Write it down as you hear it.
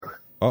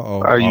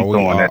Uh-oh. Are you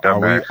doing that,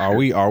 dumbass? Are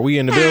we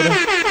in the building?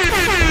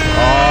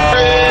 Oh,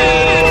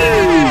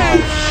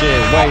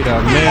 shit. Wait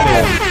a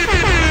minute.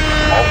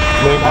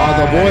 Oh,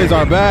 the boys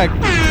are back.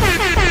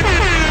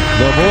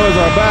 The boys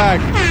are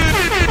back.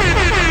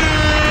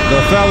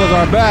 The fellas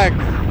are back.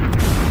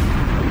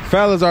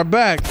 Fellas are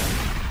back.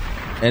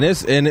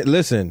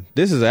 Listen,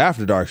 this is an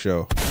After Dark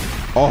show.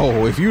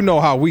 Oh, if you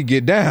know how we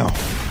get down.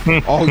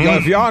 Oh,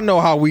 if y'all know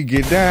how we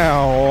get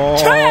down.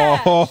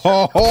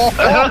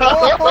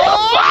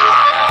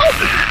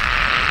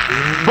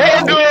 We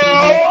in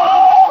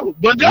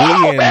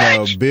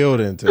the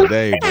building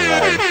today, boy.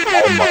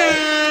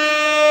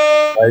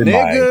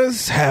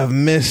 Niggas have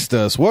missed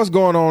us. What's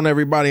going on,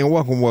 everybody? And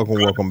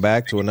welcome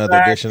back to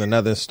another edition,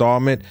 another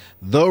installment.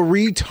 The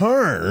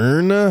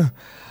return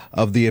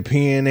of the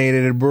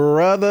Opinionated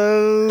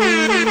Brothers.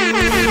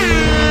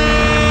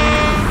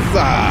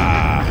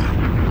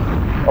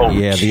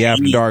 The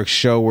After Dark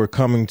show. We're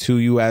coming to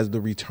you as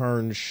the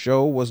return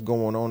show. What's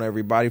going on,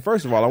 everybody?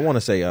 First of all, I want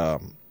to say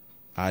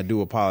I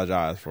do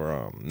apologize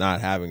for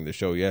not having the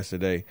show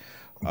yesterday.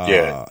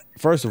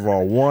 First of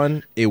all,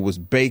 it was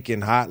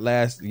baking hot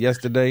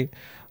yesterday.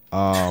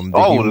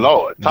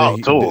 Lord,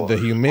 the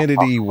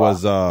humidity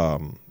was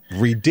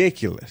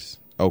ridiculous.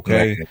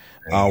 Okay,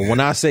 when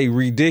I say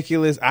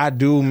ridiculous, I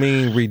do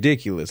mean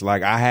ridiculous.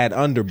 Like I had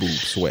underboob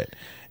sweat.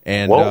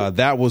 And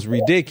that was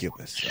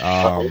ridiculous. They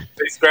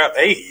scrap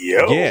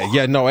ayo.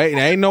 Yeah, no,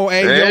 ain't no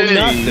ayo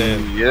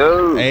nothing.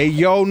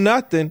 Ayo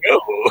nothing.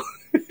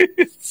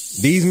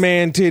 These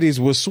man titties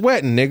was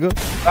sweating, nigga.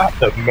 Not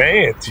the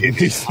man titties.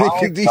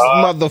 These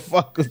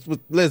motherfuckers was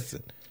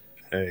listen.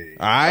 Hey,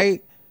 all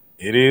right.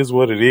 It is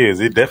what it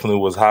is. It definitely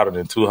was hotter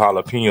than two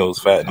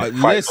jalapenos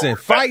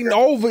fighting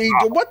over each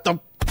other. What the? You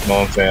know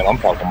what I'm saying? I'm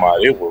talking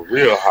about it was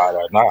real hot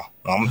right now.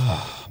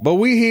 But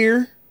we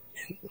here.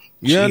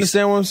 You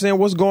understand what I'm saying?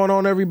 What's going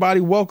on,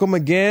 everybody? Welcome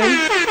again.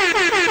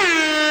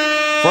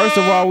 First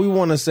of all, we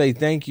want to say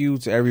thank you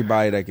to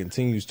everybody that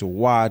continues to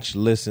watch,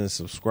 listen,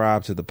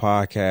 subscribe to the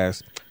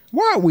podcast.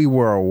 While we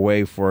were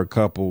away for a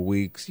couple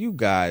weeks, you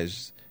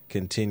guys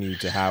continue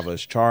to have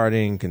us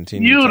charting,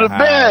 continue to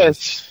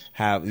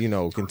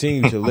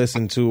continue to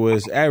listen to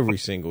us every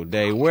single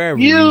day, wherever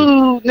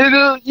you the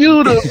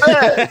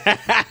best.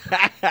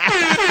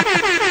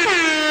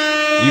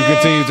 You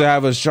continue to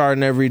have us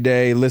charting every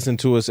day, listen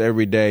to us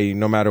every day,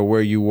 no matter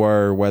where you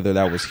were, whether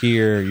that was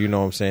here, you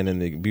know what I'm saying, in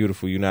the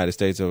beautiful United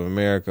States of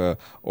America,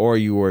 or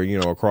you were,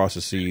 across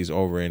the seas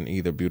over in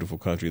either beautiful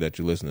country that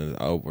you're listening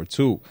over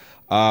to.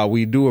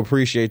 We do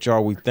appreciate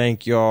y'all. We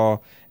thank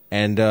y'all.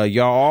 And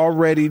y'all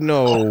already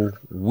know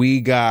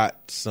we got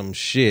some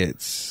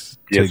shits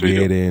to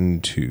get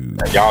into.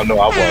 Now, y'all know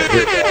I want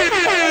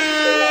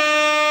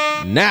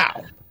to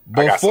Now,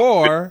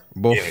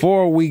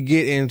 before we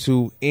get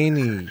into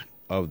any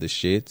of the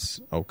shits,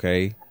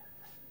 okay,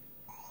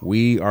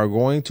 we are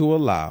going to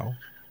allow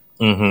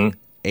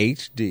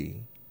HD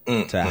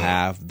to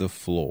have the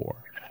floor.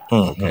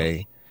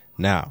 Okay.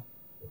 Now,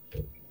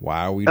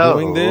 why are we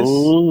doing this?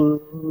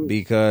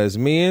 Because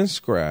me and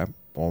Scrap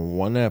on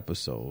one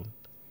episode,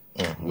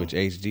 which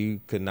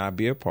HD could not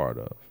be a part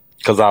of.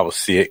 Because I was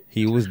sick.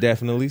 He was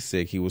definitely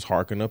sick. He was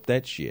harking up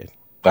that shit.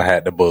 I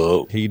had the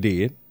bug. He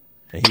did.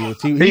 And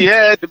he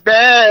had the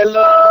bad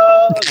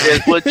luck.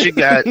 That's what you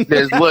got.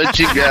 That's what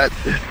you got.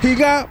 He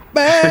got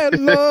bad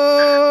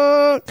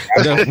luck.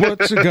 That's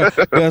what you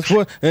got. That's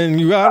what.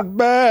 And you got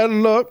bad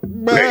luck.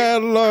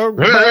 Bad luck.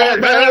 Bad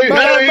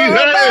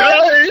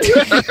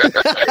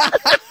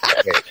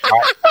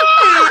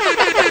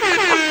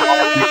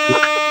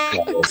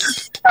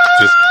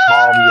Just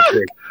calm your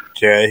face,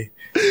 okay?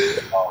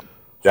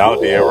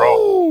 Y'all dead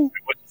wrong.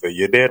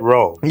 You're dead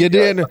wrong. You're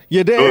dead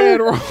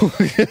wrong.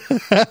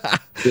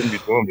 Shouldn't be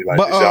doing me like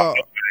this. Y'all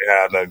ain't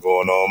had nothing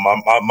going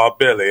on. My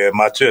belly and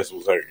my chest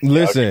was hurting.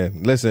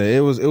 Listen. It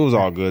was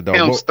all good though.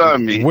 Don't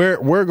stun me.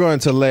 We're going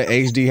to let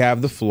HD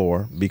have the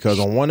floor because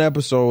on one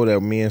episode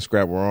that me and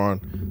Scrap were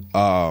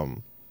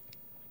on,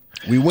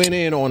 we went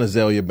in on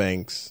Azalea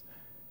Banks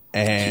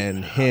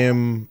and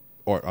him,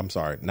 or I'm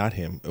sorry, not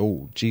him.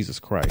 Oh, Jesus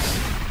Christ.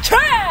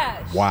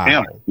 Trash! Wow.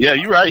 Him. Yeah,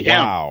 you're right.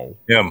 Wow.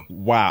 Him.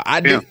 Wow.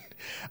 I did.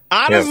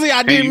 Honestly,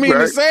 I didn't mean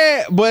to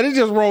say it, but it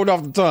just rolled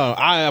off the tongue.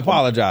 I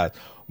apologize.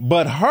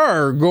 But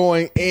her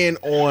going in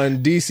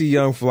on DC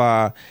Young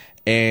Fly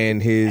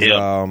and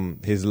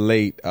his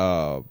late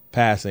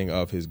passing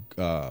of his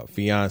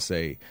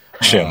fiance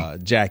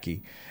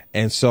Jackie.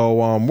 And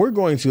so we're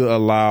going to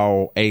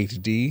allow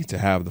HD to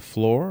have the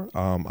floor.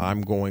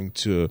 I'm going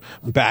to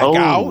back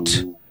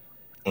out.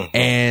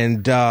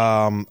 And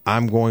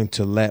I'm going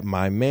to let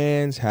my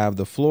mans have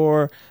the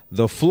floor.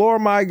 The floor,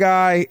 my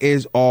guy,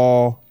 is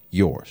all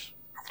yours.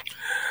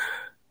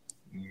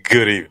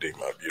 Good evening,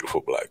 my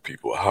beautiful black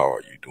people. How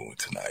are you doing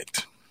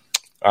tonight?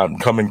 I'm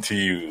coming to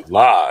you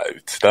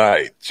live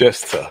tonight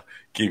just to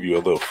give you a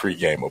little free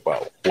game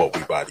about what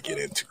we about to get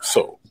into.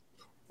 So,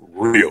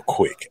 real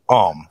quick,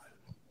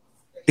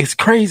 it's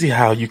crazy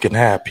how you can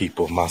have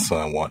people, my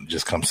son wanting to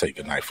just come say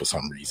goodnight for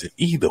some reason.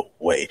 Either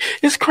way,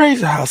 it's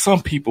crazy how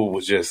some people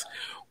will just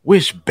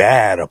wish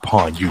bad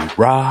upon you,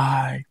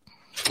 right?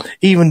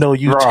 Even though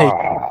you take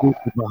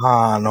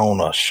behind on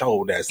a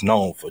show that's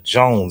known for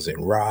jonesing,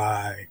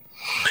 right?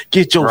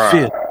 Get your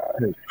fist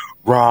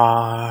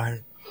right.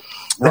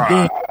 And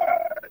then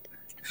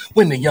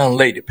when the young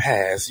lady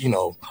passed,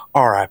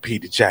 R.I.P.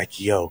 to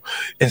Jackie O,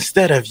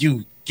 instead of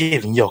you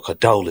giving your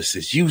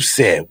condolences, you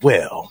said,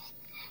 well,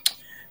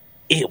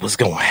 it was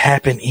going to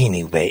happen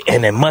anyway,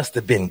 and it must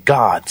have been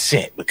God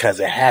sent because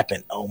it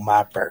happened on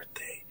my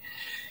birthday.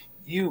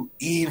 You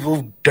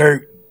evil,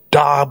 dirt,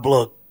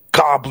 daubler,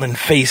 goblin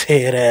face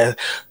head ass,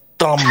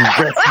 thumb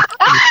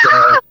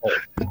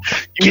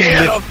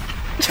Get him!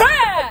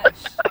 Trash!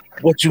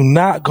 What you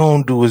not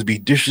gonna do is be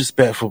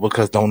disrespectful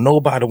because don't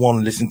nobody want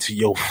to listen to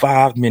your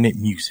 5-minute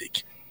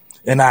music.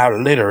 And I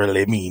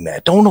literally mean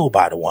that. Don't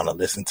nobody want to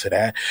listen to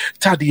that.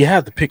 Todd, do you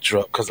have the picture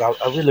up? Because I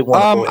really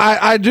want to.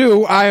 I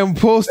do. I am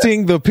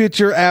posting the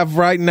picture app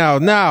right now.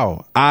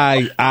 Now,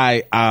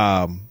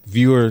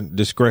 viewer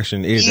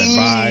discretion is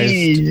advised.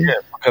 Yeah,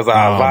 because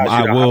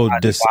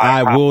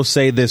I will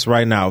say this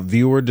right now.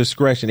 Viewer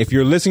discretion. If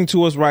you're listening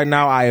to us right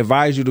now, I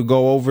advise you to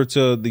go over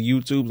to the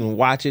YouTube and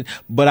watch it.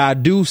 But I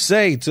do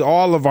say to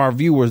all of our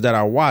viewers that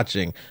are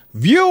watching,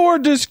 viewer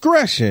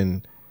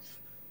discretion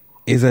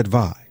is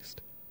advised.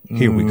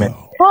 Here we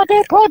go. Put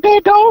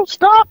it, don't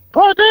stop,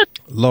 put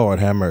it. Lord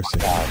have mercy.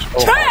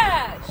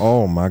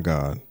 Oh my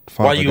God.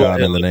 Father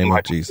God, in the name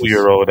of Jesus.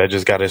 2-year-old that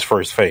just got his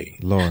first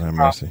fade. Lord have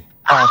mercy.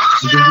 And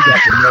then you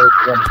got the nerve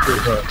to want to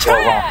sit here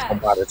around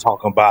somebody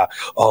talking about,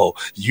 oh,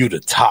 you the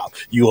top.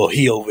 He over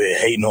here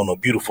hating on a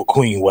beautiful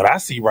queen. What I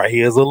see right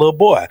here is a little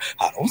boy.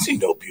 I don't see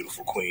no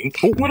beautiful queen.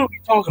 What are we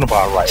talking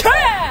about right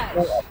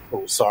now?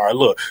 Oh, sorry.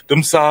 Look,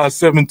 them size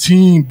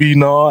 17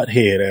 B-Nod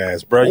head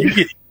ass, bro. You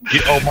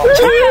get on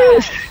my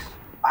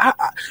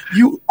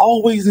you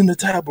always in the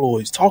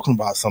tabloids talking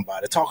about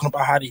somebody, talking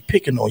about how they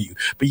picking on you,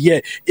 but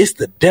yet it's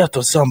the death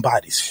of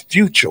somebody's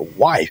future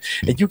wife,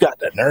 and you got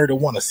the nerve to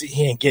want to sit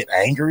here and get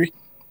angry.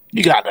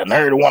 You got the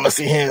nerve to want to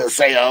sit here and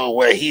say, oh,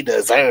 well, he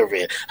deserve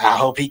it. I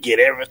hope he get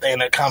everything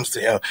that comes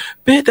to him.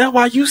 Bitch, that's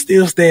why you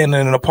still staying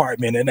in an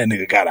apartment and that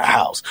nigga got a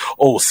house.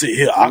 Oh, sit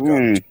here, I got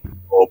an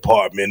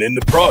apartment in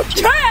the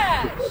project.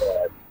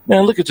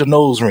 Man, look at your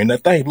nose ring.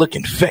 That thing look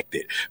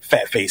infected.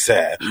 Fat face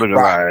ass. Look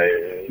right.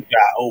 You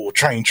got old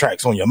train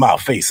tracks on your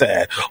mouth face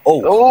ass.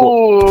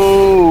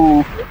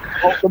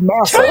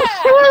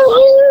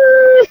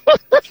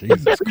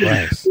 Jesus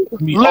Christ.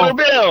 Little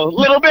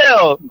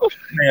Bill.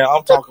 Man,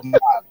 I'm talking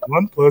about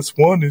 1 +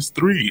 1 is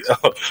 3.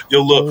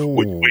 Yo, look,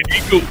 when you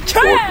go,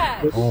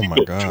 oh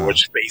my God,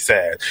 George face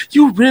ass.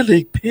 You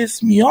really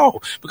piss me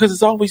off because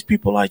it's always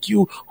people like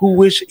you who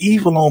wish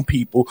evil on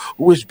people,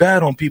 who wish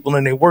bad on people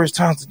in their worst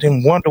times, and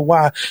then wonder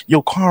why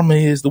your karma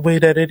is the way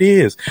that it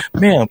is.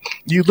 Ma'am,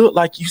 you look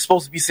like you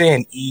supposed to be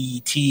saying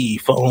E.T.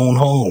 phone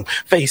home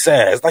face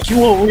ass, like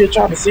you over here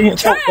trying to sit and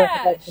talk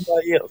about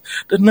somebody else.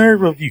 The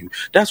nerve of you.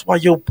 That's why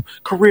your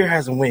career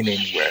hasn't went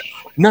anywhere.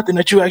 Nothing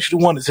that you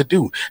actually wanted to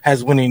do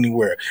has went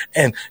anywhere.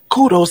 And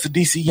kudos to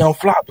DC Young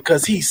Fly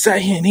because he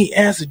sat here and he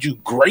answered you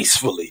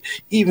gracefully,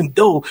 even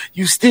though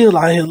you still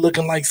out here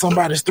looking like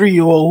somebody's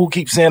 3-year-old who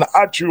keeps saying,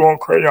 I chew on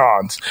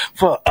crayons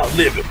for a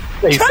living.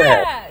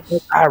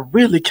 I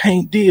really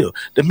can't deal.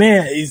 The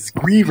man is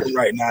grieving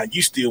right now.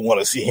 You still want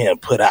to see him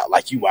put out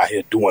like you out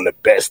here doing the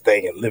best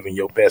thing and living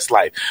your best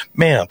life.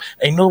 Ma'am,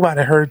 ain't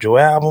nobody heard your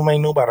album.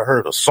 Ain't nobody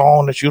heard a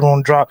song that you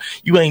don't drop.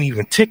 You ain't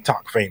even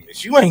TikTok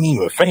famous. You ain't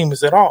even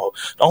famous at all.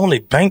 The only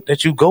bank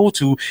that you go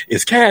to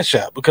is Cash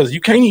App because you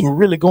can't even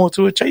really go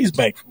into a Chase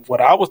bank, from what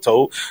I was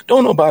told.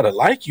 Don't nobody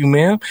like you,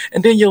 ma'am.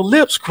 And then your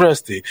lips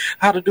crusty.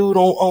 How the dude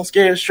on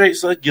Scared Straight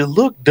so you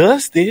look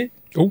dusty.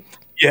 Ooh.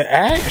 Your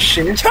ass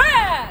shit.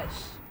 Trash.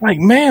 Like,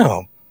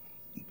 ma'am,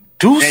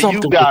 do and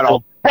something. You got a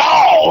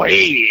bald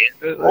head.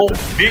 Oh,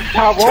 big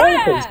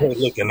Tyrone face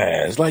looking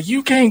ass. Like,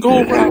 you can't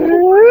go around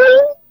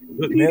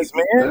looking ass,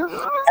 man.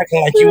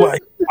 Acting like you are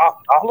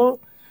top dollar.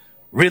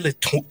 Really,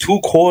 2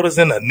 quarters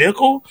and a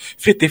nickel?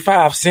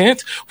 55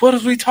 cents? What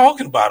is we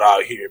talking about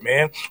out here,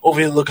 man?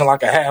 Over here looking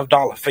like a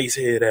 $50 face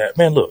head ass.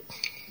 Man, look.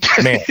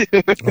 Man.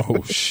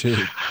 Oh, shit.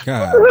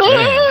 God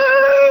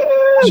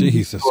damn.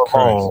 Jesus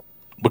Christ.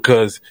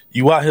 Because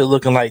you out here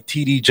looking like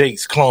TD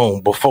Jakes'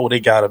 clone before they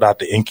got it out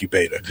the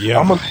incubator. Yeah.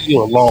 I'm going to leave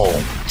you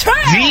alone.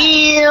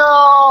 Damn.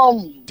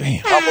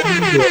 I'm going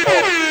to leave you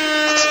alone.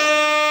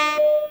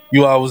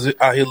 You always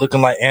out here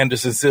looking like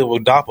Anderson Silva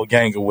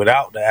doppelganger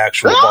without the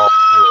actual ball.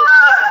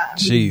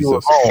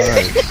 Jesus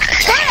Christ.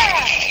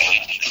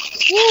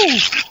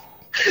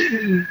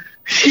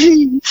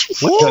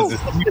 Because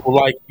it's people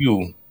like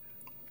you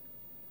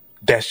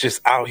that's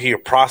just out here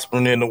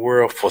prospering in the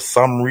world for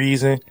some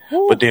reason,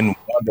 but then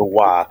wonder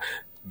why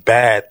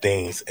bad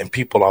things and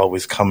people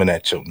always coming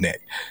at your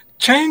neck.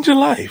 Change your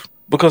life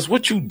because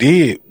what you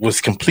did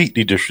was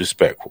completely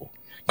disrespectful.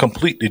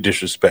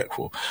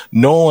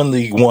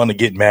 Knowingly want to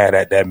get mad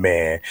at that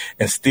man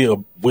and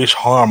still wish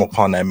harm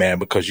upon that man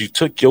because you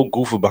took your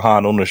goofy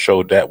behind on the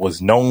show that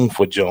was known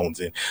for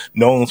jonesing,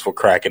 known for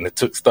cracking, and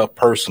took stuff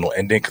personal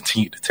and then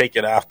continued to take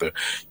it after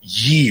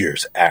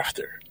years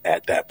after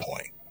at that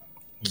point.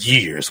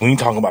 years. We ain't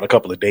talking about a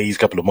couple of days,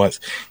 couple of months,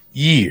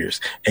 years.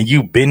 And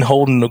you been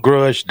holding the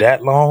grudge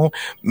that long?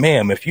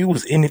 Ma'am, if you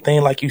was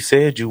anything like you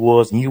said you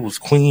was, and you was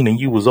clean and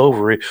you was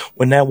over it,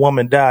 when that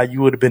woman died,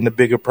 you would have been the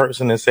bigger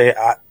person and say,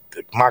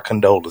 my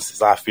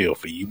condolences, I feel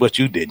for you. But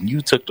you didn't.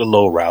 You took the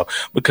low route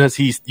because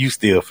you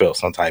still felt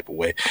some type of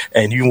way.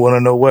 And you want to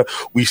know what?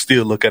 We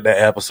still look at that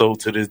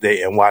episode to this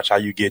day and watch how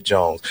you get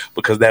Jones,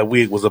 because that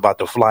wig was about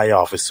to fly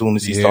off as soon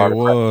as he started.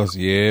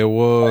 It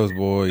was,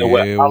 boy. You know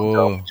it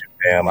was.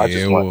 Damn, I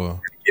just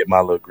want to get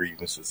my little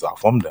grievances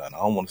off. I'm done. I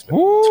don't want to spend.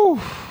 Ooh,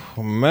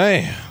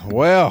 man.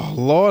 Well,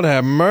 Lord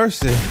have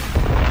mercy.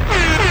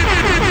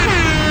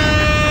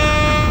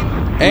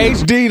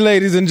 HD,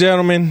 ladies and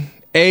gentlemen.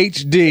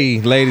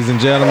 HD, ladies and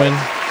gentlemen.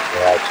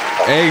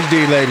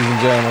 HD, ladies and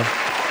gentlemen.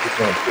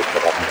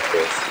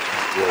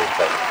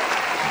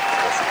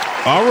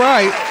 All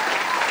right.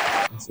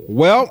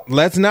 Well,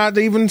 let's not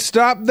even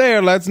stop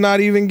there. Let's not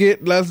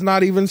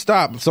even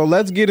stop. So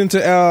let's get into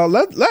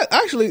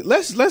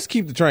let's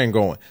keep the train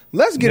going.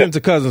 Let's get into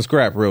Cousin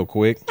Scrap real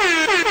quick.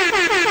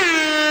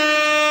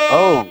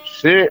 Oh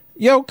shit.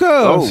 Yo, cuz.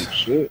 Oh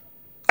shit.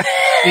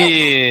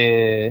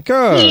 Yeah.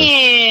 Cuz.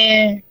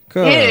 Yeah.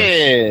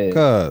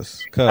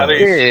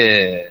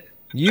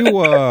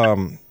 You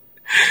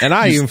and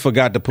I even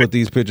forgot to put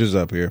these pictures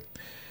up here.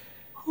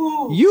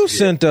 You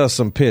sent us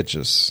some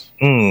pictures.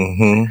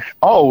 Mm-hmm.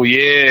 Oh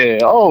yeah.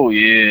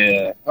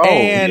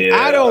 And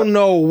I don't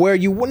know where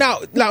you now.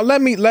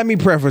 Let me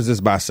preface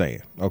this by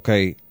saying,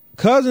 okay,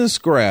 Cousin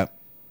Scrap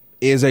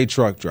is a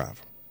truck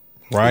driver,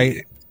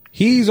 right?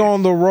 He's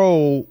on the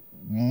road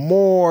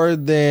more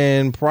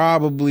than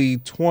probably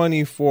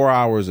 24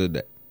 hours a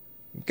day.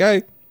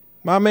 Okay,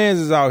 my man's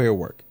is out here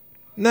working.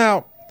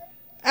 Now,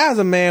 as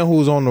a man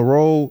who's on the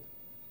road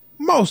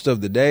most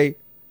of the day,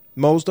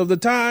 most of the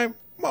time,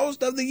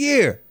 most of the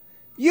year,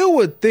 you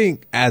would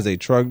think as a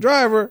truck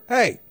driver,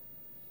 hey,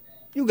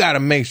 you got to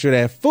make sure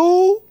that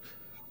food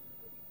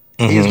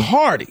is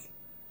hearty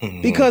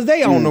because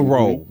they on the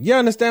road. You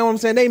understand what I'm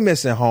saying? They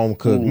missing home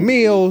cooked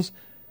meals.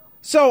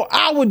 So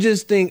I would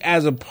just think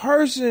as a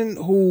person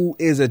who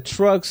is a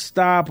truck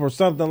stop or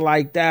something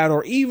like that,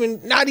 or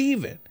even not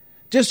even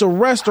just a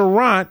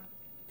restaurant.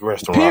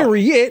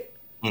 Period,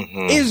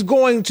 is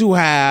going to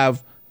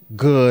have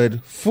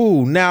good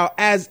food. Now,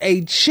 as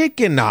a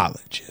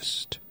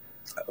chickenologist,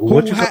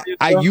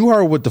 you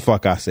heard what the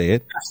fuck I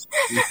said.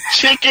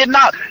 Chicken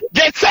not.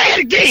 Just say it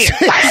again.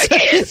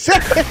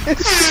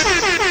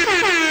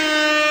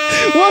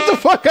 What the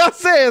fuck I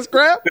said,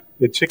 Scrap?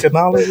 The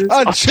chickenologist?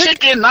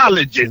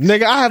 Chickenologist.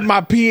 Nigga, I have my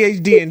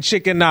PhD in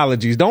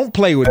chickenologies. Don't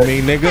play with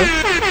me, nigga.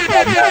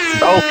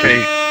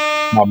 Okay.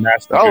 My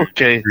master.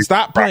 Okay.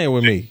 Stop playing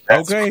with me.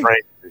 That's okay.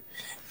 Crazy.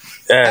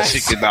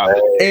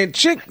 Chickenologist.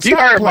 And you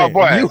heard playing. My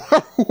boy. You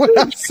heard what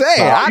I'm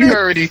saying. You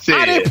heard he said.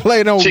 I didn't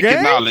play no game.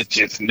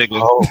 Chickenologist, nigga.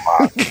 Oh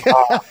my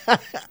god.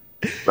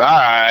 All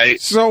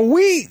right. So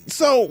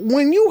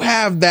when you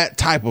have that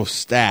type of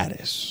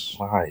status,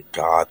 my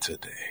God,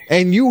 today,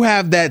 and you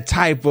have that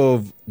type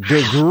of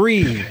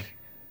degree.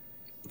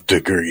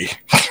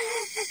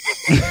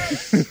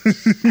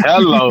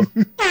 Hello.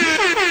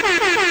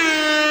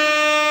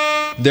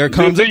 There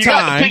comes a time. You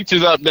got the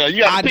pictures up there.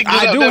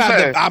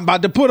 I'm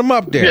about to put them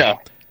up there. Yeah.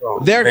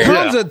 There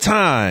comes a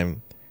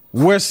time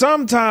where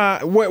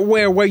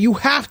where you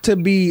have to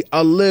be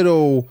a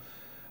little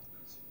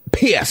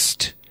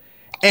pissed.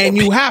 And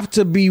you have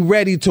to be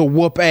ready to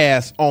whoop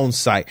ass on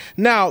site.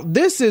 Now,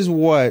 this is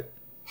what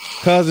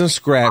Cousin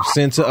Scrap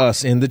sent to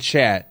us in the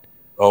chat.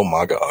 Oh,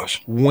 my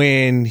gosh.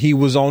 When he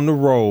was on the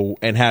road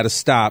and had to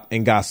stop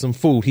and got some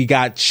food. He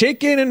got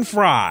chicken and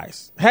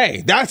fries.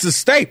 Hey, that's a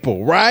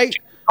staple, right?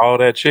 All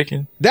that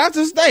chicken? That's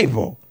a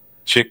staple.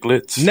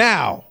 Chiclets.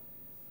 Now,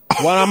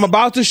 what I'm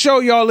about to show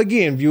y'all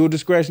again, viewer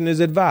discretion is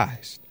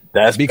advised.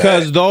 That's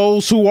because bad.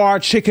 Those who are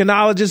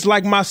chickenologists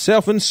like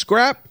myself and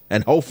Scrap,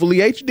 and hopefully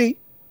HD,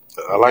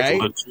 I like a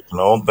little chicken. I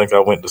don't think I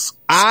went to school.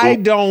 I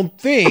don't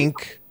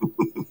think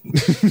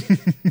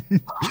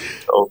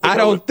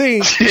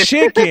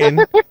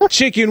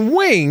chicken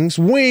wings,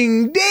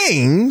 wing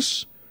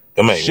dings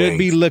should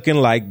be looking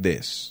like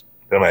this.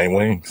 Them ain't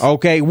wings.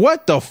 Okay,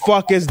 what the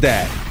fuck is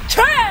that?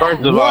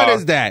 What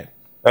is that?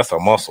 That's a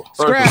muscle.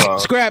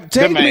 Scrap,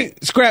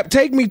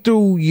 take me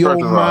through your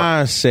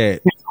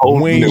mindset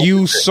when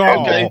you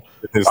saw. Okay.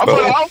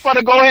 I'm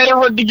gonna go ahead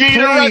and give you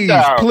the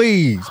rundown.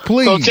 Please.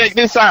 So check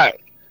this out.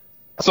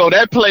 So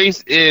that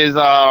place is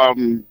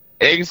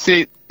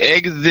exit. I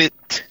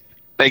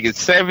think it's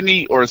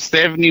 70 or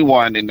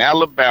 71 in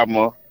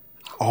Alabama.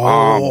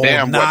 Oh,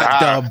 damn!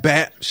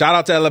 Shout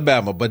out to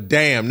Alabama, but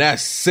damn,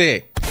 that's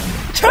sick.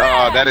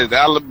 That is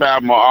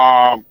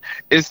Alabama.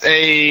 It's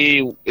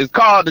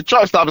called the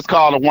truck stop. Is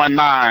called a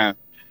 19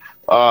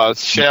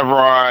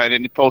 Chevron,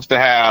 and it's supposed to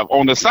have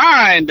on the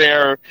sign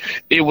there.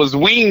 It was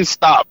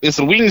Wingstop. It's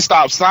a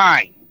Wingstop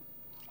sign.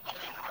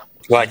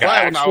 Like an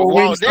actual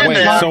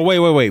Wingstop. So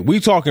wait. We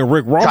talking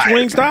Rick Ross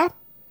Wingstop?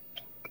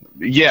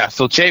 Yeah.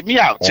 So check me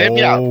out.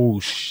 Oh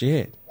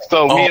shit.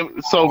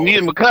 Me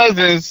and my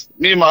cousins,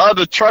 me and my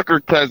other trucker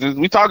cousins,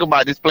 we talk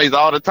about this place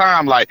all the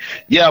time. Like,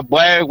 yeah,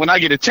 boy, when I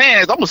get a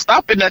chance, I'm gonna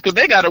stop in there because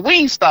they got a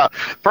wing stop.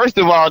 First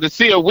of all, to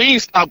see a wing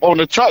stop on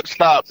the truck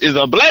stop is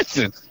a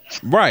blessing.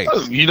 Right.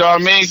 You know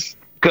what I mean?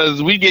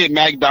 Because we get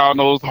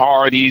McDonald's,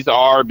 Hardee's,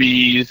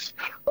 Arby's,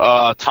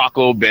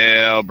 Taco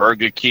Bell,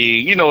 Burger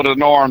King, you know, the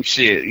norm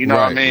shit. You know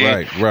what I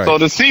mean? Right. So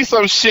to see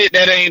some shit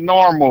that ain't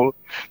normal,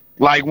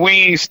 like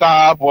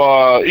Wingstop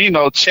or, you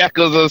know,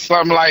 Checkers or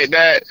something like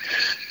that,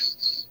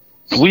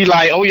 we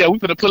like, oh yeah, we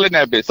finna pull in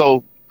that bitch.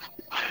 So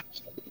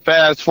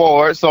fast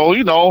forward, so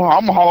you know,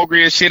 I'm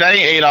hungry as shit. I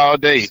ain't ate all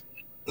day.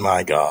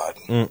 My God.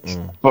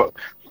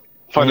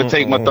 For to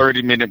take my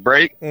 30-minute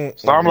break.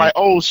 So I'm like,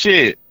 oh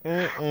shit.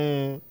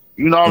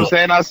 You know what I'm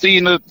saying? I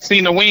seen the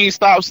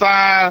Wingstop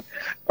sign.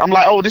 I'm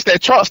like, oh, this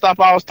that truck stop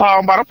I was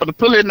talking about. I'm finna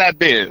pull in that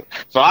bitch.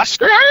 So I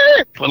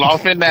pull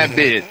off in that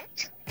bitch.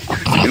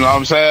 You know what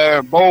I'm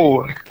saying?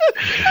 Boy,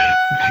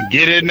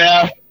 get in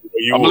there.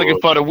 I'm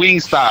looking for the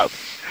Wingstop.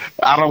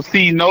 I don't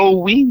see no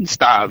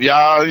Wingstop,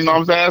 y'all. You know what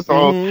I'm saying?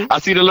 So I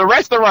see the little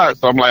restaurant.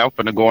 So I'm like, I'm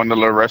finna go in the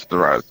little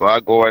restaurant. So I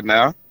go in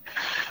there.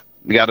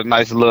 We got a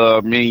nice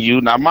little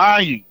menu. Now,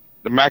 mind you,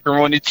 the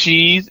macaroni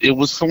cheese, it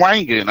was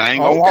swinging. I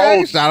ain't gonna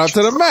hold. Shout out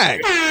to the Mac.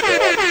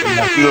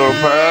 You know what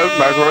I'm saying?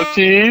 Macaroni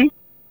cheese.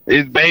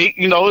 It's baked.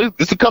 You know,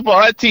 it's a couple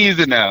of aunties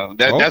in there.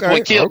 That's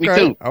what killed me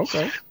too.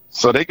 Okay.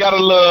 So they got a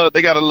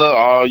little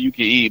all you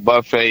can eat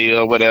buffet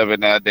or whatever.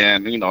 Now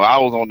then, you know, I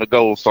was on the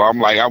go, so I'm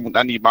like,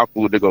 I need my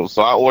food to go.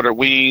 So I ordered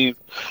wings,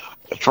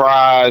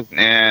 fries,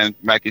 and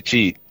mac and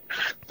cheese.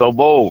 So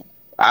boom,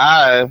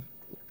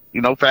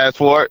 fast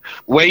forward,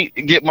 wait,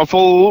 get my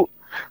food.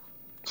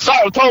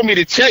 Someone told me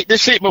to check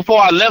this shit before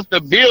I left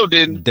the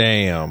building.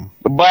 Damn.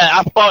 But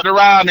I fucked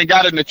around and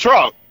got in the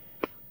truck.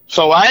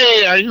 So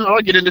I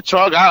get in the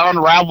truck, I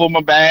unravel my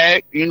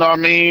bag, you know what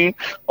I mean?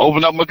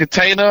 Open up my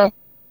container.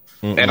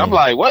 And I'm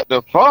like, what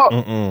the fuck?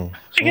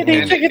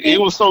 It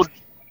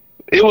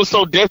was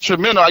so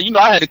detrimental. You know,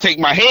 I had to take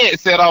my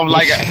headset off,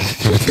 like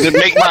to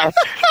make my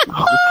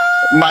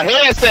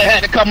headset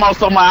had to come off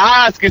so my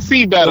eyes could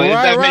see better. If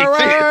that makes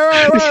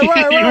sense.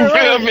 You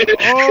feel me?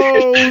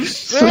 Oh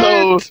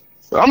shit!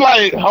 So I'm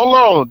like, hold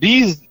on,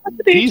 these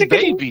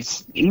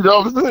babies. You know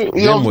what I'm saying?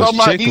 You know what I'm talking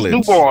about? These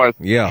newborns.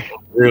 Yeah,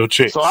 real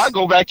chicks. So I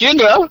go back in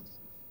there.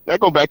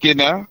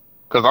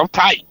 Because I'm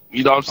tight.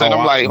 You know what I'm saying?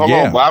 I'm like, hold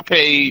on, but I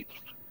paid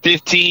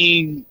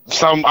 $15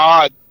 some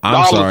odd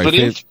dollars for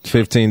this.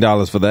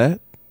 $15 for that?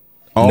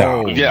 Oh,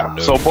 no. Yeah.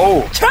 No. So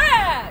boom.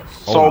 Trash.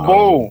 So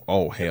boom.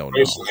 Oh hell no.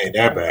 This ain't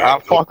that bad. I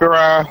fucked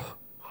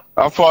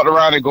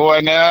around and go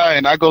in there,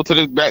 and I go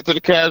back to the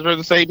cash register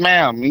and say,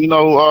 ma'am, you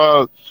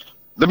know,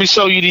 let me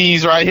show you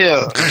these right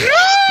here.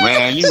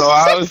 Man, you know,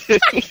 I was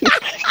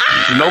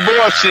no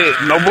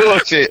bullshit. No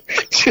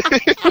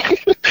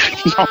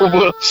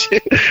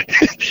bullshit.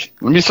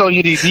 Let me show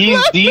you these. These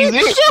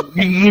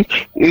it?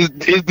 Is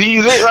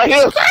these it right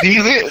here?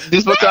 These it?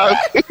 This what y'all...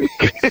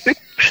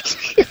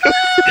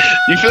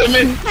 You feel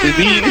me?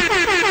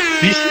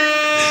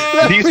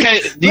 These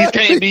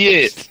can't be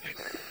it.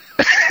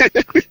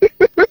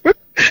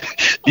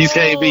 These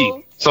can't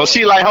be. So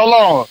she like, hold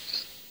on.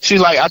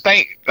 She's like, I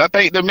think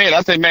the minute.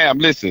 I say, ma'am,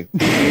 listen.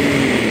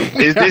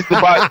 Is this the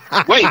bottom?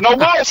 Wait, no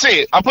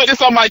bullshit. I put this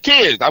on my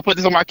kids.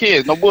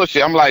 No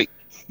bullshit. I'm like,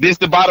 this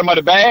the bottom of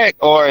the bag,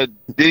 or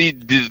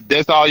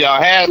that's all y'all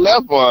had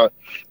left, or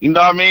you know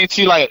what I mean?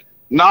 She like,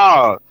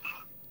 nah.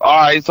 All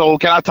right, so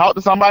can I talk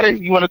to somebody?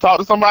 You want to talk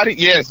to somebody?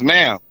 Yes,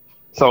 ma'am.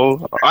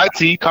 So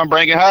IT come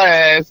bringing her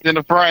ass in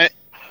the front.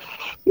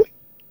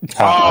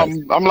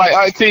 I'm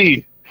like,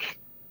 IT,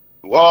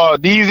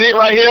 these it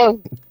right here?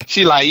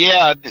 She like,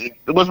 yeah.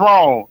 What's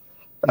wrong?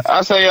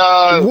 I say,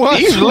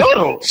 he's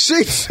little.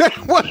 She said,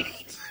 what?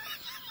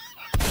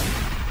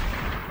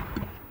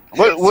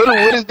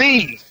 What is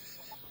these?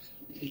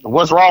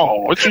 What's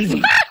wrong? What you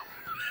mean?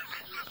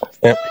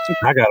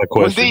 I got a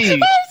question. What's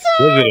these?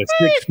 Was it a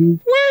 6-piece?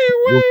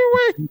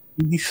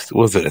 Wait.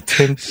 Was it a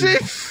 10-piece? She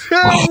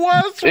said,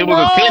 what's It was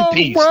wrong, a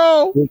 10-piece.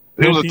 bro?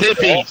 It was a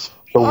 10-piece.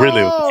 So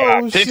really,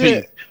 Oh, 10-piece.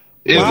 shit.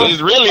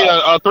 It's really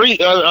a 3.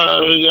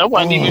 That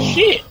wasn't even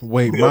shit.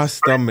 Wait, my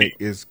stomach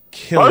is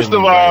killing First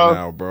of me all, right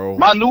now, bro.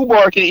 my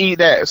newborn can eat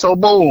that. So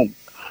boom.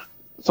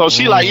 So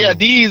she like, yeah,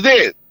 these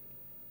it.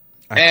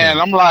 And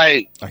I'm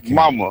like,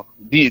 mama,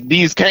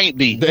 these can't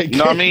be. You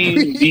know what I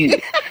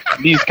mean?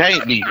 These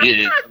can't be.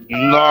 You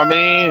know what I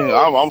mean?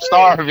 I'm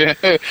starving.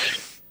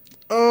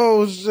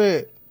 Oh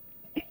shit!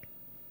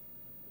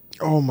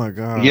 Oh my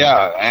god!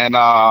 Yeah,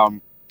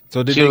 and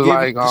so did she they was give,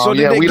 like, so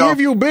did yeah, they we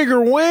give you bigger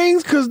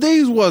wings? Because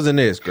these wasn't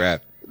it,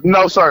 Scrap.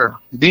 No, sir.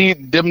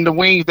 Them the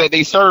wings that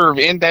they serve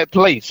in that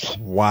place.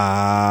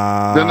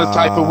 Wow. Them the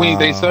type of wings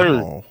they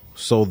serve.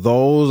 So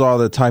those are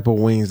the type of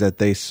wings that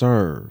they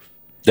serve.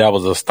 that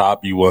was a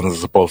stop you wasn't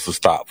supposed to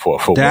stop for.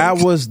 That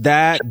wings. was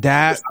that.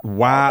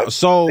 Wow.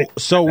 So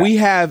we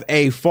have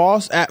a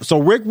false app. So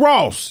Rick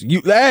Ross,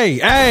 hey.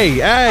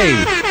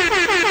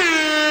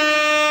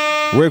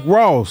 Rick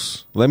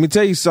Ross, let me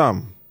tell you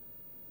something.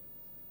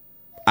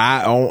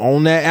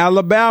 On that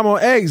Alabama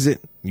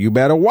exit, You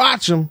better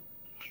watch them.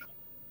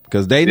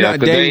 Because they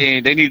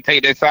need to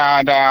take that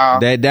sign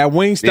down. That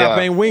Wingstop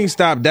ain't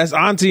Wingstop. That's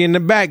Auntie in the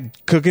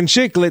back cooking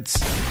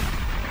chiclets.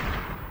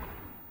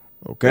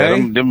 Okay.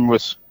 Yeah, them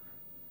was.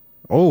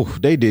 Oh,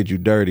 they did you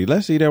dirty.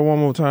 Let's see that one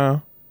more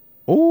time.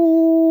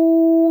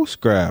 Oh,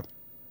 Scrap.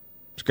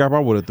 I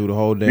would have threw the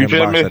whole damn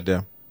box at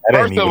them.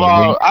 First of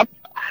all,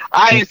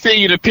 I ain't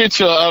seen you the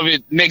picture of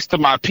it next to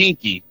my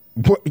pinky.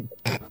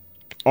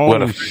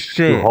 Oh,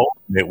 shit. You're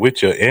holding it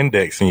with your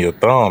index and your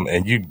thumb,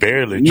 and you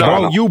barely...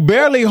 you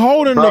barely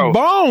holding the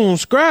bone,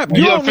 Scrap.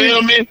 You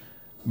feel me?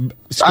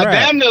 Scrap. I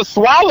damn near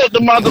swallowed the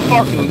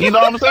motherfucker. You know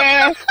what I'm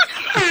saying?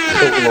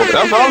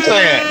 That's what I'm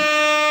saying.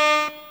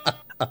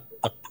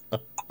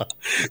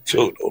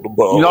 Choked on the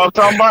bone. You know what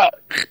I'm talking about?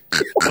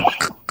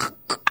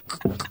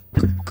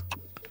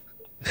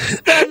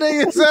 That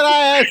nigga said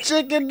I had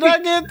chicken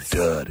nuggets.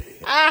 Dirty.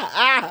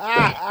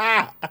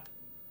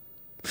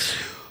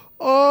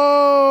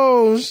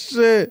 Oh,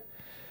 shit.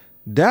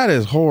 That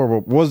is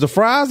horrible. Was the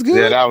fries good?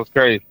 Yeah, that was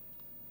crazy.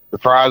 The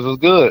fries was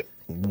good.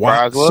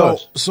 Wow. Fries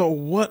was. So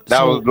what?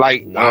 That was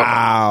like...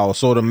 wow.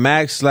 So the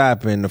mac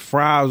slapping, the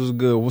fries was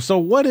good. So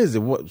what is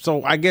it?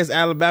 So I guess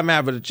Alabama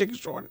having a chicken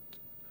shortage.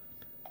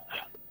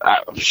 I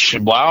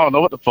don't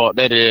know what the fuck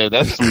that is.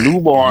 That's some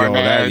newborn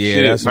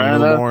shit. That's some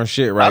newborn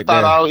shit right there.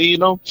 I thought I was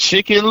eating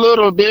chicken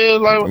little,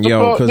 bitch. Like, what the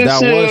fuck because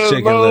that was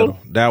chicken bro? little.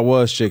 That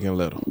was chicken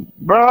little.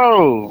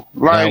 Bro,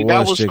 like,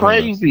 that was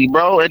crazy, little.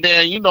 bro. And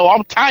then,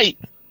 I'm tight.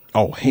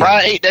 Oh, hell. Bro,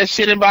 I ate that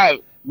shit in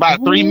about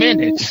 3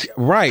 minutes.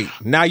 Right.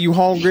 Now you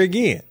hungry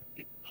again.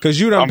 Because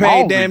you done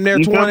paid damn near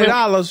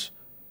 $20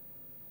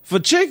 for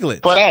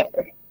chiclets. For that.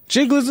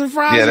 Chiclets and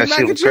fries and mac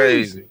and cheese.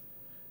 Crazy.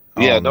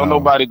 Yeah, don't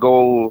nobody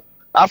go...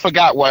 I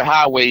forgot what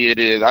highway it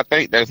is. I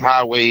think that's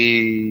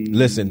highway...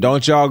 Listen,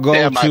 don't y'all go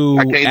to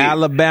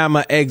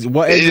Alabama exit.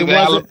 What exit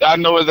was it? I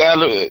know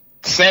it's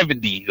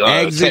 70.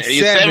 Exit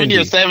 70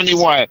 or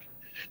 71.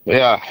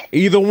 Yeah.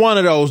 Either one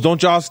of those.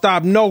 Don't y'all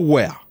stop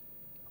nowhere.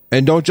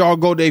 And don't y'all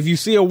go there. If you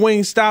see a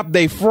Wingstop,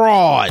 they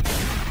fraud.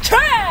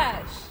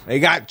 Trash!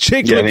 They got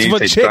chiclets for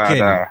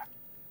chicken.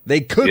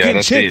 They cooking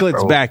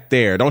chiclets back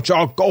there. Don't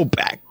y'all go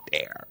back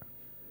there.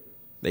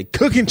 They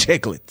cooking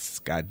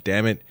chiclets. God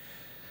damn it.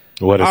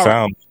 What it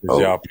sounds is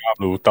y'all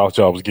probably thought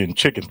y'all was getting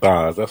chicken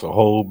thighs. That's a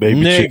whole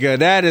baby chick. Nigga,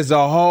 that is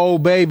a whole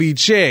baby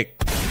chick.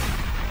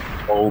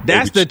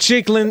 That's the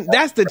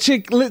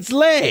chicklet's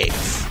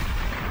legs.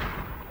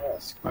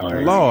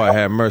 Lord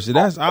have mercy.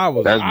 That's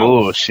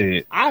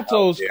bullshit. I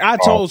told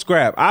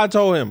Scrap. I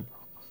told him.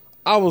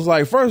 I was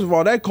like, first of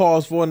all, that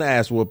calls for an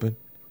ass whooping.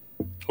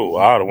 Oh,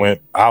 I would have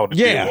went.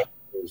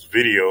 Those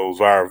videos,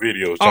 viral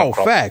videos. Oh,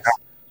 facts.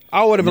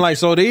 I would have been like,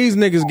 so these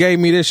niggas gave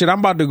me this shit. I'm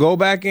about to go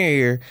back in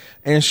here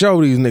and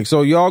show these niggas.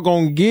 So y'all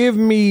gonna give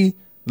me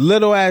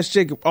little ass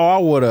chicken?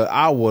 Oh,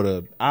 I would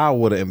have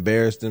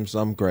embarrassed them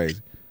something crazy.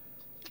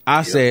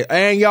 I said,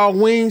 and y'all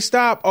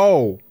Wingstop?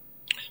 Oh,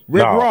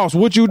 Rick Ross,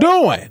 what you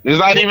doing? It's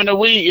not even a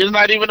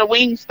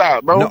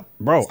Wingstop, bro. No,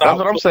 bro, that's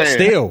what I'm saying.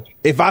 Still,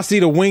 if I see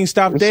the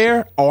Wingstop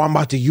there, I'm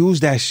about to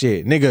use that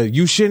shit, nigga.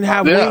 You shouldn't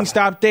have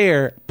Wingstop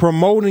there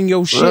promoting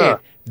your shit. Yeah.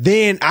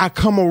 Then I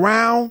come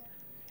around.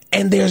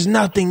 And there's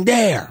nothing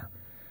there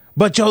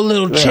but your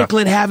little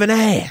chicklet having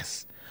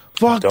ass.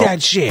 Fuck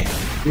that shit.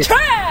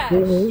 Trash!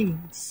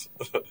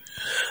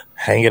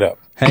 Hang it up.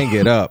 Hang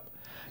it up.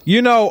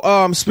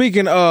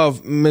 Speaking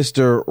of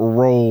Mr.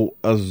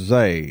 Rose,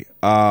 hey,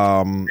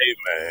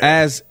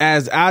 as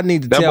I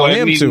need to tell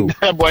him to.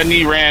 That boy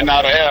knee ran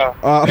out of air.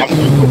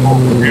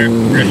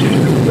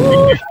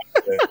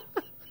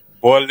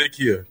 Boy, look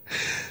here.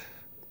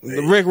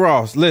 Rick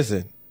Ross,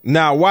 listen.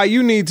 Now, why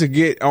you need to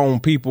get on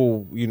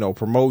people,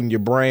 promoting your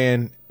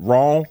brand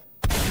wrong,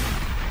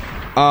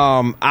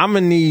 I'm going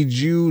to need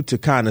you to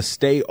kind of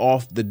stay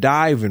off the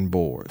diving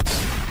boards.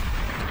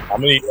 I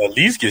mean, at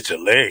least get your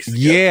legs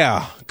together.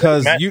 Yeah,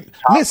 because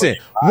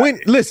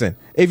listen,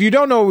 if you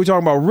don't know what we're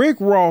talking about, Rick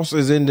Ross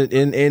is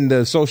in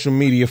the social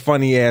media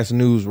funny ass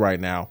news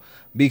right now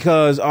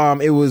because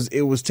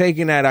it was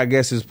taken at, I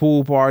guess, his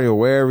pool party or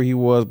wherever he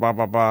was,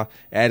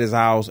 at his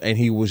house, and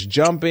he was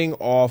jumping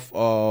off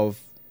of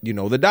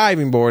the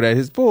diving board at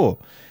his pool.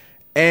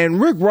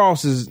 And Rick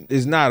Ross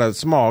is not a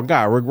small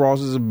guy. Rick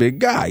Ross is a big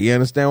guy. You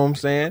understand what I'm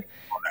saying?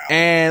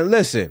 And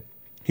listen,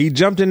 he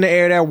jumped in the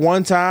air that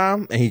one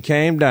time and he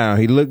came down.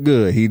 He looked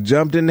good. He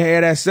jumped in the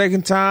air that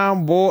second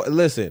time. Boy,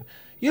 listen,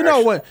 you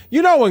know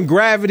when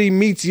gravity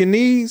meets your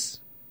knees?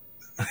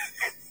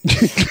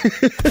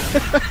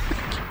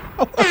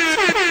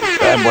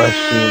 That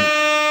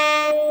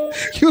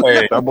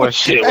boy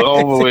shit was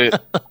over with.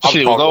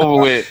 Shit was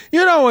over with.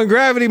 You know when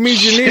gravity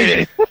meets your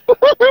knees?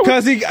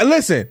 Because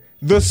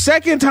the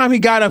second time he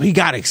got up, he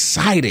got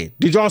excited.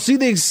 Did y'all see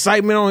the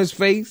excitement on his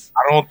face? I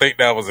don't think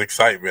that was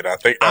excitement. I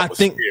think that was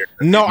fear.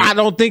 No, I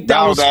don't think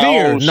that was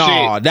fear.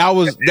 No, that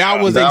was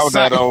excitement.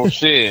 That old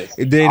shit.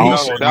 Then no.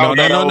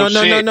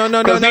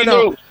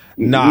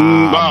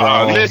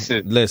 Nah, bro.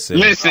 Listen.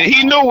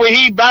 He knew when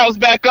he bounced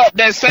back up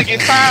that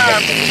second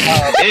time,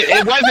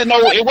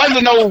 it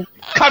wasn't no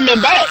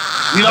coming back.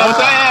 You know what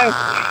I'm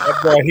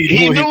saying?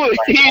 He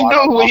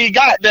knew when he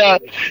got there.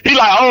 He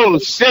like, oh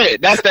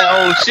shit, that's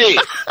that old shit.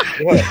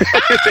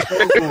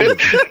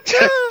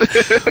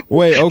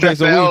 Wait, okay,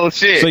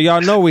 so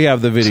y'all know we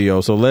have the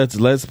video, so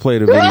let's play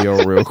the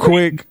video real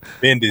quick.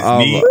 Bend his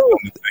knee.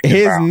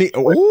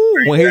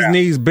 When his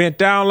knees bent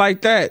down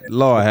like that,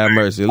 Lord have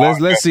mercy.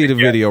 Let's see the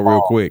video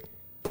real quick.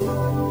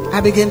 I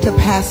began to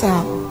pass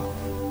out,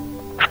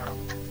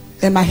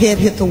 and my head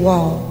hit the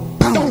wall.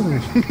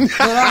 Boom.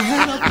 But I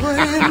had a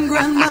praying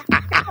grandma.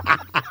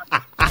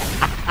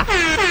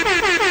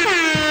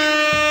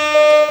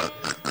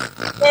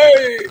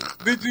 Hey,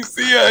 did you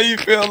see how he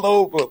fell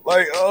over?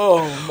 Like,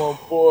 oh, my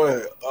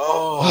boy.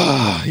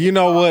 Oh. You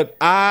know what?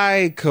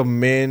 I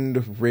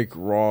commend Rick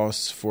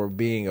Ross for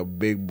being a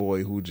big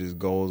boy who just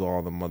goes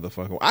all the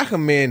motherfucking way. I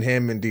commend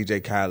him and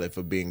DJ Khaled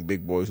for being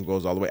big boys who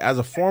goes all the way. As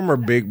a former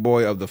big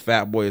boy of the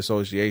Fat Boy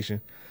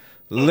Association,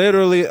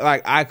 literally,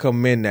 like, I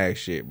commend that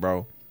shit,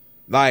 bro.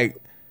 Like,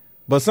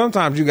 but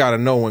sometimes you got to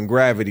know when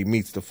gravity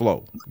meets the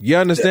flow. You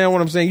understand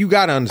what I'm saying? You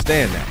got to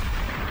understand that.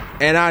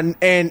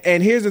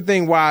 And here's the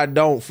thing why I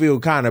don't feel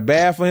kind of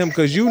bad for him,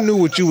 because you knew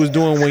what you was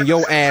doing when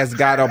your ass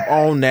got up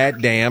on that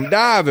damn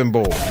diving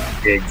board.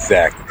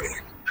 Exactly.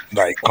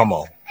 Like, come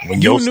on.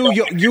 When you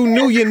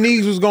knew your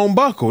knees was gonna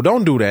buckle.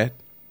 Don't do that.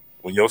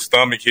 When your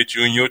stomach hit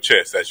you in your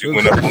chest as you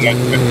went up on that.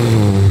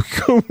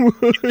 You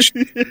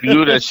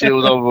knew that shit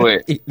was over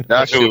with.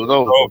 That shit was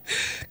over.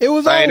 It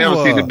was I ain't over.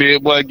 never seen the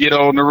big boy get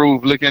on the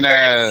roof looking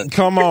at.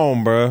 Come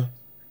on, bro.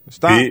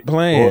 Stop big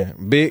playing. Boy,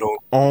 big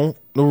on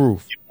the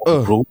roof.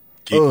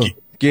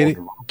 Get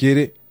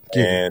it.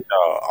 And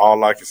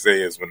all I can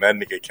say is when that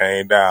nigga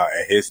came down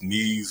and his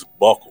knees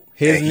buckled.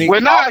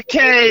 When I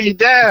came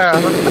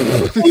down.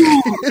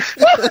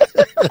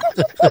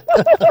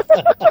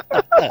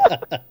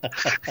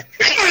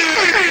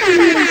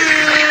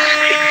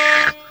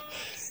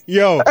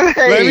 Yo,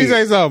 let me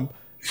say something.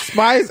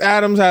 Spice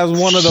Adams has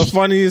one of the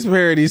funniest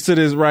parodies to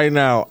this right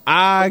now.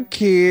 I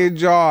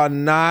kid y'all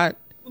not.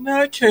 When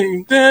I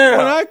came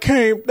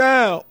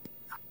down.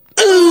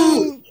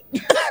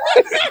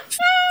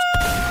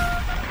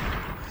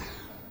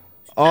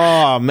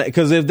 Oh man,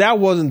 because if that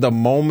wasn't the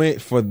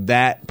moment for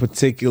that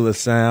particular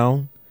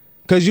sound,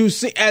 because you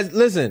see, as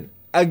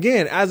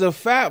a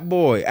fat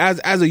boy,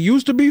 as a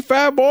used to be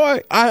fat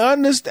boy, I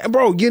understand,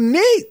 bro. You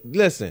need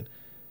listen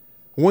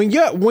when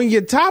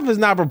your top is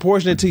not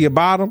proportionate to your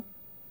bottom,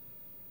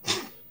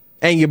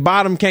 and your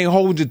bottom can't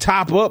hold your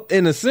top up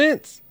in a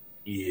sense.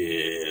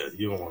 Yeah,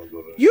 you don't want to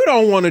go there. You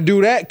don't want to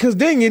do that, because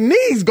then your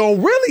knees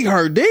gonna really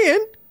hurt then.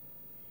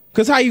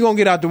 Because how you gonna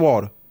get out the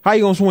water? How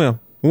you gonna swim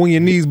when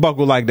your knees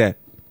buckle like that?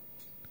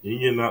 You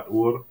ain't getting out the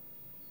water.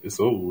 It's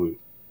over with.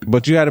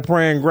 But you had a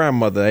praying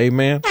grandmother,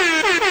 amen?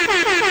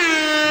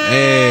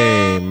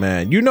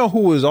 Amen. You know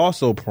who is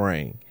also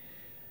praying,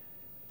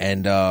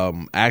 and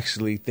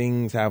actually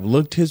things have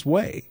looked his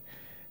way,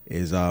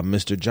 is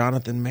Mr.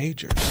 Jonathan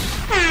Majors.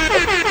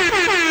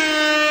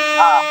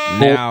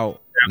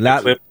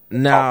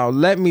 Now,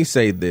 let me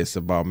say this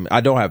about me. I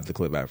don't have the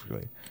clip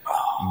actually,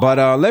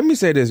 but let me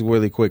say this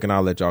really quick, and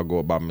I'll let y'all go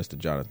about Mr.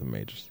 Jonathan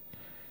Majors.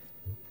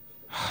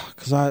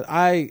 Because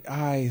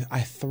I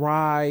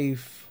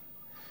thrive.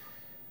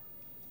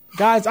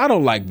 Guys, I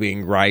don't like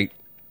being right.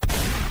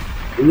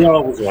 We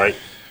all was right.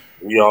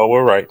 We all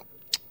were right.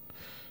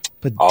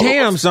 But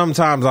damn,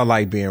 sometimes I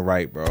like being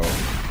right, bro.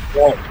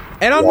 Yeah.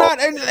 And I'm not.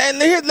 And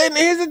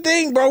here's the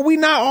thing, bro. We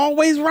not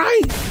always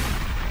right.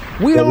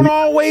 We don't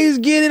always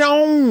get it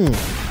on.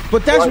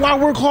 But that's why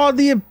we're called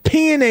the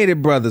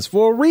Opinionated Brothers,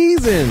 for a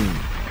reason.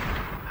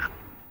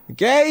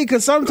 Okay?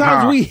 Because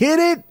sometimes we hit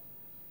it.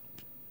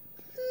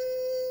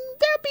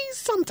 There'll be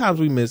sometimes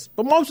we miss,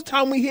 but most of the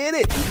time we hit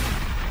it.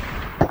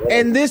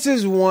 And this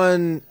is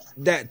one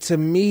that, to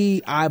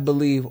me, I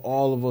believe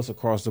all of us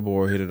across the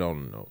board hit it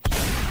on the nose.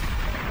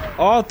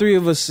 All three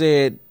of us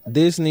said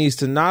this needs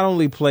to not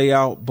only play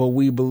out, but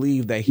we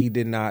believe that he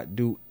did not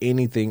do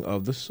anything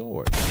of the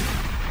sort.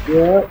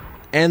 Yeah.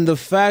 And the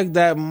fact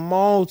that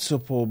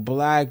multiple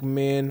black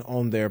men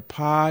on their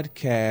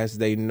podcast,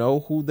 they know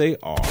who they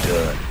are.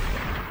 Dirty.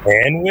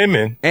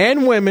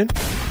 And women.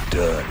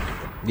 Dirty.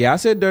 Yeah, I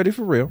said dirty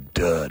for real.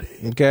 Dirty.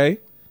 Okay.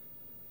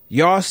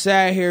 Y'all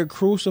sat here,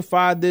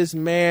 crucified this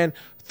man,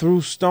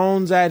 threw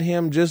stones at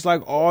him just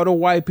like all the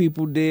white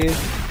people did.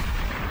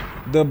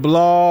 The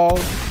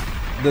blogs,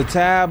 the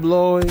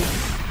tabloids.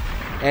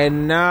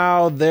 And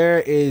now there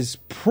is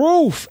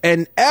proof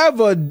and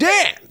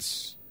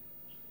evidence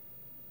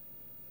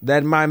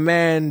that my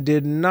man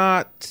did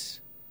not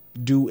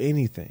do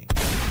anything.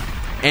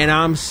 And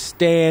I'm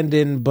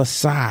standing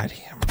beside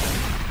him.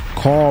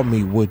 Call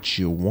me what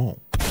you want.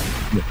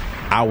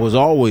 I was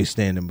always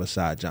standing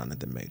beside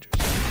Jonathan Majors.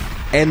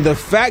 And the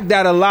fact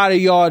that a lot of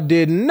y'all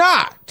did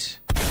not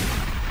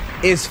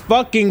is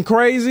fucking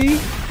crazy.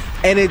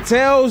 And it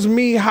tells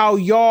me how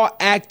y'all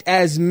act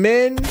as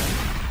men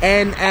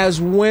and as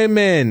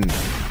women.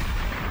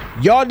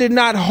 Y'all did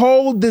not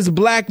hold this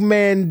black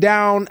man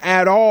down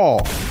at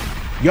all.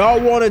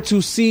 Y'all wanted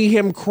to see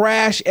him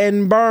crash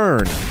and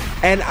burn.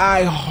 And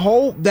I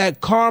hope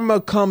that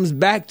karma comes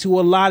back to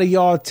a lot of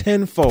y'all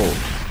tenfold.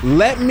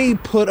 Let me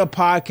put a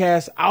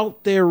podcast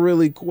out there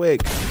really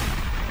quick.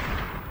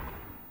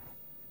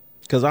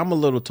 Because I'm a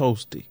little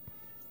toasty.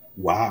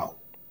 Wow.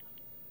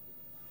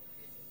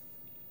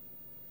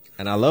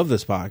 And I love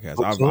this podcast.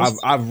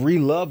 I've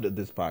reloved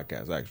this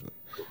podcast, actually.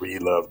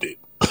 Reloved it.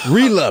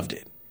 Reloved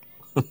it.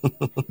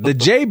 The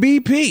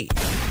JBP.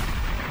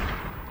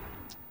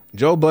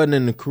 Joe Budden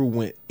and the crew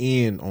went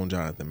in on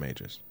Jonathan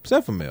Majors.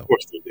 Except for Mel. Of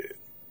course they did.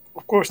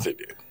 Of course they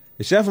did.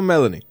 Except for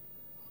Melanie.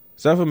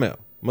 Except for Mel.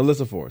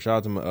 Melissa Ford. Shout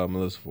out to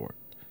Melissa Ford.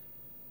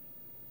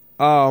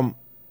 All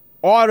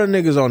the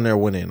niggas on there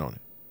went in on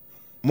it.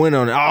 Went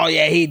on it. Oh,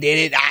 yeah, he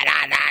did it.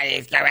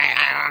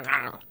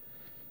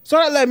 So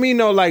that let me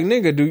know, like,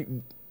 nigga,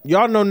 do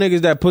y'all know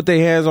niggas that put their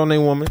hands on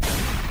their woman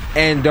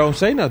and don't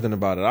say nothing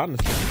about it,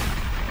 honestly?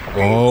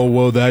 Oh,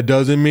 well, that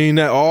doesn't mean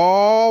that.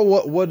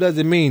 Oh, what does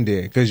it mean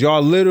then? Because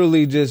y'all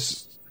literally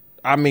just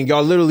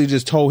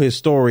told his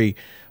story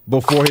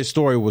before his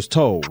story was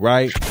told,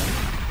 right?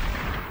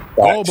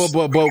 Oh,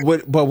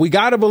 but we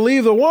got to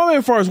believe the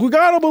woman first. We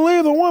got to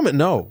believe the woman.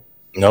 No.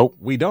 Nope.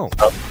 We don't.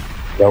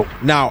 Nope.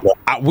 Now,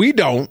 we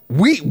don't.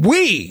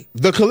 We,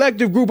 the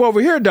collective group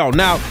over here, don't.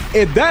 Now,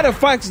 if that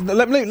affects,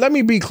 let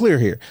me be clear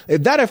here.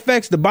 If that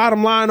affects the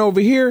bottom line over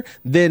here,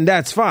 then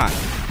that's fine.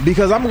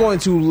 Because I'm going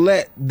to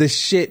let the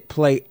shit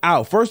play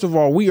out. First of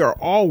all, we are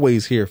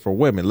always here for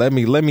women. Let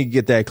me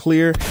get that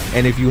clear.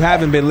 And if you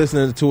haven't been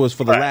listening to us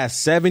for the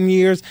last 7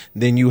 years,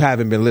 then you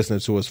haven't been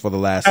listening to us for the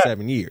last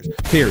 7 years.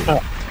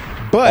 Period.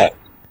 But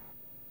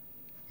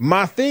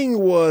my thing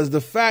was the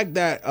fact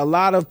that a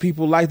lot of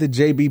people like the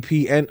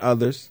JBP and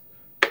others,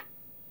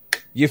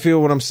 you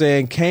feel what I'm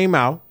saying, came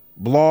out,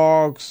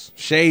 blogs,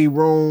 shade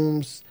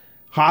rooms,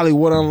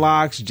 Hollywood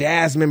Unlocks,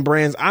 Jasmine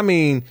Brands. I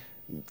mean,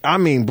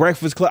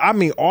 Breakfast Club. I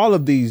mean, all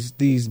of these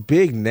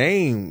big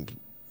name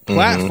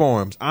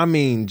platforms. I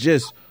mean,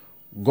 just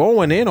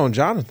going in on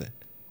Jonathan.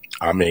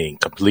 I mean,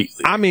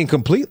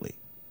 completely.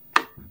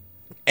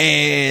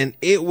 And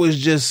it was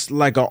just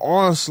like an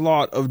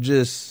onslaught of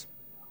just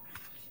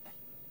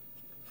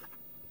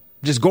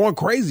going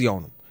crazy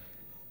on him.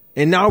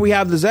 And now we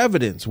have this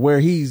evidence where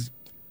he's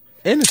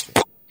innocent.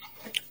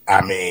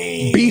 I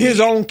mean, beat his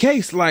own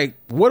case. Like,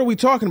 what are we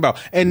talking about?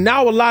 And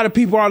now a lot of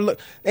people are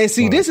and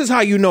see, this is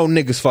how you know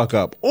niggas fuck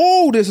up.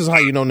 Oh, this is how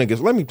you know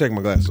niggas. Let me take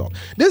my glasses off.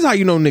 This is how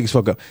you know niggas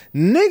fuck up.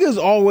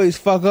 Niggas always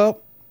fuck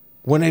up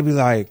when they be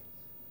like,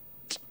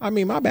 I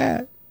mean, my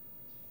bad.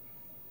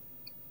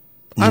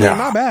 I mean,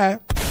 my bad.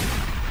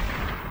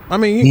 I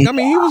mean, he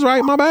was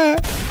right. My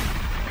bad.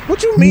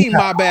 What you mean,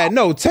 my bad?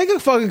 No, take a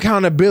fucking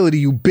accountability,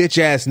 you bitch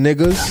ass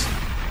niggas.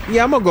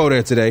 Yeah, I'm gonna go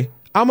there today.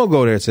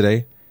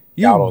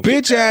 You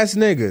bitch ass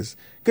niggas.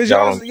 Cause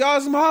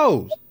y'all some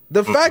hoes.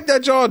 The fact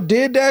that y'all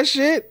did that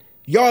shit,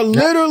 y'all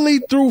literally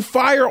threw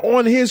fire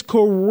on his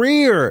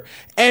career.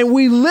 And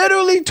we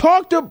literally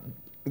talked to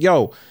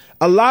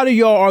a lot of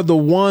y'all are the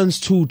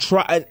ones to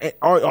try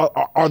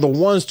are the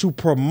ones to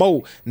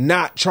promote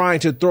not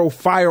trying to throw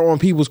fire on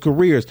people's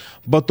careers.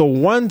 But the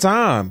one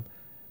time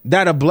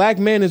that a black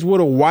man is with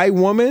a white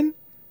woman,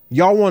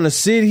 y'all want to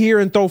sit here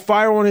and throw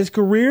fire on his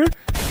career?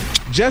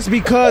 Just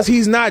because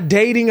he's not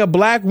dating a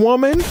black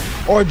woman,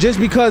 or just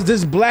because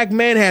this black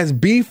man has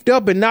beefed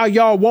up and now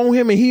y'all want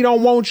him and he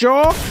don't want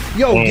y'all?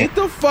 Get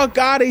the fuck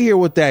out of here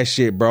with that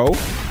shit, bro.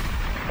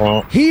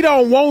 He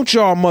don't want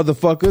y'all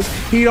motherfuckers.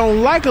 He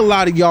don't like a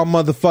lot of y'all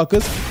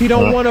motherfuckers. He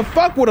don't want to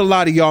fuck with a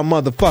lot of y'all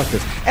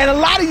motherfuckers. And a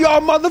lot of y'all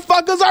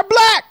motherfuckers are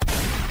black.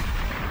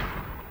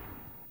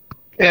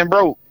 And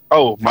bro,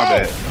 my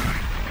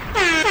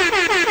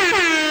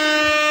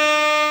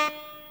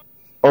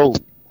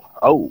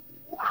bad.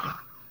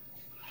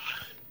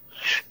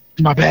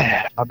 My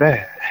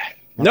bad.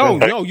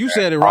 No, you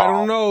said it right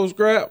on the nose,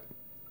 Scrap.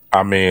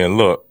 I mean,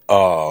 look,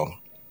 I'm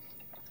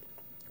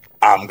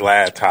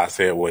glad Ty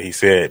said what he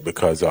said,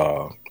 because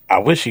I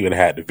wish he would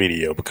have had the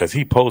video, because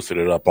he posted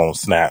it up on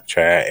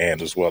Snapchat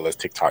and as well as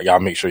TikTok. Y'all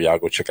make sure y'all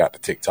go check out the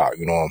TikTok,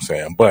 you know what I'm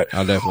saying? But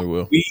I definitely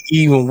will. We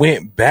even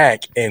went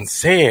back and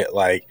said,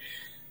 like,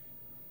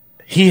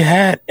 he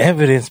had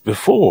evidence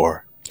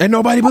before. And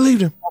nobody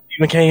believed him.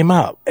 Even came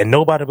out and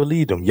nobody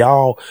believed him.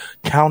 Y'all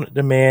counted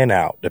the man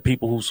out. The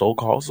people who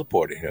so-called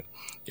supported him,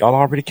 y'all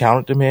already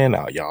counted the man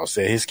out. Y'all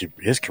said his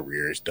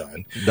career is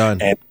done.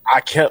 And I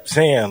kept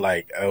saying,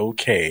 like,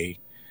 okay,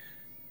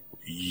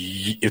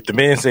 if the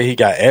man said he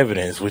got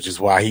evidence, which is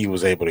why he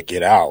was able to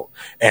get out,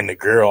 and the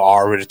girl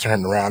already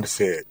turned around and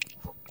said,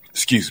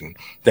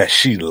 that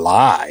she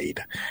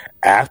lied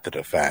after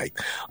the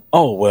fact.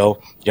 Oh,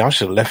 well, y'all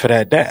should have left it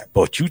at that.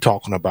 But you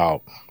talking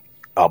about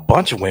a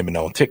bunch of women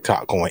on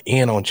TikTok going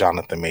in on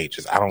Jonathan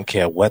Majors. I don't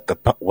care what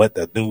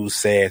the news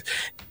says.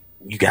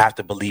 You have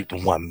to believe the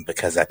woman,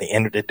 because at the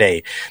end of the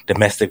day,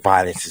 domestic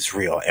violence is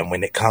real. And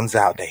when it comes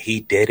out that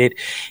he did it,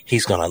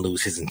 he's going to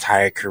lose his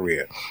entire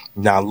career.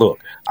 Now, look,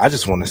 I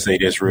just want to say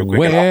this real quick.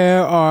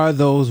 Where are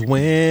those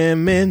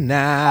women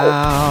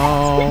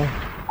now?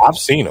 I've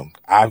seen them.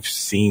 I've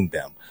seen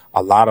them.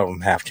 a lot of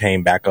them have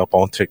came back up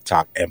on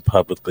TikTok and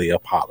publicly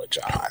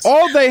apologized.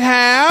 Oh, they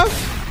have?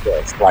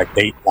 Yes, like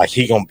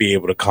he gonna be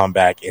able to come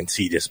back and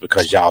see this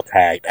because y'all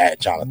tagged at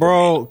Jonathan.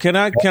 Bro, can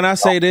I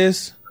say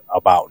this?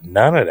 About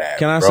none of that.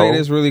 Can I say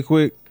this really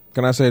quick?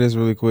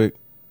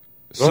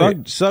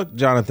 Suck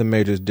Jonathan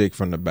Major's dick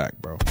from the back,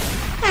 bro.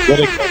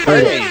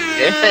 Hey,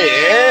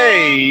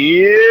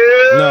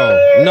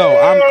 yeah. No,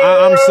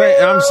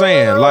 I'm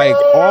saying, like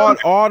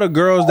all the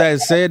girls that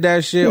said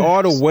that shit,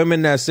 all the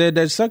women that said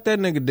that, suck that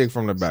nigga dick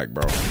from the back,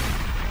 bro.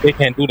 They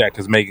can't do that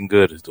because Megan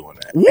Good is doing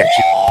that.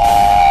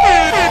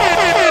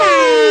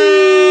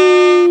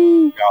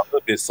 Y'all a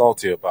little bit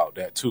salty about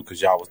that too,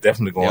 because y'all was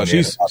definitely going.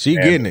 She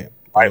getting it,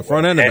 right,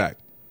 front and the back.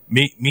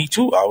 Me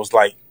too. I was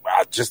like,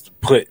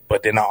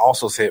 but then I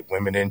also said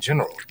women in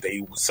general.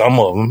 Some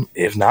of them,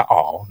 if not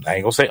all, I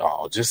ain't gonna say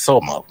all, just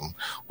some of them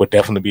would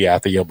definitely be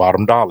after your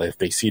bottom dollar if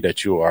they see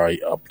that you are a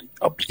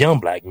young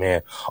black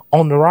man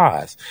on the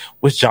rise,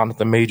 which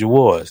Jonathan Major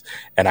was.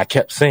 And I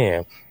kept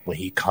saying, when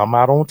he come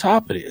out on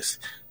top of this,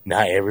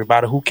 now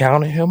everybody who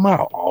counted him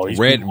out, always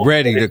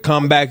ready to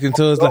come back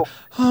into us like,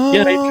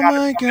 oh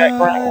my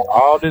God,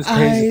 all this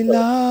crazy stuff.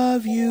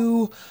 Love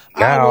you.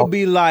 Now, I will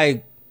be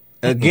like,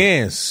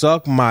 again,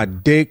 suck my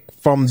dick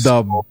from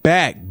the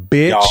back,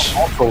 bitch.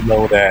 Y'all also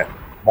know that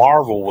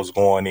Marvel was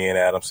going in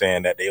at him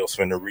saying that they was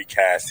finna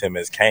recast him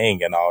as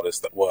Kang and all this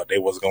stuff. Well, they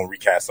was gonna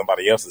recast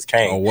somebody else as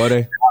Kang. Oh, were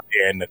they? Out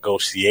there in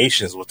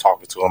negotiations were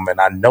talking to him, and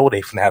I know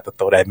they finna have to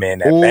throw that man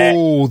that back.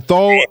 Ooh,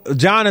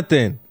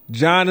 Jonathan,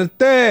 my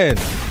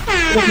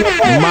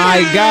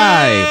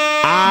guy.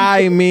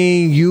 I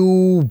mean,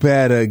 you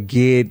better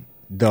get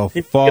the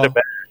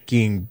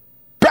fucking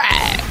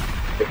back.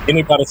 If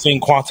anybody seen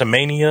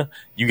Quantumania,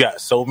 you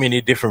got so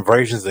many different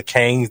versions of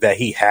Kangs that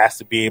he has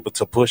to be able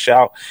to push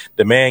out.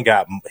 The man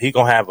he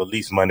gonna have at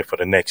least money for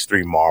the next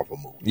 3 Marvel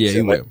movies. Yeah,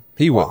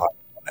 he will.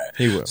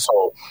 He will.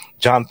 So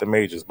Jonathan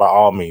Majors, by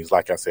all means,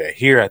 like I said,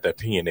 here at the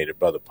Opinionated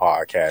Brother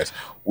Podcast,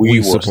 we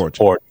will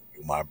support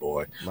you, my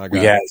boy. We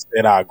have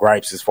said our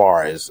gripes as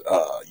far as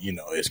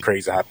it's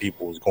crazy how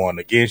people was going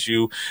against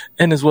you,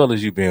 and as well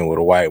as you being with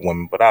a white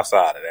woman. But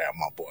outside of that,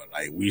 my boy,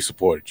 like, we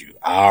supported you.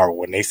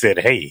 When they said,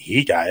 hey,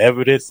 he got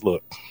evidence,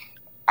 look,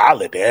 I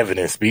let the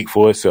evidence speak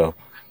for itself.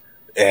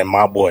 And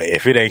my boy,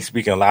 if it ain't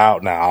speaking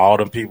loud now, all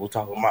them people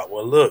talking about,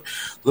 well, look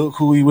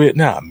who he with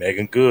now,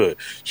 Megan Good.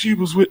 She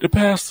was with the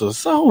pastor.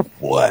 So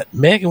what?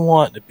 Megan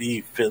wanted to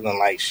be feeling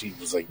like she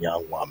was a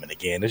young woman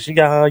again, and she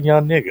got her a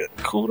young nigga.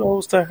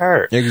 Kudos to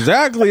her.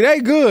 Exactly. They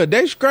good.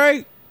 They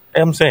straight.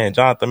 I'm saying,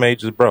 Jonathan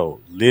Majors, bro,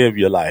 live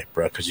your life,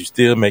 bro, because you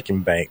still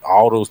making bank.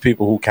 All those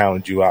people who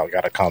counted you out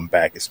got to come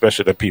back,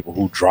 especially the people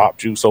who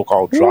dropped you,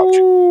 so-called dropped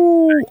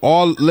you.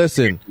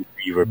 Listen.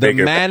 The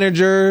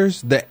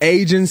managers, the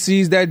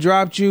agencies that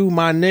dropped you,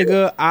 my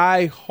nigga,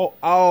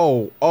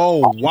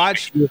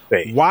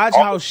 watch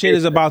how shit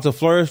is about to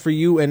flourish for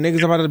you, and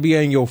niggas about to be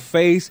in your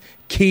face,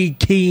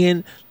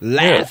 keying,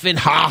 laughing,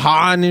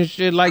 ha and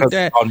shit like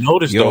that. I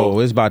noticed,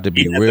 it's about to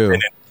be real.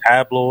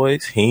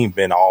 Tabloids, he ain't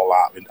been all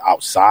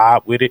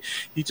outside with it.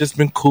 He just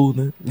been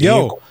cooling.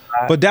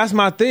 But that's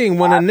my thing.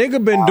 When a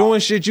nigga been doing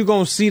shit, you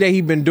gonna see that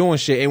he been doing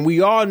shit. And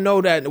we all know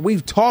that.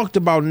 We've talked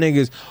about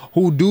niggas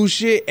who do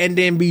shit and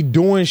then be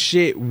doing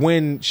shit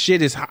when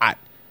shit is hot.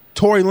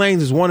 Tory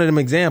Lanez is one of them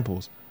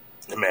examples.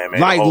 Man,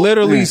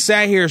 literally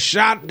sat here,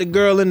 shot the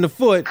girl in the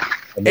foot,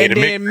 and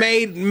then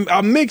made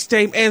a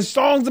mixtape and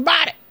songs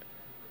about it.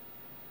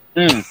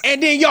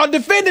 And then y'all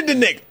defended the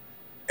nigga.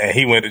 And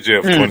he went to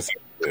jail for 27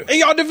 years. And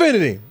y'all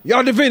defended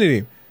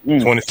him.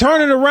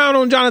 Turning around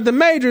on Jonathan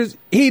Majors,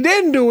 he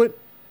didn't do it.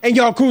 And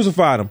y'all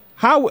crucified him.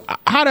 How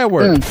that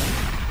work?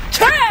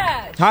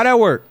 Trash! How that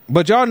work?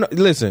 But y'all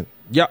listen.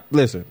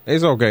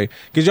 It's okay,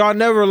 cause y'all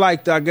never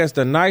liked, I guess,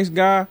 the nice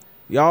guy.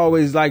 Y'all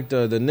always liked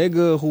the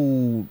nigga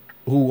who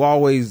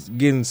always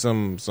getting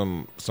some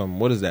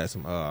what is that?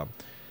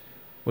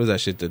 What is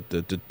that shit?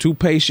 The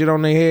toothpaste shit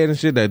on their head and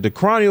shit. The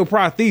cranial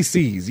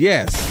prostheses,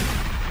 yes.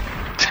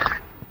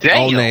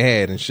 Damn. On their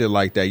head and shit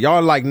like that.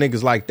 Y'all like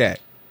niggas like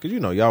that, cause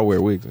y'all wear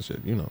wigs and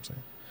shit. You know what I'm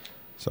saying?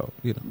 So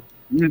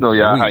You know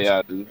y'all how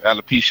y'all do.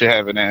 Alopecia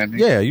having that.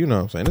 Yeah, you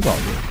know what I'm saying. It's all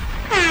good.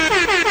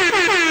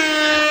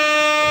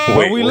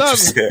 Wait, but we love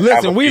you.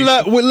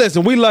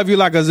 Listen, we love you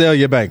like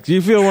Azalea Banks.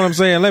 You feel what I'm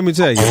saying? Let me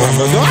tell you. You know what?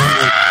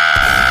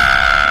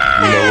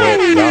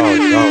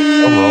 Y'all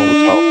wrong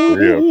with y'all for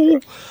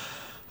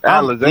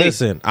real.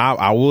 Listen,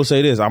 I will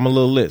say this. I'm a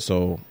little lit,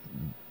 so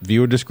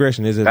viewer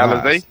discretion is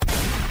advised.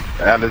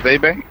 Alizé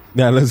Banks?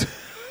 Alizé.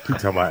 You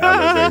talking about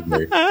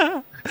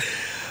Alizé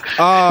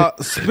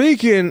Banks?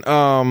 Speaking,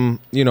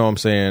 you know what I'm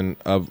saying,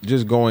 of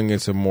just going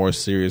into more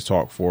serious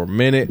talk for a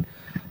minute,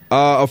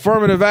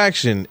 affirmative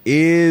action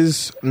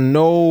is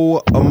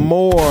no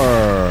more.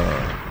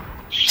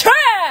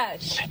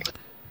 Trash!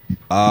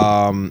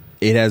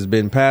 It has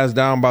been passed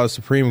down by the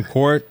Supreme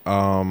Court,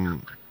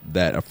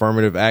 that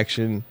affirmative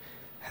action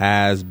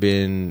has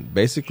been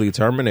basically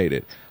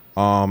terminated.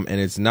 And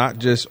it's not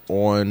just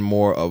on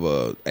more of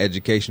a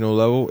educational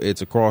level,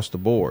 it's across the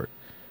board.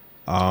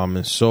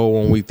 And so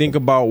when we think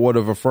about what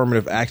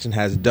affirmative action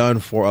has done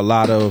for a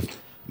lot of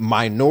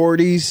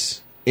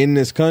minorities in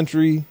this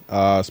country,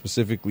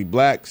 specifically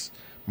blacks,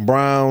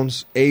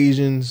 browns,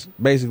 Asians,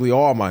 basically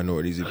all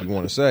minorities, if you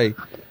want to say,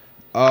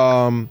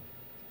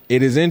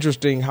 it is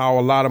interesting how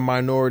a lot of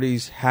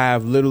minorities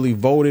have literally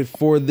voted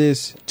for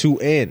this to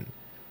end.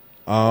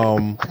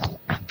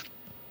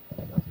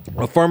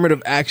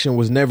 Affirmative action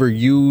was never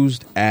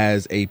used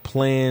as a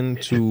plan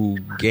to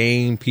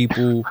gain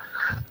people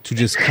to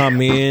just come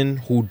in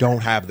who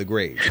don't have the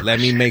grades. Let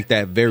me make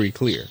that very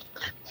clear.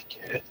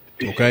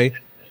 Okay?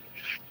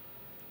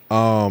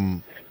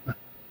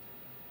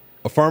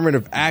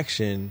 Affirmative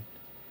action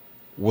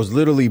was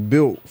literally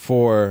built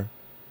for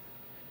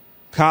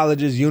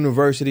colleges,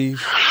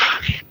 universities,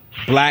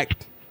 Fortune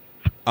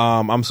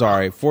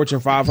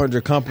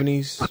 500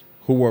 companies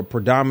who were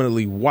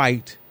predominantly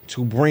white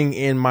to bring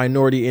in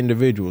minority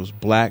individuals,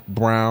 black,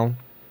 brown,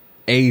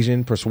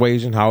 Asian,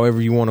 persuasion,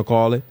 however you want to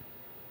call it.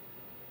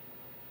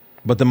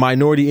 But the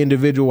minority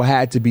individual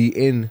had to be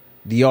in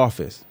the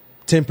office.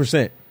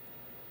 10%.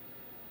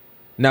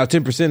 Now,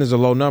 10% is a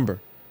low number.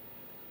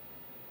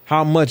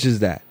 How much is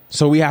that?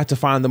 So we have to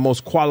find the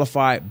most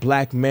qualified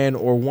black man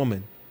or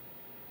woman.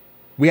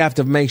 We have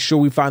to make sure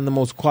we find the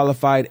most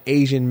qualified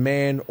Asian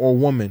man or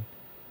woman.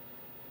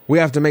 We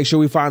have to make sure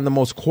we find the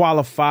most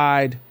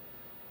qualified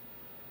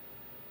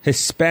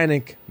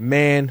Hispanic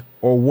man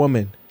or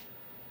woman.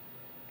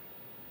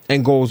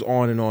 And goes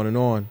on and on and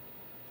on.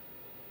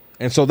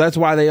 And so that's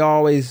why they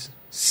always,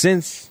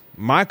 since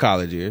my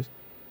college years,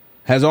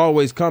 has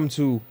always come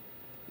to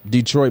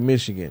Detroit,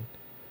 Michigan,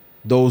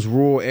 those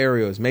rural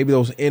areas, maybe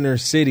those inner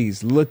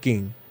cities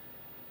looking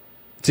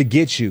to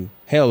get you.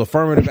 Hell,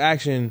 affirmative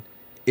action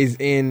is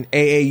in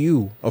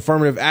AAU.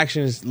 Affirmative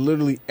action is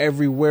literally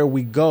everywhere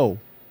we go.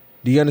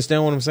 Do you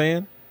understand what I'm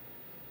saying?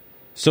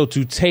 So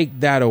to take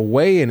that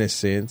away, in a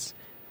sense,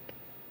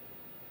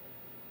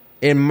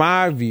 in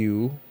my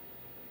view,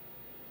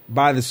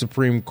 by the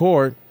Supreme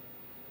Court,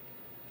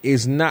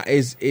 is not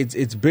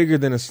it's bigger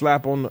than a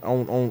slap on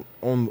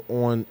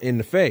in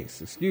the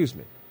face. Excuse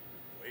me.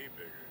 Way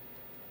bigger.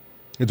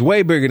 It's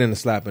way bigger than a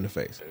slap in the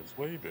face. It's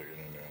way bigger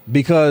than that.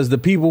 Because the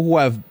people who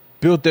have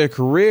built their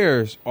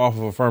careers off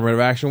of affirmative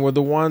action were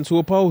the ones who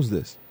opposed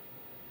this.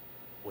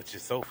 Which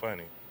is so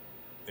funny.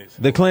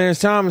 The Clarence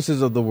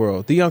Thomases of the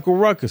world, the Uncle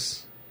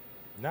Ruckus.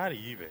 Not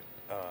even.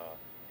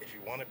 If you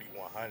want to be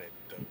 100,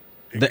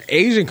 the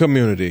Asian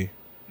community.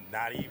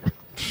 Not even.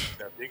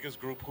 The biggest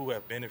group who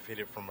have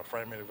benefited from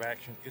affirmative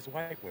action is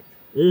white women.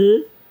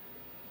 Mm-hmm.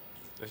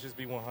 Let's just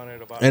be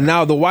 100 about it. And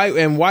now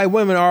white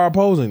women are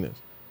opposing this.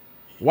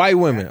 White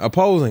women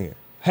opposing it.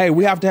 Hey,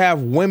 we have to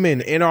have women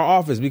in our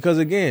office because,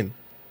 again,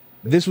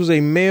 this was a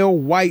male,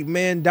 white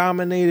man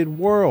dominated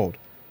world.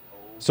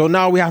 So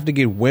now we have to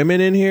get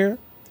women in here.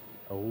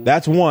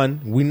 That's one.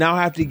 We now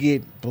have to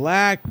get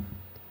black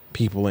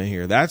people in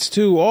here. That's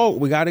two. Oh,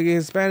 we got to get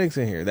Hispanics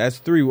in here. That's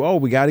three. Oh,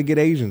 we got to get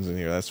Asians in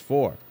here. That's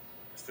four.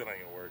 Still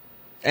ain't gonna work.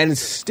 And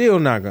it's still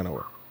not going to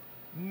work.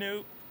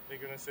 Nope. They're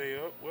going to say,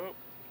 oh, well,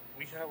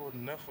 we have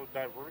enough of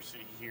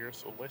diversity here,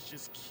 so let's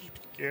just keep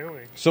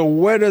going. So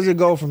where does it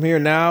go from here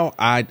now?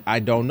 I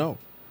don't know.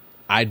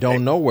 I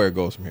don't know where it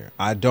goes from here.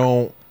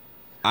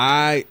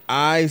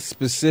 I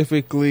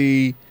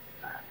specifically,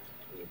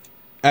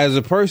 as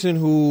a person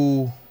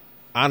who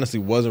honestly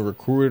wasn't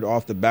recruited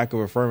off the back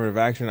of affirmative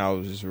action, I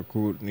was just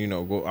recruited,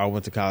 I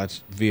went to college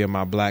via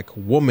my black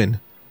woman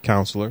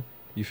counselor.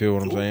 You feel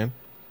what I'm saying?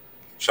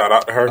 Shout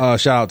out to her.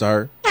 Shout out to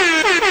her.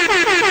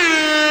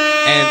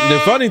 And the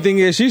funny thing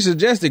is, she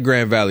suggested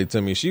Grand Valley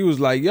to me. She was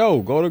like,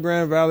 yo, go to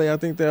Grand Valley. I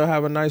think they'll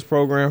have a nice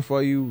program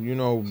for you.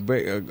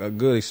 A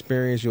good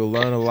experience. You'll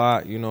learn a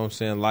lot. You know what I'm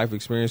saying? Life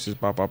experiences,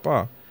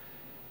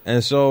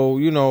 And so,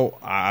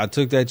 I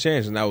took that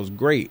chance, and that was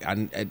great.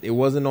 It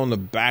wasn't on the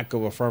back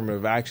of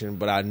affirmative action,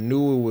 but I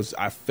knew it was.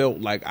 I felt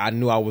like I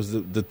knew I was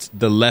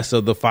the less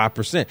of the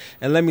 5%.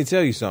 And let me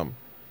tell you something.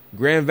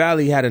 Grand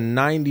Valley had a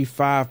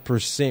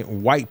 95%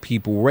 white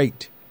people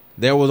rate.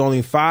 There was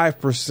only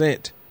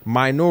 5%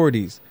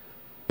 minorities.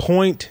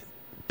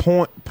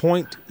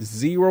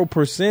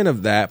 0.0%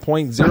 of that,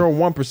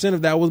 0.01%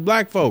 of that was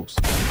black folks.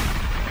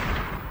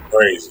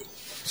 Crazy.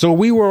 So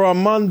we were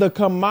among the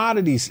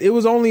commodities. It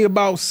was only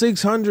about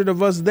 600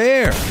 of us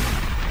there.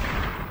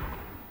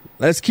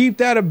 Let's keep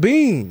that a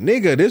bean.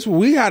 Nigga,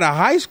 we had a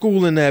high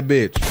school in that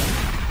bitch.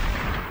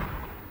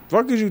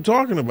 Fuck is you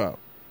talking about?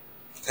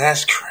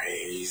 That's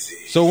crazy.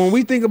 So when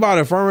we think about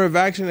affirmative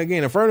action,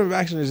 again, affirmative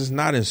action is just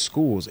not in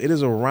schools. It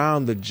is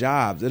around the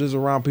jobs. It is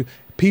around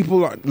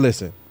people.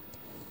 Listen,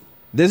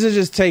 this is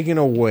just taking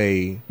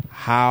away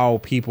how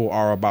people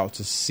are about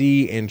to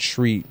see and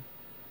treat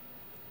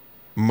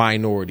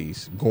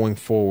minorities going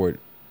forward,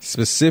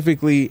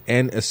 specifically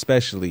and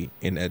especially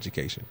in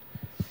education.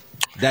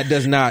 That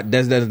does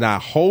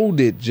not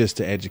hold it just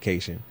to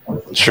education.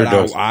 Sure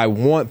does. I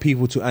want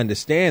people to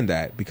understand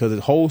that because it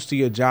holds to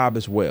your job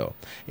as well.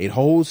 It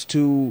holds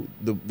to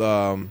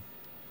the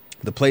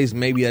the place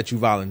maybe that you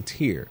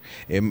volunteer.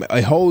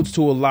 It holds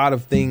to a lot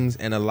of things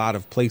and a lot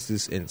of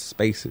places and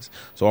spaces.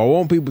 So I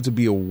want people to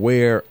be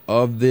aware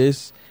of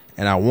this,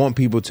 and I want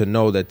people to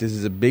know that this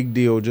is a big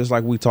deal, just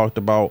like we talked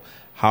about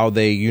how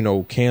they,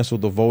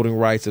 canceled the voting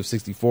rights of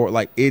 64.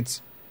 Like,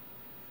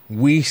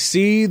 we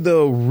see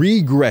the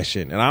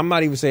regression, and I'm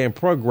not even saying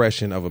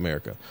progression of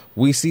America.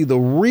 We see the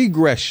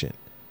regression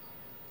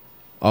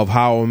of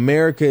how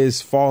America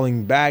is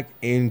falling back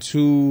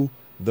into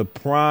the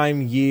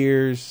prime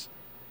years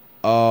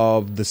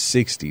of the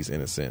 60s,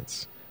 in a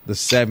sense, the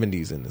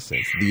 70s, in a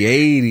sense, the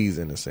 80s,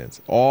 in a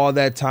sense, all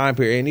that time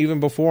period, and even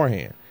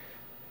beforehand,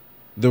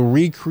 the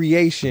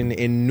recreation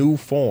in new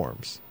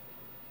forms.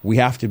 We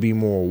have to be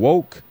more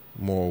woke,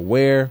 more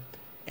aware,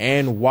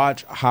 and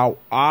watch how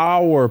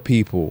our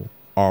people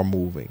are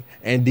moving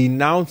and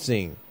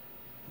denouncing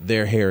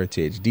their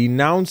heritage,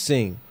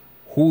 denouncing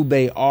who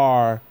they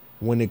are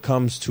when it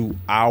comes to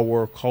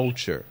our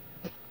culture.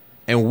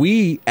 And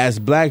we, as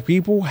black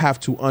people, have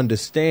to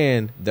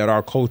understand that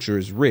our culture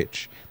is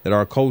rich, that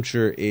our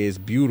culture is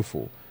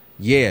beautiful.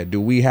 Yeah, do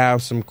we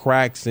have some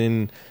cracks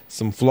and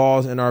some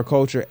flaws in our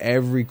culture?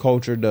 Every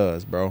culture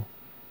does, bro.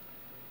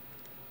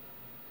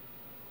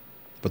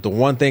 But the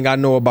one thing I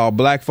know about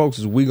black folks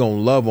is we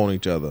gonna love on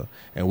each other,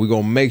 and we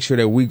gonna make sure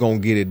that we gonna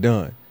get it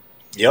done.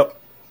 Yep.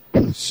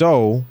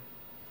 So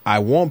I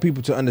want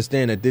people to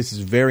understand that this is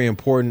very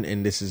important,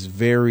 and this is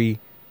very,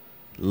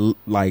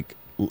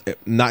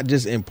 not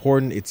just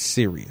important, it's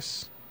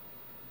serious.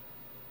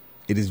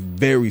 It is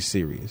very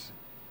serious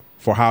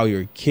for how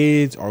your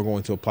kids are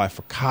going to apply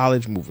for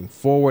college moving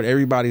forward.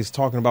 Everybody's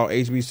talking about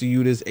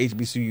HBCU this,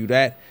 HBCU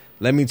that.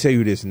 Let me tell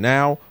you this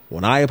now.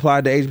 When I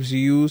applied to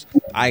HBCUs,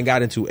 I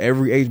got into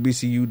every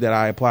HBCU that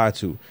I applied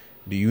to.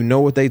 Do you know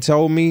what they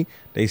told me?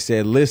 They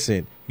said,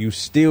 listen, you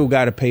still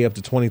got to pay up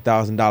to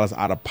 $20,000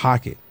 out of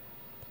pocket.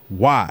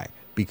 Why?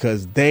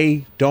 Because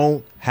they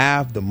don't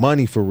have the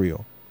money for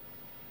real.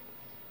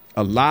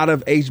 A lot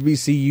of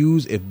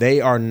HBCUs, if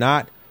they are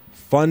not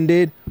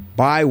funded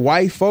by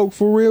white folk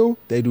for real,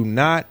 they do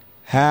not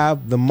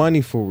have the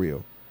money for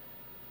real.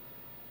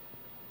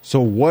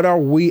 So what are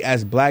we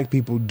as black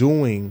people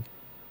doing,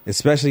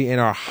 especially in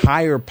our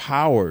higher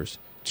powers,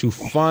 to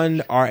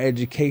fund our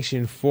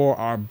education for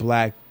our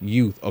black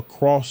youth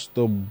across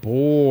the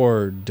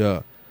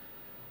board?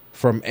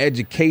 From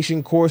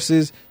education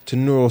courses to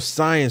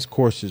neuroscience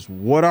courses,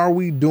 what are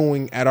we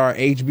doing at our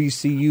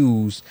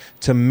HBCUs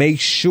to make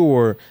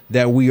sure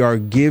that we are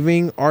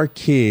giving our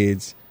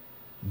kids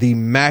the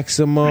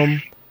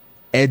maximum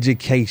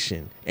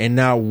education and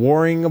not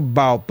worrying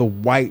about the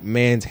white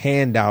man's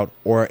handout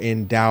or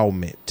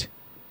endowment?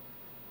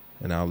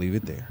 And I'll leave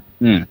it there.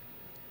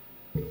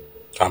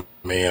 I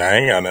mean, I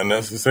ain't got nothing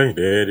else to say.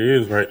 There it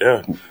is right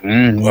there.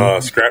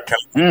 Scrap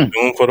count doom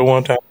for the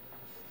one time.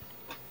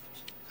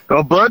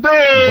 Go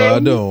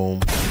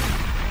Ba-doom.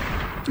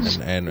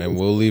 And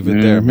we'll leave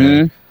it there,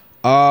 man.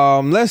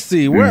 Let's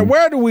see.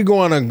 Where do we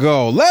want to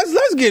go?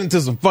 Let's get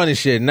into some funny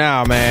shit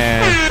now,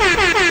 man.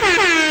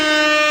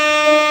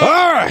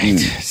 All right.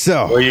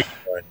 So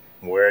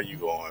where are you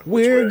going?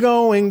 We're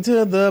going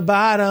to the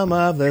bottom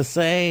of the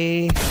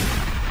sea.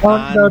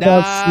 Under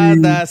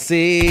the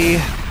sea.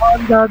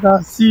 Under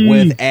the sea.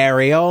 With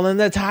Ariel and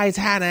the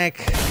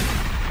Titanic.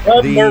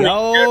 The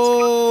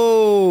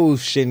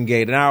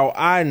OceanGate. Now,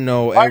 I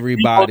know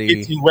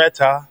everybody.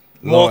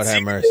 Lord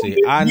have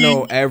mercy. I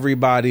know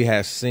everybody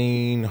has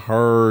seen,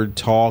 heard,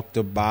 talked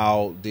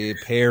about the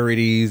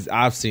parodies.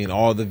 I've seen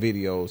all the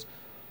videos.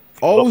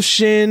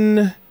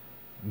 OceanGate.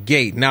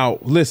 Now,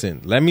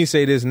 listen, let me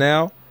say this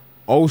now.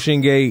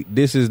 OceanGate,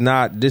 this is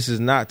not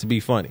to be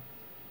funny.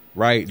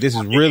 Right? This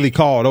is really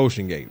called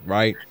OceanGate,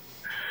 right?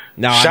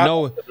 Now, I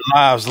know the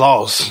lives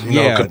lost.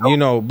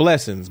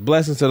 Blessings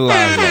to the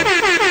lives lost.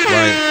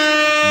 Right.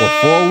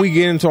 Before we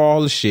get into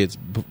all the shits,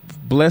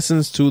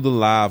 blessings to the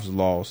lives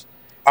lost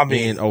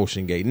in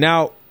OceanGate.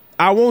 Now,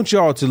 I want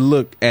y'all to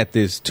look at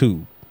this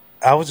tube.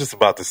 I was just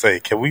about to say,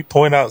 can we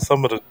point out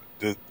some of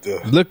the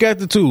look at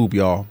the tube,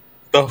 y'all.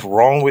 Stuff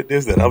wrong with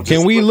this?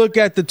 Can we look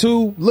at the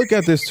tube? Look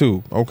at this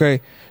tube, okay?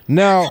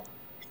 Now,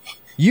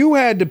 you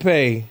had to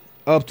pay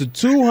up to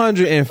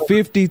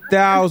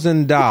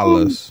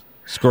 $250,000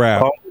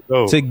 scrap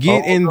to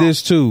get in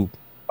this tube.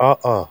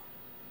 Oh,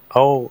 I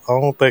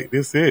don't think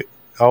this it.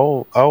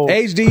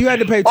 HD, you had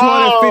to pay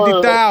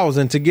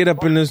 $250,000 to get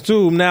up in this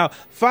tube. Now,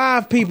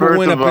 5 people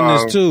went up in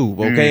this tube,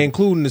 okay,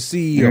 including the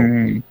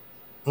CEO.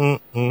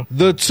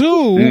 The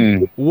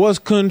tube was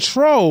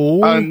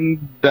controlled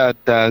under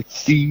the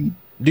sea.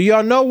 Do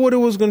y'all know what it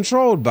was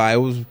controlled by? It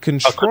was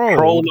controlled. A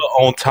controller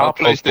on top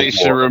of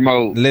PlayStation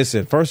remote.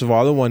 Listen, first of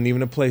all, it wasn't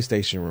even a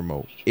PlayStation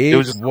remote. It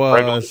was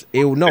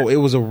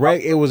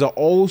an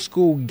old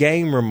school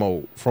game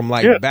remote from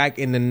back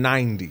in the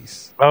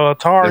 90s.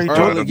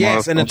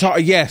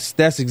 Atari. Yes,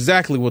 that's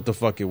exactly what the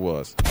fuck it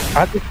was.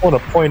 I just want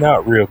to point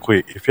out real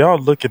quick, if y'all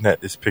looking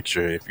at this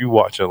picture, if you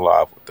watching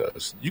live with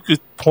us, you could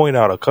point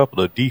out a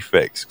couple of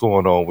defects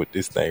going on with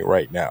this thing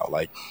right now.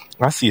 Like,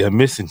 I see a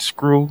missing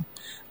screw.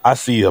 I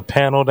see a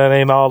panel that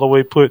ain't all the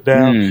way put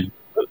down.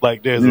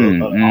 like there's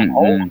a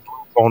hole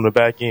on the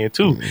back end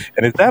too.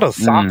 And is that a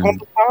sock on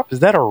the top? Is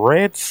that a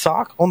red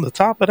sock on the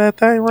top of that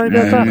thing right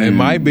there? It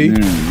might be.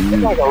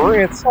 It's like a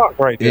red sock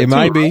right there. It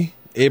might be.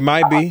 It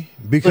might be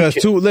because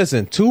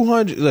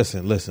 200.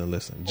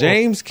 Listen.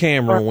 James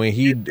Cameron, when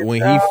he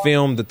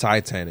filmed the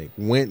Titanic,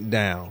 went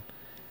down,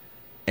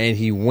 and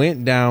he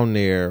went down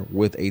there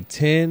with a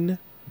 $10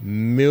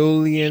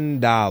 million,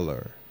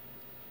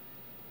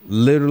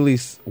 literally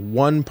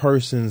one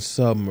person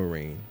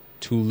submarine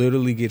to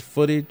literally get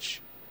footage,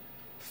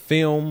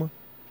 film,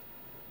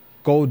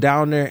 go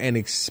down there and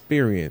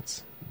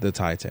experience the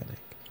Titanic.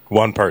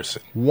 One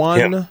person.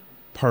 One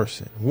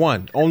person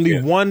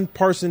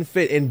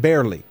fit, and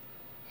barely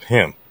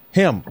him.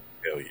 Yeah.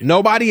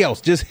 Nobody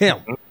else, just him.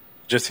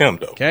 Just him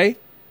though. Okay,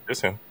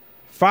 just him.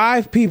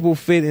 5 people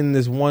fit in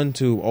this one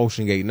tube,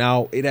 OceanGate.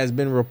 Now it has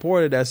been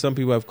reported that some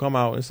people have come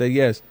out and said,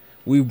 yes,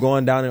 we've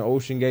gone down in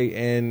OceanGate,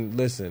 and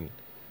listen,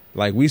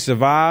 like, we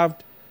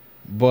survived,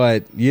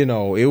 but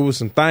it was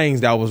some things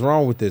that was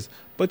wrong with this.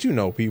 But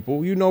people,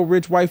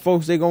 rich white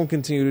folks, they gonna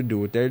continue to do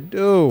what they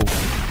do.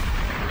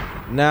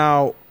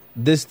 Now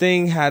this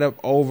thing had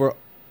up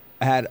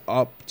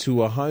to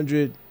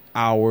 100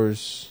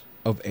 hours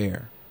of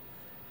air.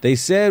 They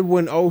said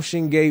when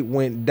OceanGate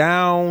went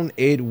down,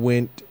 it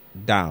went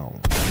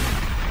down,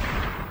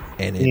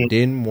 and it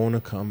didn't want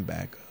to come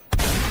back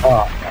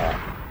up.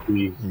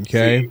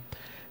 Okay,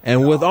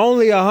 and with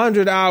only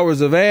 100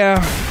 hours of air,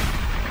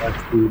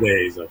 that's 2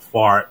 days of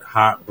fart,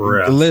 hot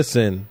breath.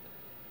 Listen.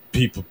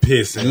 People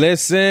pissing.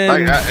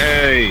 Listen.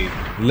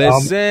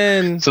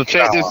 Listen. So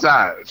check this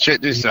out.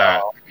 Check this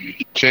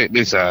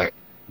out.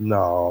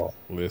 No.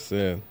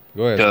 Listen.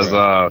 Go ahead.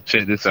 Because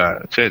check this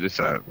out.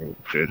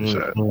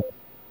 Bro.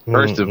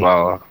 First of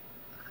all,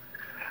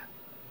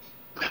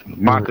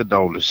 my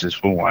condolences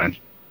for one.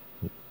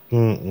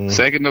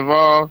 Second of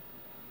all,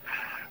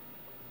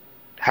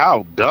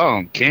 how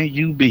dumb can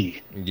you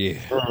be?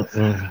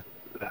 Yeah.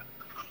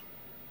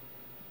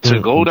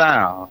 To go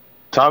down.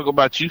 Talk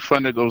about you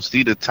finna go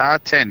see the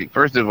Titanic.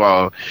 First of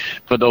all,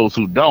 for those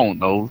who don't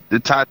know, the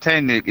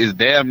Titanic is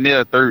damn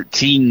near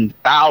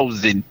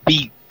 13,000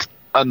 feet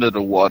under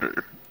the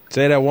water.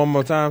 Say that one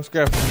more time,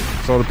 Scrappy,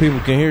 so the people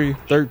can hear you.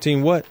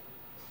 13 what?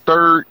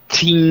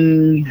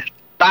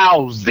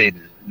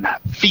 13,000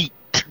 feet.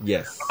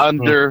 Yes.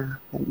 Under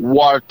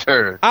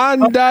water.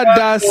 Under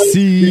the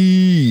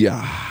sea.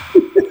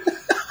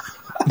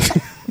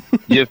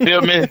 You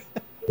feel me?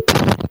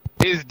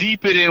 It's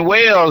deeper than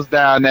Wales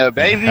down there,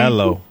 baby.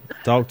 Hello.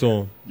 Talk to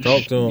him.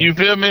 You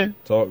feel me?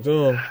 Talk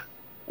to him.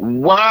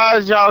 Why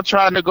is y'all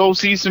trying to go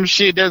see some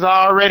shit that's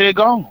already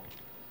gone?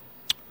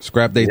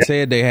 Scrap, they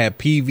said they had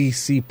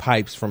PVC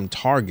pipes from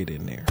Target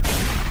in there.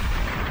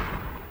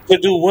 To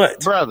do what?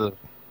 Brother.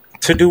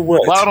 To do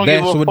what? Well, I don't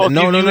give a fuck.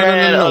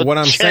 No. What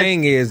I'm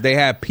saying is they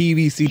had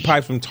PVC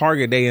pipes from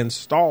Target they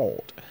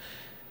installed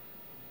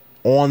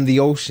on the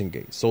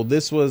OceanGate. So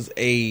this was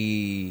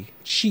a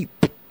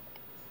cheap,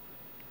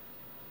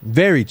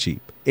 very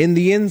cheap, in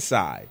the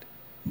inside.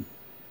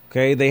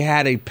 Okay, they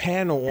had a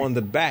panel on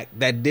the back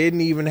that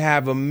didn't even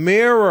have a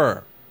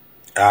mirror.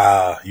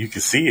 You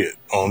can see it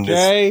on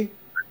this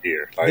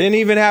here. Like, didn't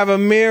even have a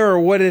mirror.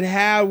 What it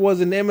had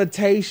was an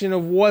imitation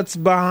of what's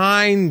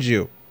behind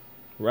you.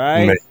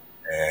 Right? Man.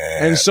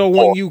 And so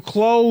when you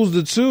close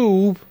the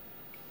tube,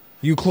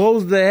 you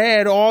close the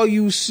head, all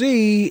you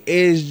see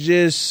is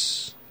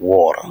just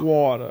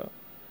water.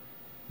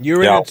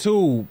 You're in a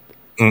tube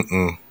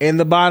in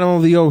the bottom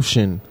of the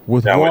ocean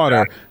with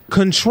water,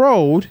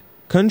 controlled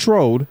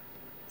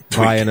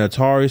by an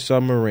Atari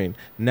submarine.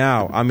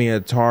 Now,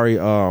 Atari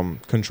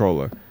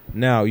controller.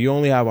 Now, you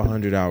only have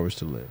 100 hours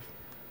to live.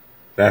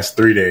 That's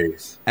 3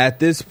 days. At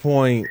this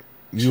point,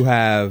 you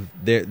have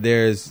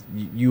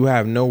you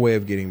have no way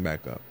of getting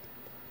back up.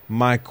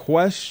 My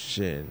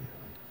question,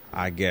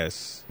 I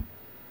guess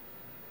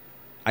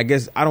I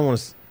don't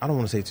want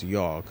to say to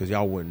y'all because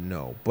y'all wouldn't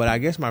know, but I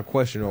guess my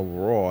question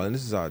overall, and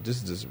this is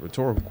just a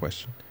rhetorical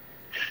question,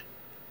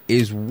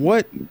 is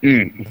what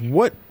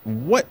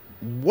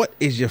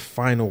is your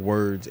final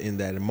words in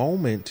that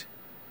moment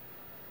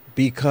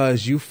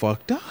because you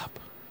fucked up?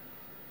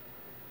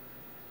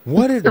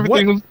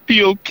 Everything will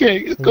be okay.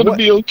 It's going to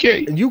be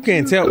okay. You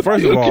can't tell.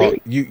 First of all,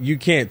 you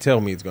can't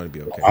tell me it's going to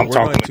be okay. I'm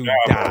talking to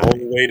God all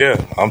the way there.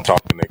 I'm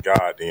talking to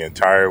God the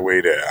entire way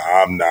there.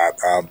 I'm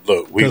not.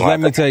 Look, let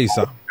me tell you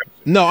something.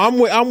 No, I'm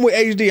with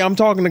HD. I'm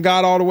talking to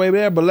God all the way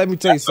there. But let me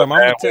tell you something.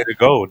 I'm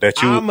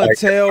gonna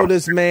tell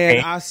this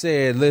man. I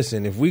said,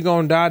 listen, if we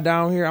gonna die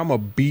down here, I'm gonna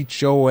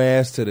beat your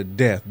ass to the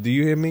death. Do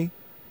you hear me?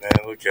 Man,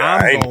 look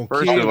at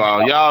First of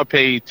all, y'all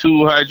paid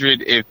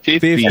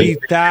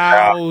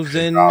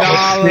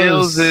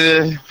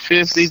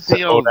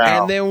 $250,000.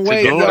 And then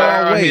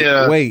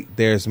wait.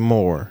 There's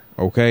more.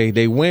 Okay,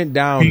 they went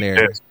down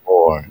there.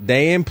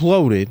 They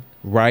imploded.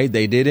 Right,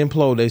 they did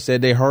implode. They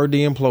said they heard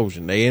the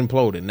implosion. They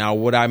imploded. Now,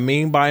 what I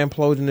mean by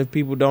implosion, if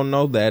people don't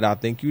know that, I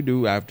think you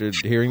do after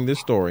hearing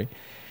this story.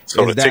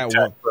 So the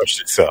TikTok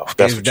crushed itself.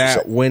 That's what you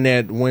said. When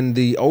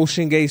the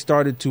OceanGate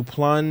started to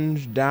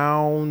plunge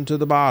down to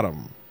the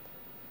bottom,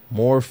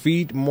 More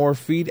feet.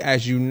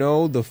 As you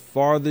know, the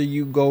farther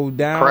you go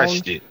down,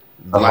 Crushed it.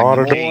 The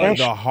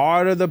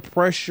harder the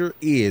pressure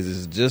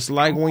is. It's just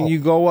like when you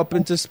go up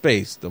into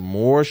space. The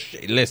more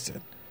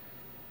listen.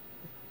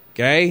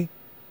 Okay?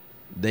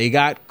 They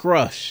got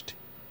crushed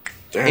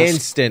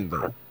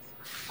instantly.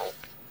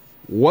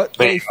 What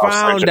they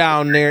found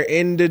down there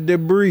in the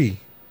debris,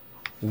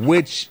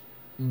 which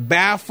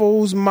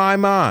baffles my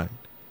mind,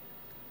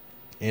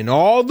 in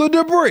all the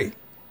debris,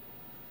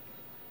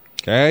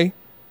 okay?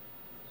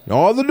 In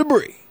all the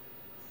debris,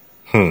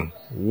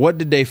 what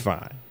did they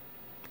find?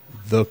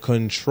 The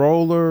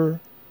controller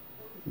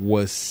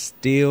was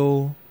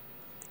still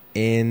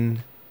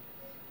intact.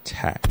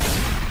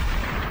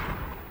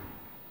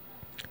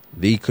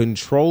 The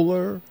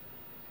controller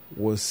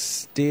was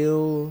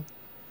still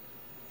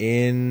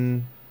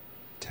intact.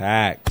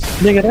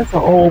 Nigga, that's an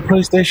old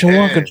PlayStation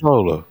 1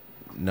 controller.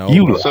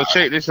 No. So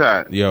check this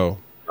out. Yo.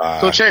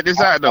 So check this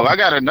out, though. I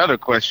got another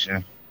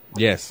question.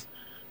 Yes.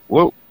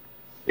 Well,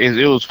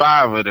 it was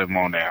 5 of them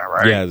on there,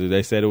 right? Yeah,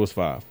 they said it was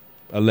 5.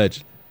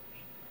 Allegedly.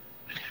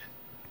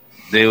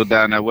 They were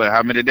down there, what,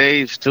 how many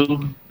days?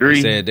 2,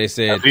 3? They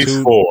said at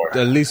least 4.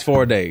 At least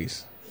 4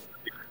 days.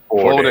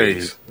 4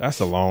 days. That's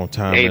a long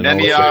time. Ain't none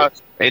of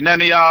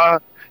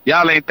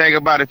y'all ain't think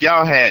about if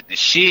y'all had the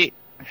shit.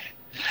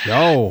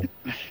 Yo.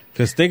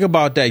 Because think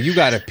about that. You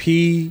got to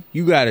pee.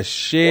 You got to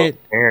shit.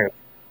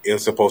 It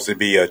was supposed to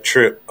be a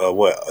trip, a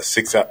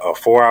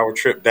 4-hour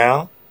trip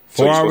down?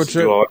 4-hour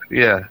trip?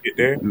 Yeah. Get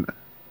there?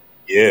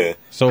 Yeah.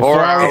 So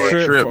 4-hour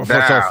trip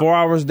down. So 4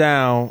 hours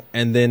down,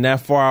 and then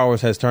that 4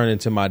 hours has turned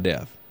into my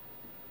death.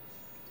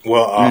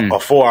 Well, a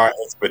 4-hour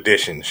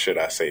expedition, should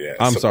I say that?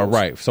 I'm sorry,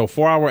 right. So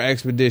 4-hour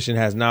expedition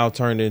has now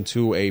turned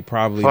into a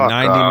probably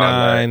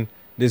 99.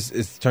 This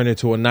is turned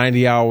into a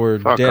 90-hour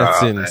death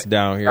sentence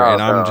down here,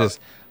 and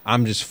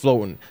I'm just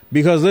floating.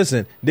 Because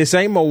listen, this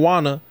ain't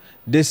Moana.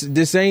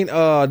 This ain't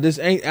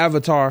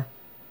Avatar.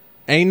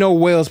 Ain't no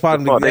whales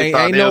probably.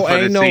 Ain't no.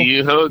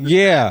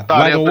 Yeah,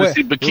 like a whale.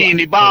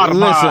 Bikini Bottom.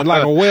 Listen,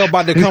 like a whale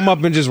about to come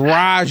up and just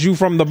rise you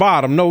from the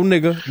bottom. No,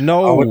 nigga.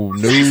 No.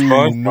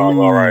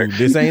 All right.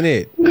 This ain't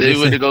it. They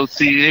went to go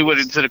see. They went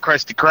into the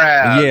Krusty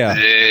Krab.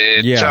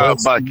 Yeah. Chub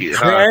Bucket.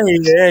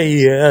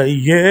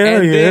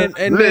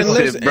 And then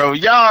listen, bro,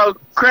 y'all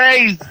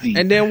crazy.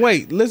 And then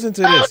wait, listen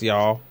to this,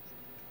 y'all.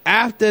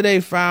 After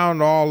they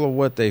found all of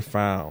what they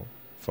found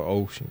for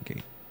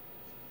OceanGate,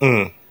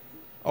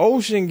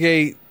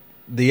 OceanGate,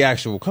 the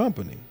actual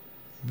company,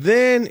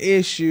 then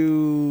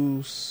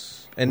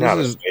issues, and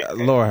this is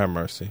Lord have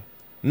mercy.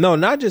 No,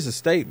 not just a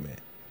statement.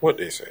 What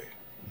they say?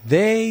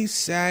 They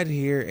sat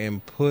here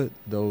and put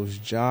those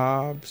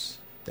jobs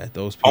that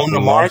those people on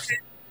the market.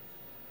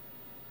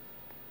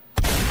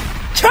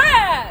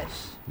 Trash.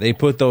 They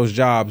put those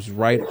jobs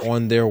right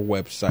on their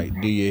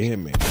website. Do you hear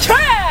me?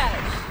 Trash.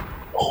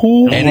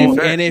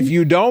 And if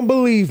you don't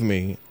believe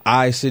me,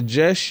 I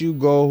suggest you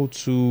go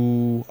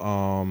to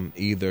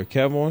either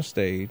Kev on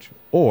Stage,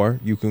 or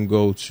you can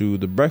go to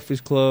the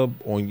Breakfast Club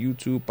on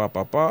YouTube.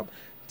 Pop.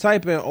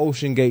 Type in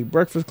OceanGate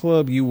Breakfast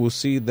Club. You will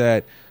see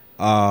that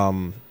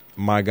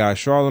my guy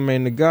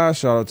Charlemagne the God,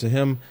 shout out to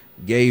him,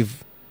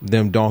 gave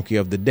them Donkey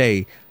of the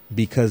Day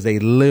because they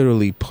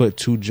literally put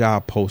 2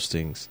 job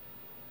postings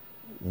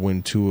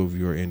when 2 of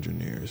your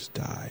engineers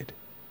died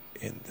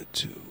in the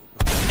tube.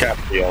 Got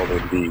to be on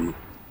Indeed.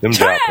 Them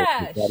job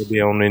postings got to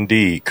be on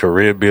Indeed.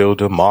 Career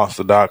Builder,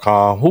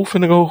 Monster.com. Who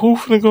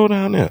finna go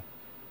down there?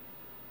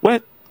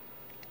 What?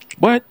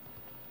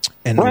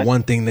 And the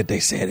one thing that they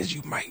said is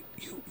you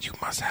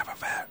must have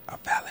a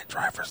valid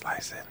driver's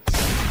license.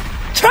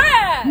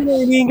 Trash. You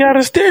ain't even got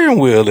a steering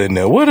wheel in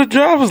there. What a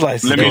driver's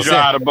license? Let me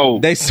drive the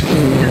boat.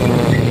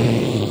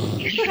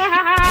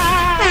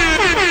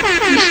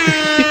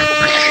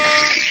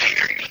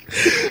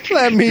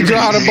 Let me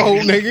drive the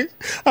boat, nigga.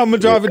 I'm gonna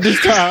drive it this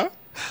time.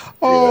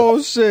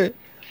 Oh shit.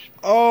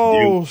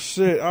 I'm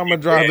gonna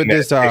drive it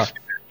this time.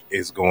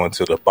 It's going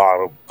to the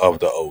bottom of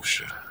the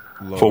ocean.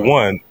 Lord. For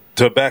one,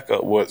 to back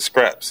up what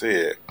Scrap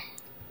said,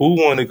 who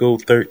want to go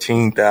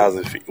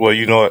 13,000 feet? Well,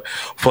 you know what?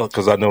 Fuck,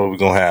 because I know we're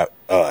going to have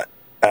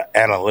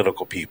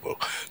analytical people.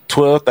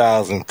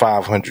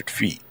 12,500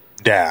 feet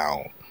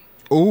down.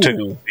 Ooh.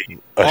 To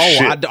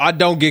ship. I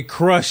don't get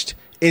crushed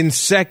in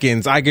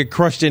seconds. I get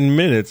crushed in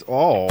minutes.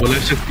 Oh. Well,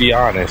 let's just be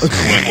honest.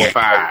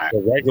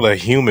 The regular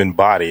human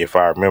body, if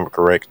I remember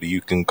correctly,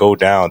 you can go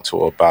down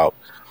to about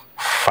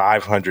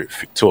 500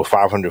 to a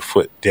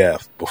 500-foot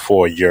depth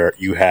before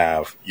you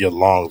have your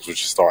lungs,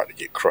 which is starting to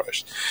get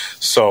crushed.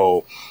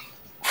 So,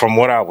 from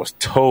what I was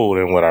told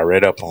and what I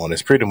read up on,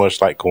 it's pretty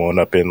much like going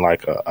up in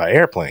like a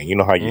airplane. You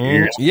know how your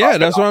ears? Yeah,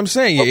 that's what I'm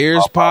saying. Your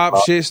ears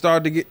pop, shit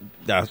start to get.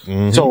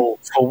 So,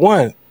 for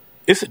one,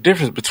 it's a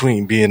difference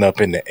between being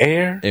up in the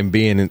air and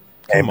being in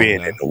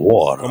the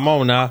water. Come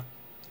on now,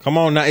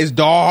 it's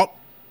dark.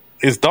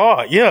 It's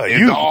dark. Yeah,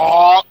 It's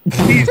dark.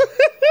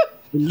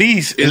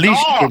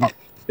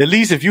 At At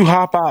least if you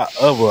hop out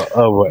of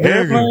an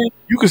airplane,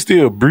 you can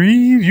still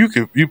breathe. You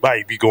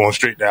might be going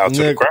straight down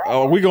to the ground.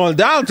 Oh, we going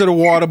down to the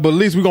water, but at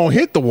least we gonna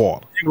hit the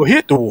water. You gonna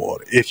hit the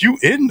water. If you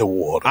in the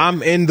water,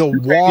 I'm in the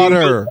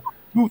water.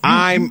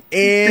 I'm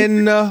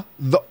in the.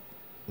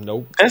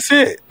 Nope. That's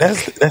it.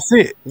 That's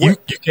it. You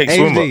can't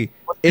swim up.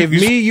 If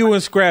me, you,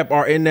 and Scrap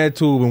are in that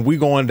tube and we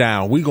going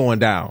down,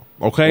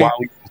 okay? Why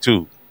we in the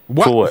tube?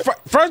 For what?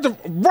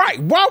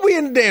 Why we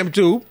in the damn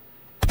tube?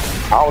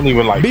 I don't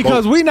even like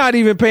because we not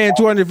even paying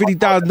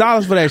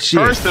 $250,000 for that shit.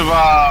 First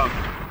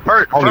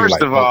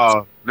of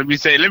all, let me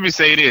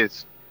say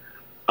this.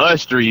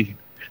 Us three.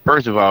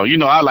 First of all,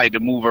 I like to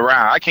move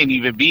around. I can't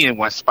even be in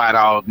one spot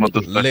all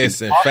motherfucking.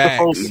 Listen,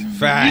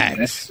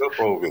 facts.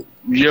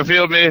 You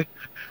feel me?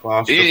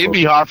 It'd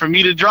be hard for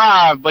me to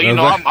drive, but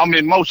I'm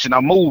in motion.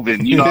 I'm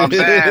moving. You know what I'm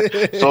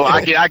saying? So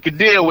I can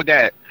deal with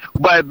that.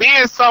 But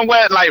being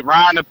somewhere like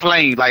riding a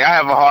plane, like I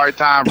have a hard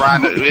time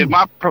riding.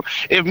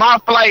 If my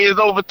flight is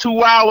over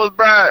 2 hours,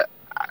 bro,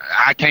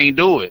 I can't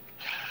do it.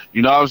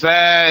 You know what I'm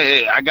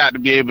saying? I got to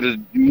be able to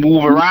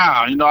move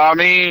around. You know what I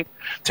mean?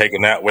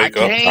 Taking that, wake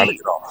up, trying to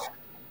get off.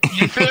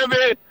 You feel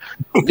me?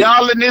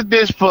 Y'all in this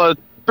bitch for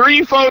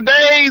 3-4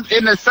 days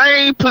in the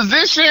same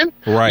position.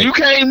 Right. You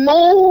can't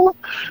move.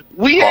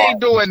 We ain't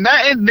doing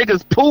nothing.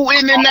 Niggas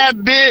pooing in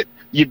that bit.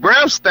 Your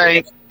breath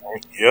stink.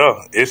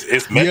 Yeah, it's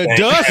you're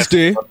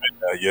dusty.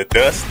 You're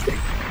dusty.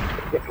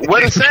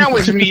 Where the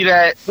sandwich meat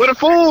at? Where the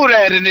food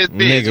at in this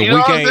bitch? Nigga,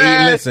 we can't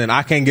eat. Listen,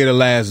 I can't get a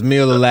last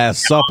meal, a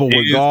last supper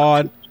with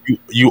God.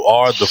 You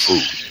are the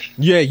food.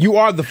 Yeah, you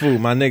are the food,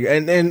 my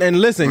nigga.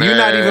 And listen, you're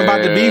not even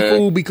about to be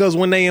food because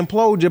when they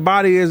implode, your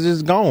body is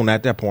just gone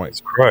at that point.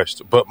 It's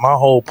crushed. But my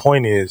whole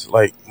point is,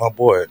 like, my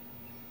boy,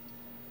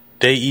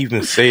 they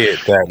even said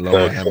that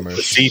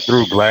the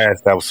see-through glass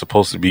that was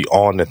supposed to be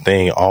on the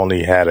thing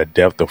only had a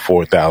depth of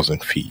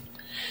 4,000 feet.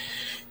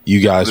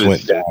 You guys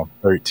went down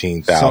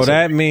 13,000. So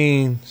that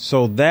means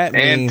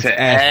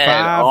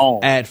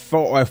at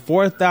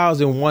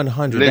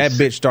 4,100, that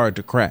bitch started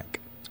to crack.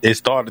 It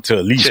started to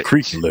at least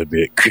creak a little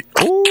bit.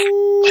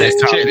 Ooh, check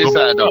this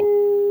out though.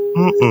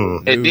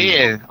 And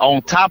then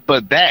on top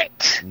of that,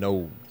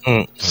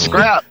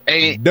 Scrap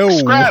ain't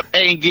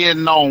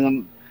getting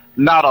on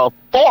not a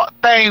fourth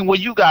thing where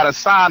you gotta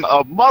sign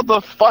a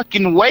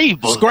motherfucking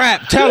waiver.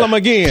 Scrap, tell him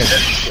again.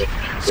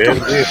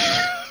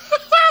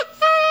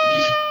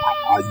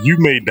 You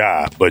may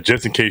die, but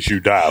just in case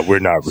you die, we're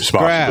not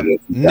responsible.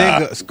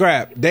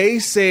 Scrap. They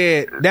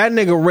said that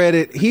nigga read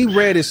it. He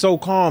read it so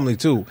calmly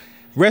too.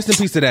 Rest in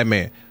peace to that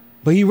man.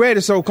 But he read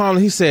it so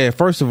calmly. He said,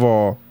 first of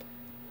all,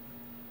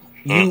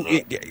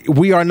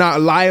 we are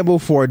not liable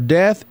for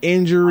death,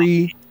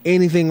 injury,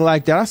 anything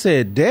like that. I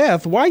said,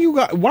 death? Why you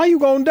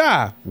gonna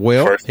die?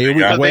 Well, first here we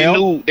go.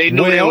 They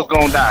knew they was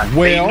gonna die.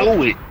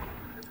 They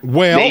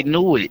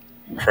knew it.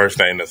 First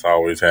thing that's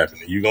always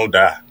happening. You gonna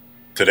die.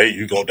 Today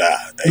you gonna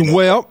die. You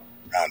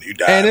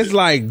die. And it's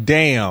like,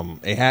 damn,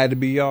 it had to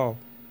be y'all.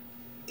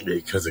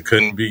 Because it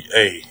couldn't be.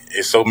 Hey,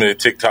 it's so many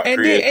TikTok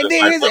creators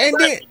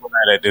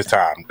at this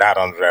time, not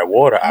under that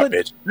water. I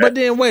bet you. But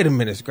then wait a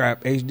minute,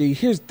 Scrap HD.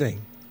 Here's the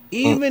thing.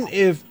 Even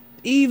if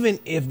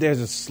there's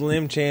a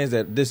slim chance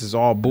that this is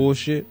all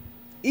bullshit,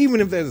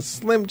 even if there's a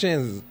slim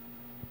chance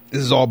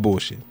this is all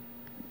bullshit,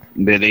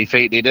 that they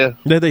fake they death.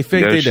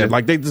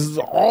 Like this is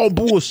all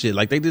bullshit.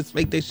 Like they just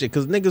fake their shit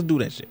because niggas do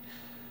that shit.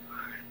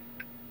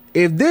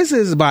 If this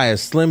is by a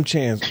slim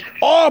chance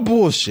all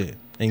bullshit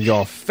and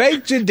y'all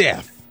faked your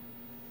death,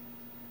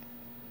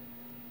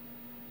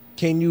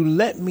 can you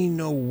let me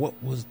know what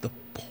was the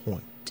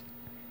point?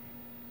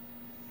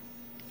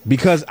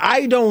 Because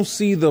I don't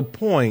see the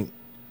point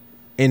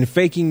in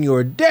faking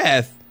your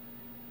death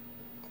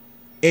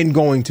and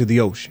going to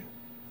the ocean.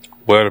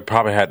 Well, they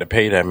probably had to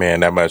pay that man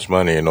that much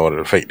money in order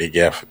to fake their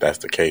death. If that's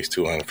the case,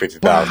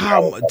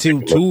 $250,000.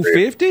 To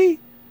 $250?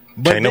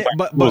 But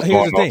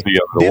here's the thing: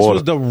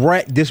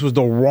 this was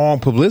the wrong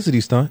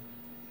publicity stunt.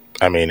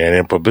 I mean, and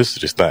in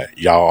publicity stunt,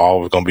 y'all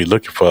always gonna be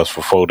looking for us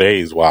for 4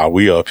 days while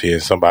we up here in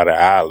somebody's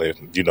island,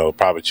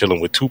 probably chilling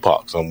with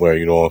Tupac somewhere.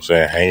 You know what I'm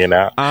saying? Hanging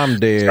out. I'm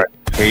dead.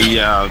 Here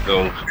y'all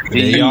go.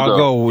 There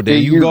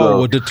you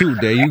go with the two.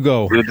 There you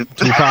go.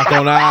 Tupac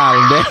on the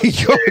island. There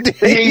you go.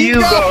 There you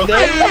go.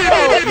 This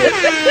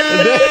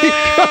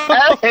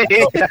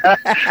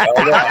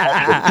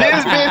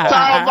bitch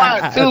talking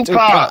about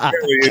Tupac.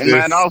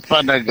 Man, I'm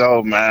finna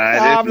go,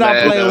 man. I'm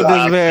not playing with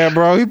this man,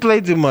 bro. He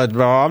played too much,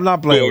 bro. I'm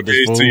not playing with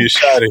this fool.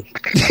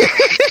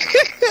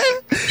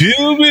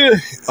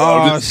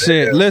 Oh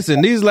shit!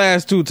 Listen, these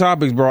last two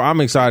topics, bro.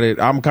 I'm excited.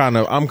 I'm kind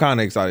of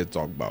excited to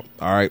talk about.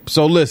 All right,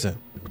 so listen.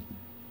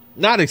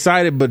 Not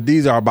excited, but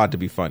these are about to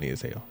be funny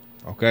as hell.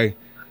 Okay,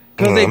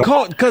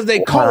 because they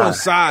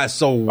coincide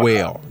so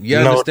well. You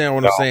understand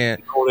what I'm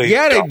saying?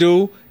 Yeah, they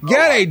do.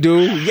 Yeah, they do.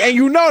 And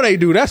you know they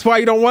do. That's why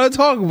you don't want to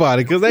talk about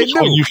it because they do.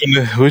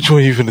 Which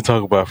one you finna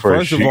talk about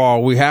first? First of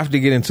all, we have to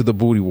get into the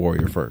booty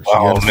warrior first. You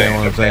understand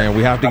what I'm saying?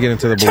 We have to get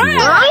into the booty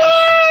warrior.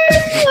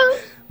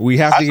 We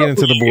have to get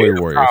into the Booty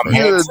Warrior.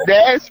 You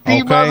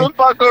nasty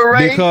motherfucker,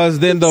 Ray. Because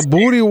then the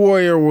Booty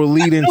Warrior will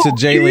lead into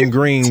Jalen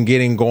Green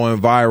going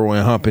viral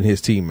and humping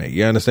his teammate.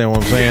 You understand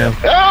what I'm saying?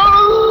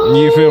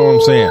 You feel what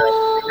I'm saying?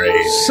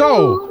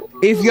 So,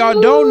 if y'all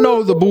don't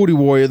know the Booty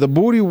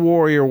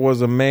Warrior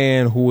was a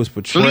man who was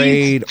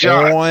portrayed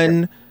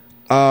on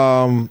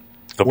the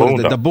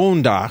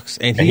Boondocks,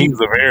 and he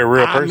was a very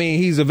real person. I mean,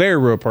 he's a very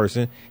real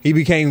person. He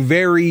became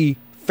very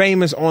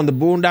famous on the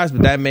Boondocks,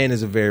 but that man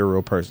is a very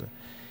real person.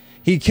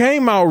 He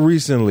came out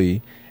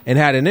recently and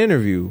had an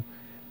interview,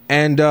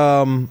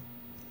 and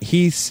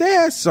he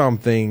said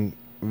something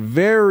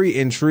very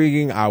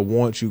intriguing. I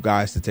want you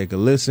guys to take a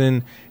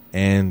listen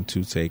and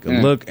to take a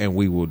look, and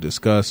we will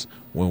discuss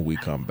when we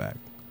come back.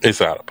 It's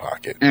out of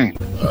pocket.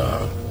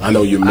 I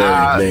know you're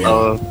married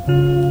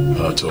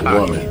man to a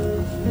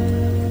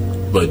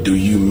woman, but do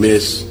you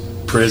miss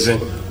prison?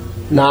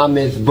 No, I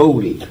miss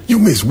booty. You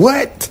miss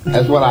what?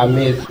 That's what I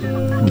miss,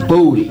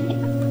 booty.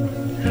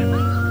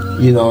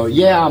 You know,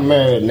 yeah, I'm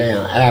married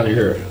now, out of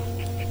here.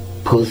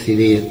 Pussy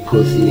this,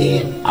 pussy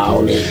that,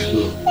 all that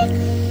shit.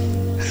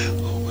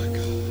 Oh my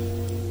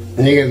God.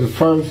 Nigga, the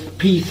first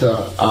piece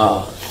of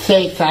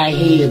sex I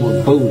had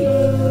was booty.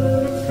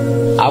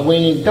 I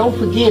went in, don't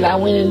forget, I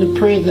went into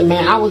prison,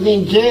 man. I was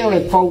in jail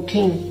at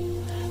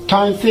 14.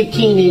 Turned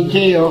 15 in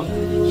jail,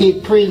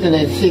 hit prison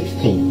at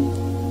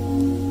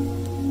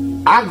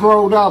 16. I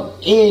growed up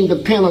in the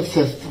penal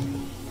system.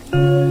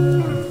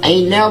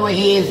 Ain't never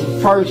had the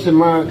first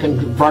American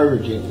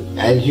virgin,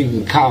 as you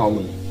can call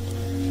me.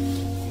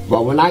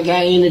 But when I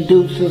got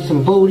introduced to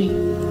some booty,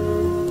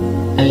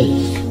 hey,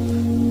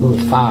 it was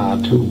fire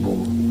too,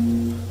 boy.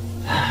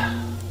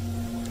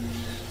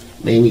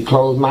 Made me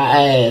close my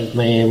eyes,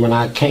 man, when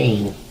I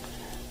came.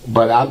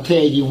 But I'll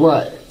tell you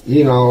what,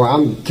 you know,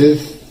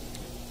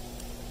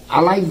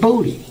 I like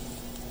booty.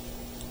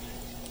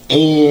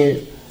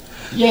 And,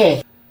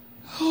 yeah.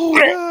 Oh,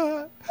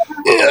 God.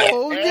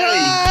 Oh,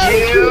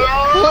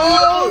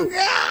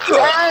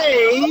 God.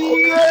 Hey,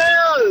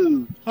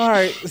 all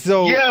right,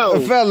 so,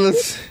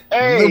 fellas,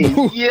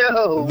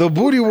 the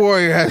Booty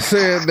Warrior has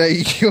said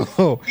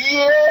that,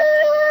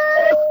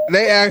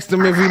 they asked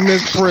him if he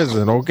missed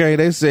prison, okay?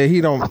 They said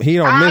he don't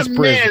miss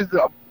prison.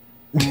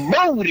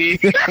 Booty.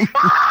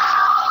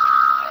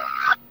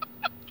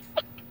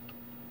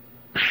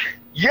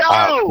 Yo,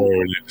 I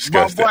already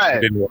discussed that. I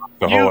didn't want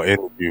the whole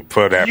interview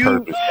for that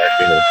purpose right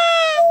there.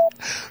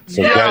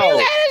 So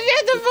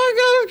get the fuck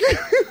up.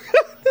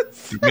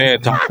 Man,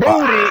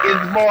 booty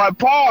is more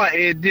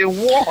important than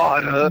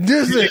water.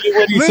 Listen,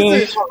 did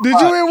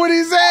you hear what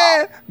he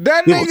said?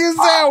 That nigga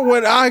said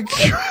when I...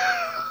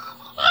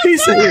 He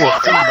said,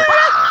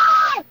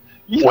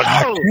 when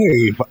I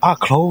came, I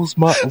closed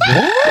my...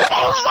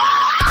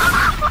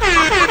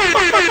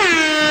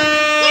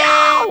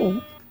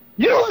 Yo!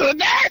 You a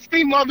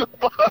nasty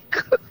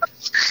motherfucker!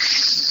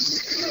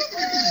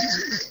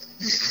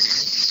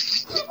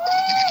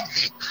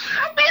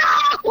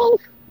 Oh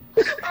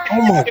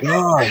my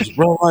gosh,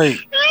 bro! Like,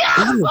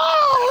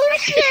 oh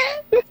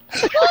shit!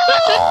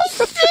 Oh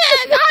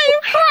shit! Now you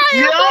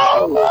crying? Yo!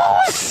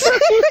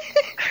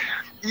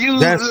 You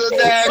That's a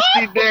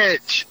nasty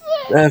bitch.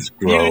 That's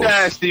gross. You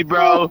nasty,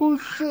 bro.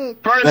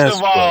 First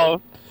of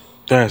all,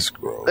 that's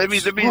gross. Let me.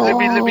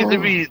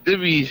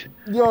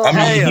 Yo, I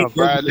mean, he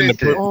bro, in the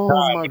perfect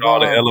time with all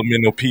the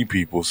elemental P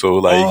people, so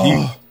like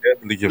he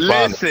definitely can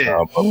find the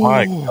time. But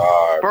my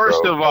God,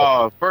 first of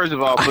all, for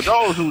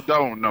those who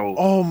don't know,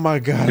 oh my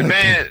God, the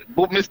man,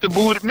 Mr.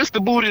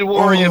 Booty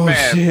Warrior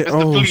man,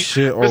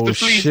 Mr.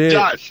 Fleece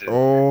Johnson.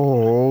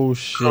 Oh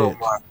shit! Oh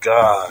my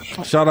God!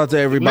 Shout out to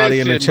everybody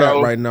in the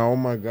chat right now. Oh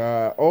my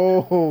God!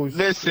 Oh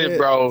shit!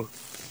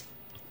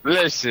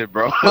 Listen,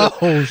 bro.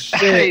 Oh shit!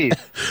 Hey.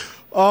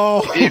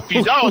 Oh, if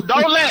you don't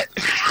let.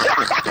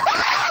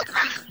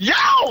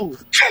 Yo!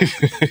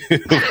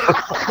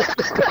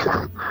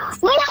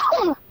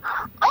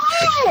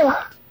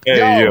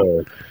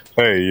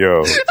 Hey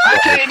yo! I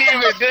can't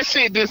even. This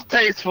shit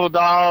distasteful,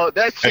 dog.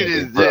 That shit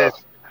is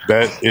just.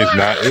 That is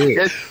not it.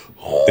 It's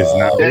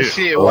not that it.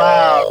 Shit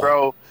wild,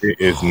 bro. It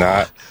is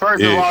not.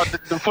 First of all,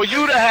 for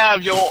you to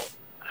have an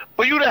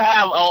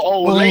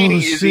old lady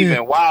is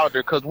even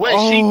wilder. Because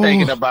what's she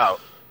thinking about?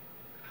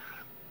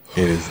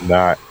 It is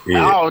not it.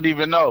 I don't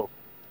even know.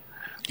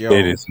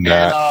 It is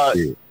not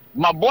it.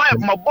 My boy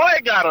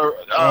got a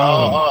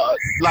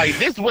like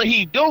this. What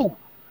he do?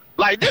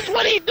 Like this?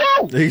 What he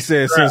do? He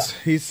said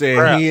he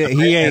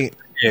ain't.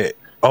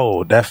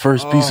 Oh, that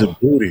first piece of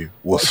booty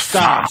was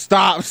stop.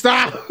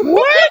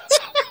 What?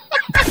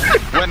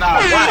 When I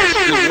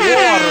watched the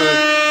water.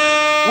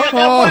 What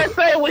that boy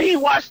say when he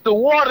watched the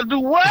water do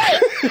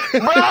what?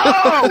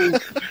 Bro.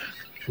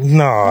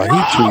 No,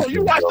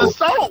 you watched the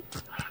soap.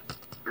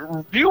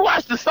 You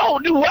watch the soul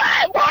do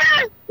what, boy?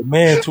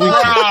 Man,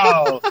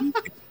 tweaking.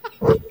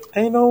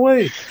 Ain't no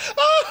way.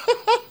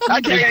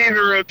 I can't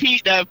even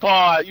repeat that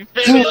part. You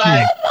feel me?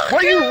 Like,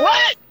 what you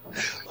what?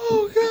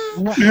 Oh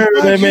God! You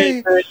heard that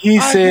man? He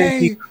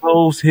said he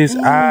closed his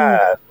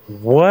eyes.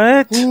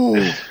 What?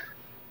 Listen.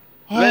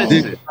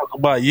 Talk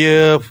about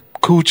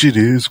Coochie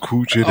this,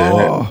 coochie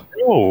that.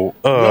 Yo,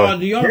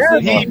 do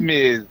y'all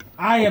see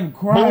I am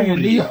crying.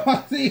 Booty. Do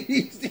y'all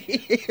see?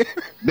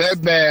 That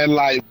man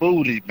like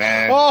booty,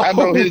 man. Oh, I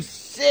know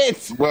his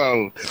shit.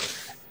 Well,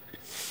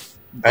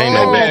 Ain't that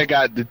no man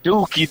got the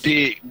dookie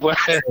dick, boy.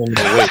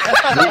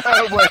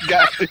 Boy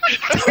got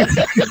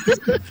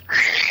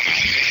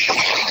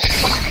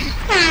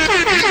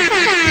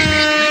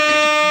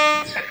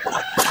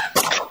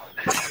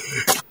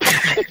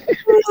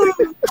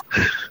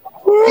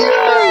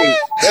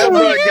that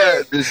boy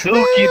got the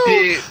dookie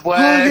dick, boy.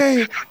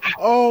 Okay.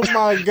 Oh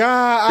my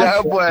God.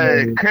 That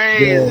boy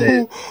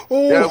crazy.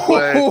 That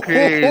boy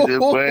crazy,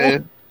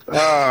 boy.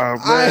 Oh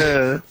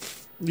man.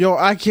 Yo,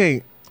 I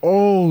can't.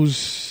 Oh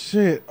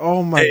shit.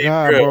 Oh my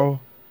God, bro.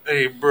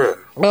 Hey, bro.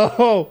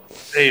 Oh.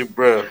 Hey,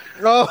 bro.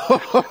 Oh.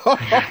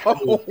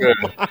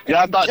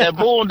 Y'all thought that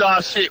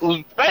boondog shit was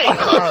fake,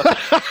 huh?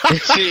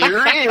 That shit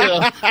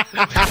real.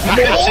 That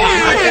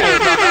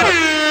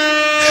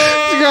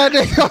God,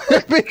 they thought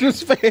that bitch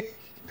was fake.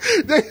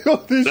 They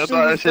thought this shit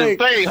was fake.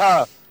 Fake,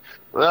 huh?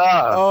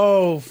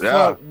 Oh,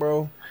 fuck,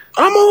 bro.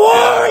 I'm a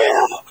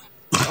warrior.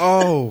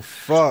 Oh,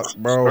 fuck,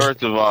 bro.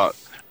 First of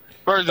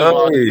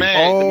all, the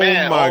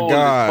man my old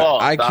God. as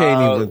fuck, I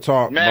can't even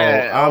talk,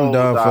 man, bro. I'm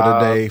done for the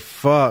day.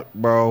 Fuck,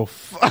 bro.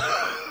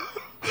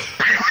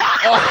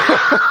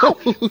 Oh,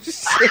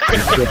 shit.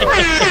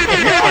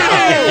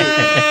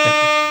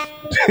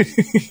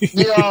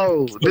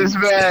 Yo, this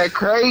man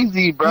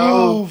crazy, bro.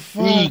 Oh,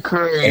 fuck. He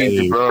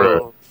crazy,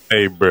 bro.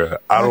 Hey, bro.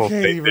 I don't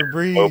can't think even there's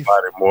breathe.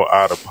 nobody more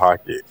out of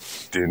pocket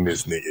than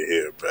this nigga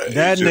here, bro.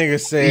 That nigga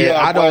said,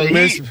 Yeah, I don't but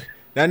miss.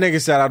 That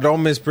nigga said, I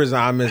don't miss prison.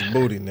 I miss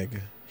booty,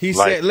 nigga. He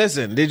Like- said,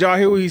 listen, did y'all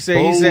hear what he said?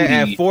 He said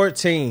at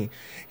 14,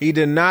 he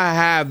did not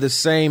have the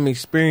same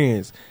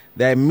experience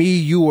that me,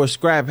 you, or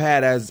Scrap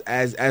had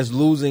as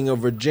losing a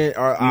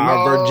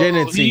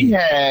virginity. He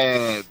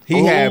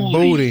had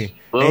booty.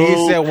 And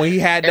he said when he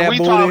had that we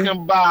booty. talking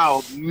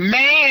about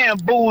man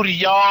booty,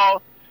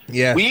 y'all.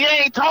 Yes. We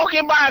ain't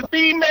talking about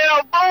female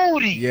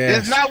booty. Yes.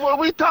 That's not what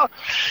we talk.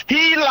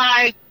 He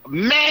like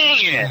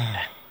man.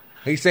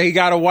 He said he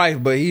got a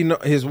wife, but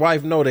his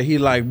wife know that he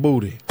like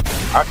booty.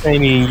 I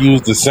can't even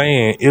use the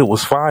saying "it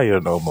was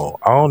fire" no more.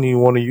 I don't even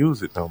want to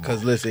use it no more.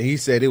 Cause listen, he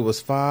said it was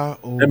fire.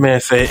 Ooh. That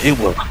man said it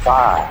was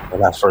fire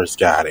when I first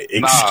got it.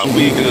 Nah,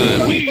 we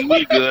good.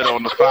 We good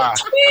on the fire.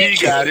 He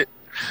got it.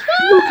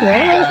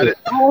 I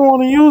don't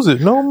want to use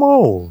it no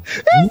more.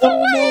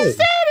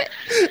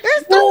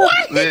 It's the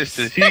wife.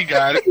 Listen, he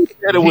got it. He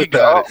said it with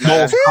the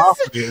utmost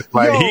confidence.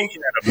 Like he had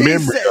a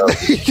memory of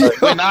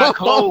it. When I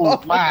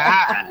close my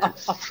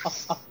eyes.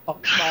 Oh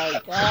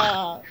my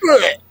God.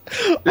 This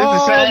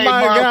the same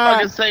my motherfucker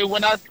God. say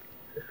when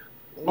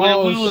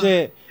we was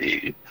shit.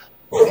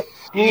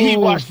 he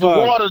watched the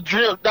water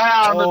drip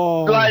down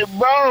like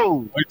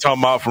bro. We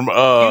talking about from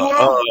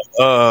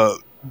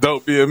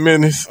Don't Be a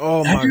Menace.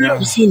 Oh my Have you God.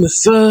 ever seen the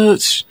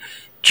suds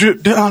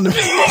drip down the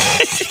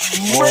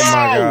Oh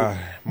my God.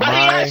 But he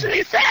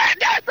actually said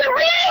that's the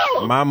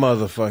real. My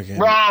motherfucking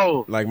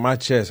Bro. like my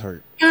chest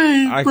hurt.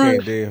 I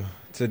can't deal.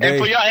 Today,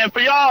 And for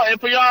y'all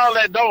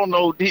that don't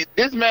know,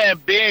 this man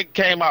Big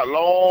came out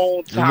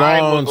long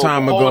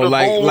time ago.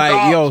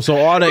 Like yo, so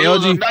all the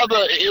LG.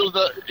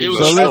 It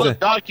was another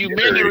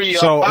documentary.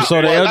 So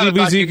the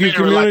LGBTQ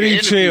community,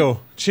 chill,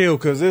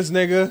 cause this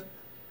nigga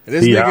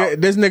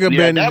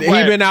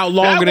been out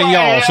longer than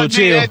y'all. So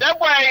chill. That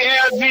boy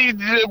LG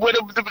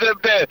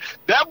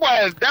that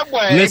boy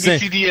Listen,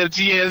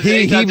 ABCDFGS.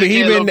 he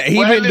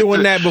been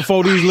doing that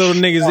before these little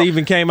niggas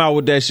even came out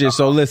with that shit.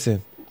 So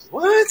listen.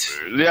 What?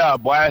 Yeah,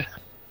 boy.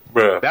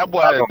 Bruh, That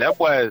boy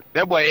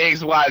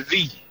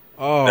XYZ.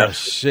 Oh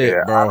shit,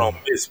 yeah, bro. I don't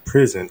miss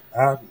prison.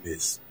 I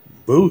miss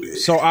booty.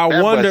 So I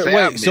wonder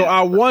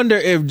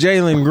if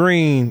Jalen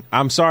Green,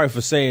 I'm sorry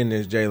for saying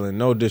this, Jalen,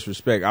 no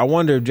disrespect. I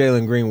wonder if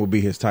Jalen Green would be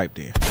his type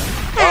then.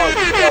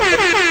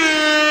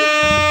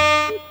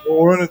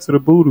 Run into the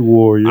booty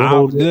war.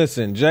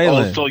 Listen,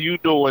 Jalen. Oh, so you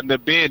doing the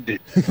bending.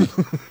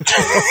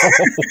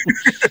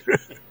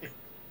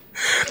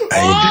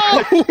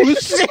 Oh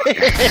shit!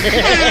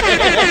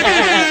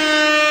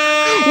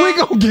 We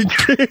gonna get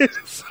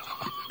kids.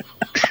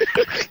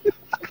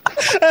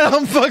 And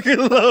I'm fucking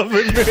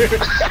loving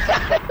it.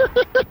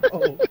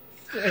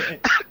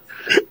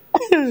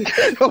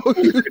 Oh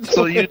shit!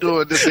 So you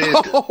doing the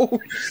bending? Oh,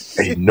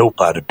 ain't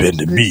nobody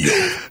bending me.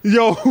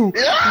 yo!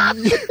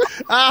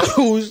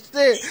 Oh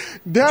shit!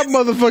 That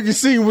motherfucking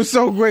scene was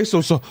so great.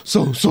 So.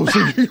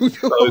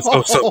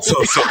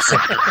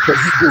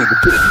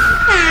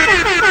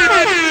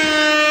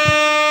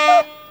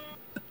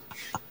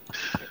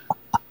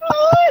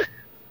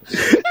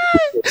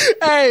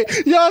 Hey,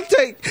 y'all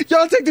take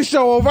the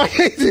show over. I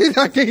can't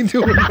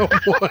do it no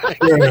more.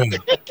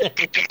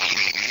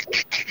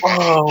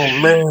 Oh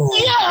man!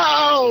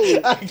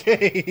 Yo!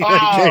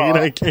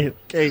 I can't.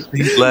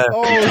 He's laughing.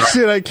 Oh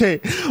shit! I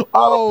can't.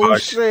 Oh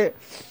shit!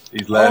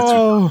 He's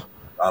laughing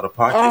out of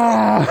pocket.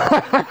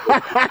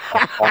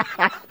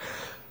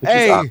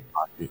 Hey,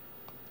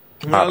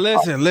 now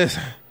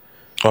listen.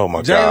 Oh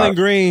my God! Jalen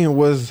Green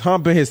was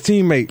humping his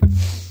teammate,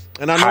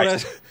 And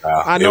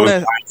I know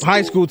that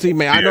high school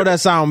teammate. I know that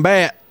sound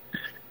bad.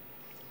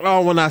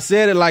 Oh, when I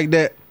said it like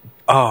that.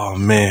 Oh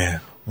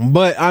man.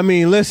 But I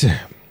mean, listen.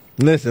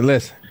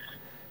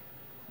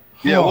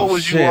 Yeah, what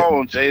was you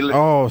on, Jalen?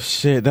 Oh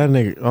shit, that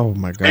nigga. Oh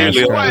my god.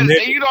 You know what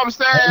I'm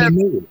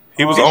saying?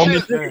 He was on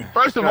the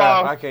First of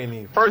all, I can't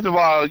even. First of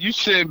all, you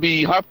shouldn't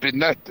be humping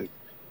nothing.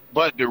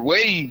 But the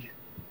way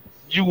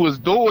you was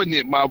doing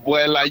it, my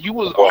boy, like you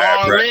was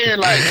all in,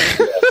 like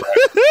boy,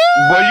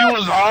 you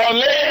was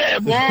all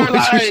in, boy.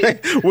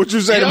 Like what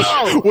you say?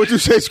 What you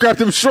say? Scrap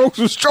them strokes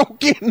was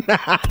stroking.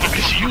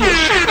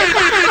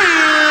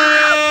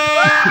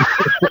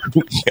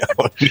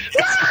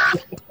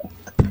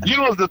 You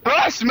was the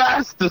thrust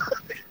master.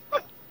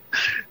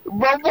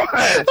 My boy.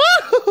 Man.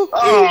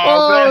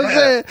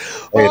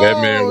 Hey, that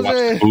man watched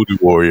the Booty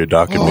Warrior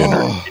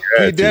documentary.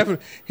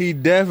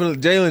 Jalen definitely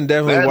watched.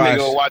 That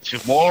nigga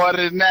watching more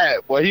than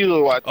that. Boy, he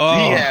was watching.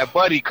 He had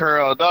Buddy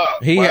curled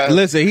up.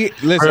 Listen.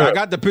 I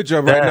got the picture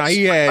up right now.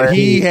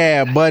 He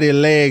had Buddy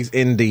legs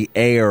in the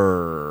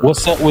air.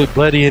 What's up with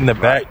Buddy in the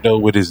back though,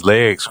 with his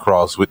legs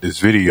crossed with this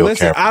video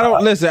camera? I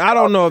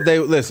don't know if they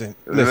listen.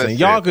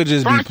 Y'all could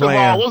just be playing.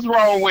 First of all,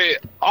 what's wrong with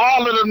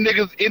all of them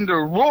niggas in the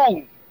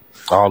room?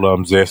 All of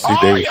them, Jesse.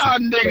 All y'all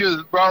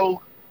niggas,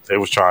 bro. They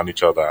was trying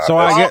each other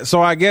out.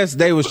 So I guess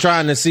they was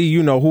trying to see,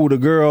 who the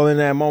girl in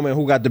that moment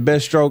who got the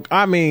best stroke.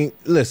 I mean,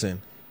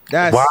 listen,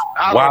 that's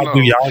why do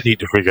y'all need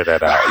to figure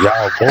that out?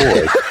 Y'all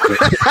boys.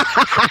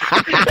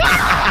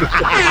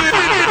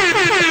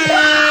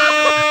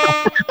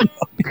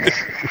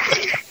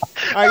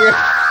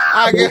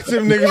 I guess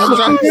them niggas was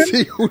trying to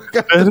see who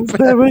got the best.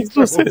 That makes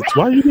no sense.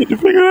 Why you need to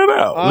figure that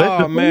out?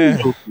 Oh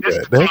man,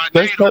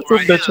 that's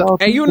something that y'all.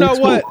 And you know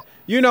what?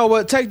 You know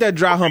what? Take that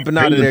dry humping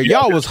out of there.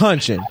 Y'all was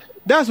hunching.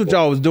 That's what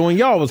y'all was doing.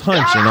 Y'all was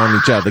hunching on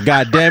each other.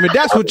 God damn it.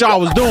 That's what y'all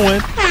was doing.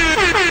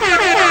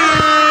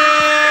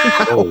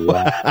 Oh,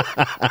 wow.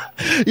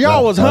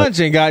 Y'all was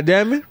hunching, God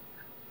damn it.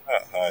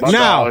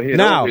 Now,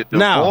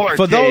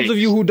 for those of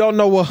you who don't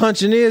know what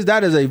hunching is,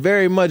 that is a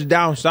very much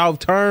down south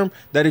term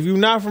that if you're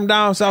not from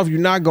down south, you're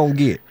not going to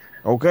get.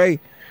 Okay?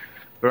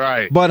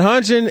 Right. But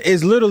hunching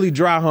is literally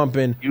dry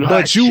humping.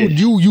 But you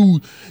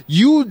doing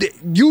what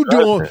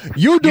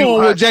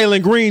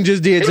Jalen Green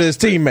just did to his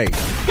teammate.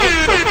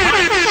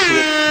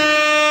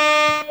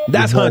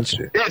 That's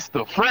hunching. It's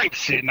the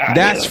friction.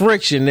 That's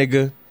friction,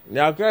 nigga.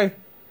 Okay.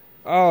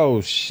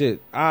 Oh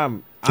shit. I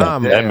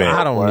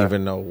don't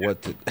even know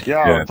what to.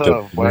 Y'all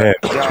tough, boy.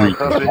 Y'all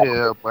tough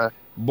here, boy.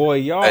 Boy,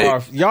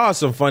 y'all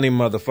some funny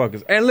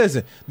motherfuckers. And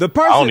listen, the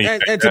person,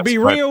 and to be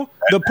real,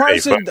 the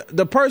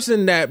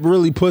person that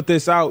really put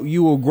this out,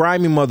 you a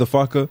grimy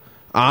motherfucker.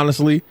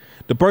 Honestly,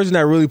 the person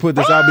that really put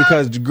this out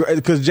because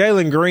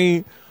Jalen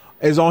Green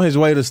is on his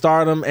way to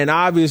stardom, and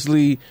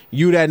obviously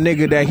you that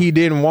nigga that he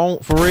didn't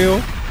want for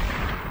real.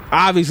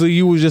 Obviously,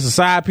 you was just a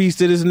side piece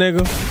to this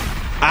nigga.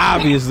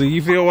 Obviously,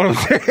 you feel what I'm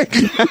saying?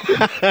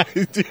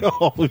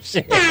 Oh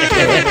shit.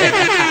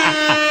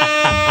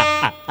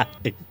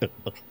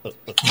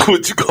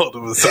 What you called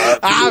him a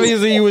side piece?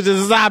 Obviously, you was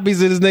just a side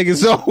piece of this nigga.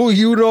 So,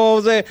 you know what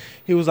I'm saying?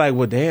 He was like,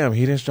 well, damn,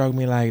 he didn't stroke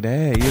me like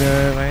that. You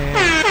know what I'm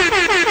saying?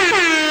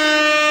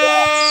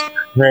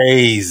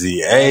 Crazy.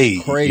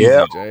 Hey. Crazy,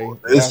 yep. Jay.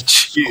 It's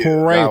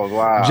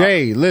crazy.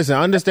 Jay, listen,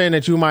 understand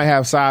that you might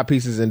have side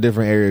pieces in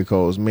different area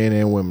codes, men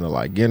and women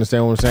alike. You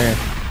understand what I'm saying?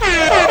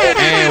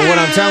 And what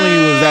I'm telling you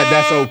is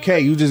that's okay.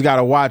 You just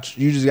gotta watch.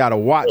 You just gotta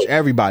watch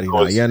everybody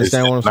now. You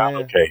understand what I'm saying?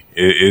 Okay,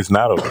 it's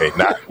not okay.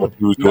 Not what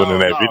you was doing in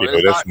that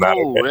video. That's not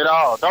cool okay at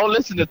all. Don't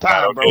listen to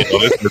time, bro.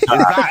 Don't listen to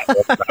time.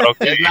 It's not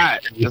okay.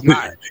 It's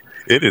not.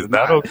 It is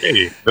not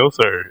okay. No,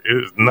 sir.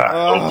 It is not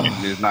okay.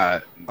 It's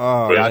not.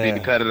 Y'all need to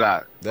cut it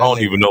out. I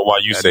don't even know why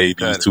you say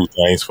these two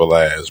things for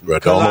last, bro.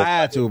 Because I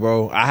had to,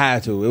 bro. I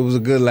had to. It was a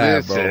good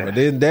laugh, bro. And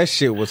then that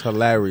shit was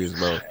hilarious,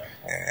 bro.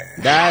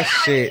 That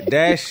shit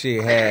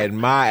had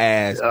my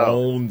ass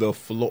on the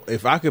floor.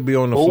 If I could be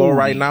on the floor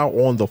right now,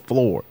 on the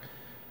floor.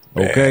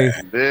 Okay?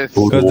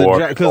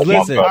 Because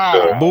listen,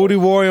 Booty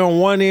Warrior on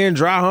one end,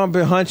 dry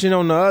humping, hunching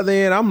on the other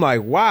end. I'm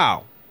like,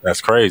 wow.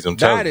 That's crazy. I'm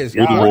telling you.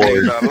 Booty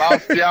Warrior.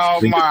 Lost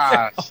y'all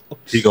minds.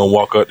 He gonna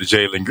walk up to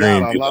Jalen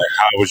Green and be like,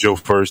 how was your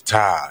first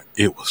time?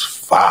 It was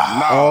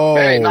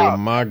fine.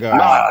 My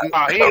God.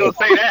 No, he ain't gonna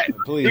say that.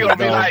 He gonna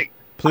be like,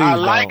 I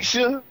like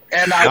you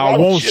and I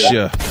want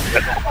you.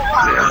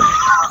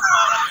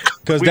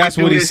 Because that's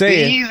what he said.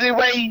 The easy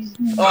way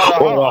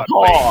or the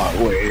hard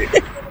way.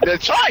 The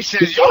choice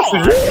is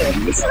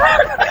yours.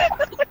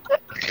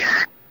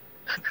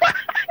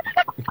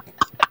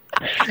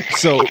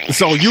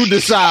 So you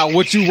decide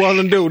what you want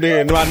to do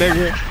then, my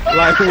nigga.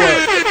 Like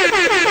what?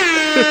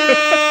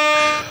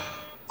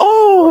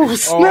 Oh,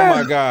 snap. Oh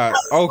my God.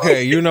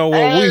 Okay, you know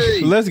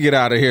what? Let's get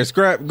out of here.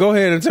 Scrap, go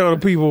ahead and tell the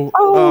people.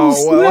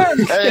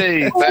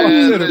 Hey,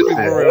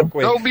 man,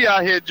 don't be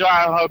out here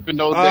dry humping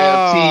those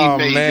damn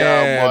teammates,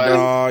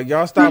 y'all, boy.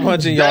 Y'all stop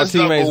hunching y'all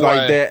teammates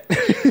like that.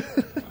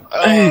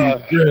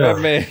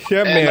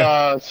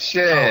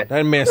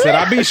 That man said,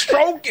 I be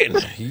stroking.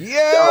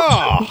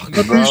 Yeah.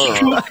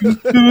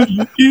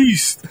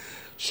 East.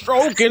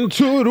 Stroking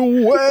to the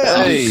west.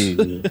 Hey.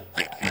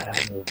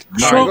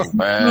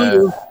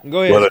 Man.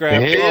 Go ahead,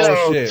 Scrap.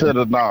 Hell shit. to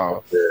the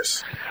north.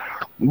 Yes.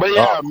 But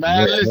yeah,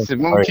 man, listen,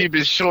 we'll keep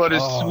it short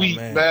and sweet,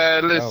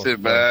 man.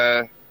 Listen,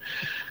 man.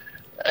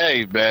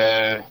 Hey,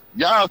 man.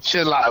 Y'all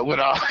chill out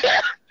with all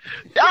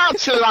y'all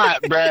chill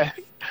out, bruh.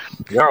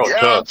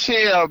 Y'all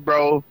chill,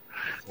 bro.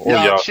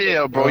 Y'all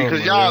chill, bro,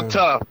 because y'all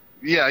tough.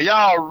 Yeah,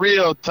 y'all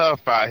real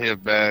tough out here,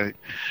 man.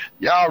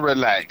 Y'all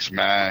relax,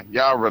 man.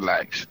 Y'all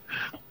relax.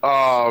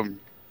 Y'all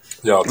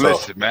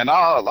listen, man.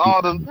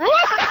 All the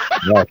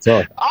y'all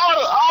tough.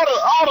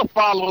 all the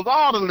followers,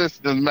 all the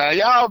listeners, man.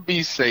 Y'all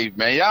be safe,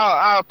 man.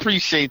 I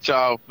appreciate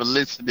y'all for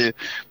listening,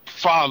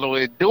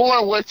 following,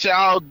 doing what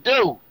y'all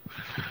do.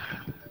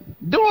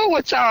 Now, let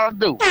me tell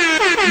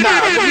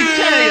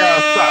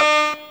y'all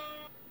something.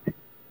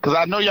 Because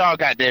I know y'all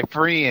got that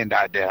friend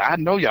out there. I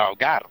know y'all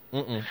got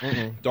him.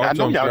 I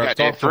know y'all got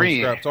that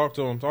friend. Talk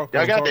to him. Y'all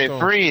got that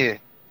friend.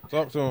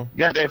 Talk to him.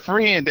 Got that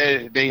friend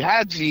that they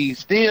hygiene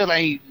still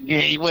ain't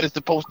what it's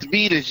supposed to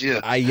be this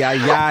year.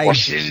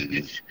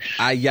 Hygiene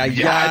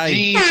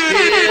still.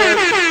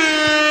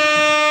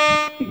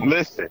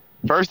 Listen,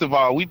 first of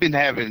all, we've been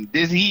having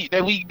this heat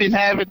that we've been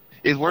having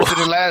is worse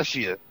than last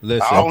year.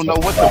 Listen, I don't know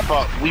what the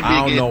fuck we been getting.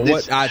 I don't know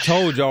what I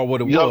told y'all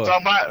what it was. You know what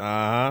I'm talking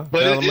about?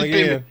 But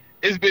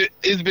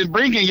it's been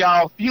bringing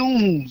y'all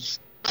fumes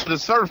to the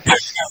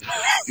surface.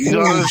 You know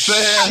what I'm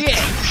saying?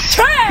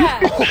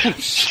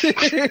 Shit.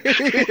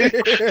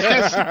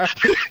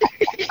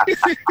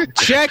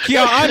 Check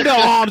your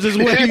underarms is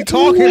what he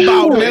talking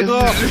about,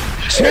 nigga.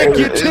 Check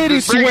your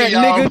titty sweat,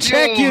 nigga.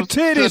 Check your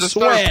titty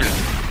sweat.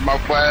 My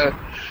boy,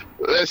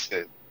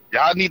 listen,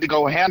 y'all need to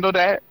go handle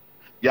that.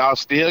 Y'all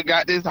still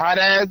got this hot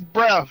ass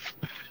breath.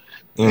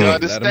 You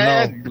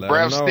understand?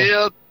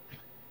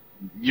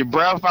 Your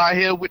breath out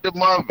here with the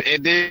mother.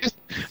 And this,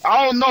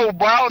 I don't know,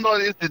 bro. I don't know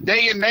if it's the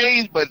day and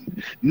age, but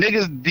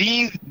niggas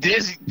this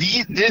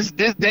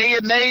day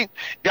and age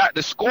got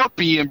the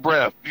scorpion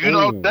breath. You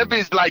know, that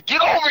bitch like,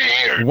 get over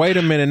here. Wait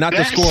a minute, not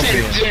the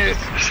scorpion.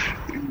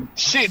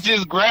 Shit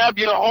just grab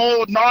your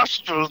whole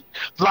nostrils.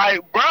 Like,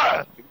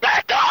 bruh,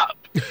 back up.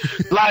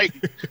 Like,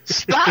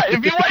 stop.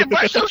 If you ain't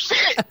brush your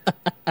shit.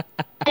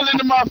 In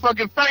the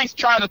motherfucking face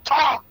trying to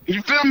talk.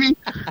 You feel me?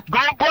 Go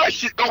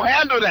brush it. Go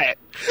handle that.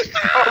 You know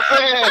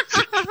what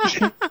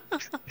I'm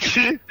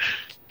saying?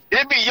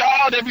 It be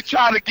y'all that be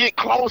trying to get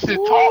close and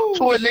talk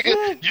to a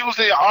nigga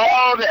using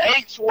all the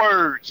H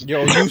words.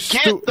 Yo, you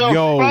stupid.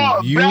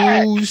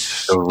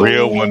 The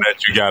real one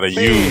that you gotta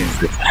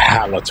use is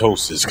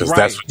halitosis, because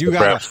that's what you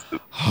got.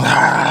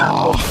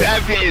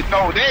 That is,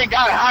 no, they ain't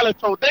got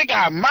halitosis. They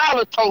got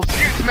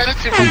malitosis. Man, that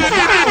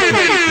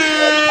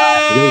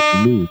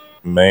shit from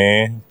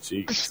Man,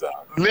 jeez.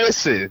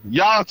 Listen,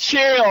 y'all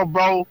chill,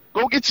 bro.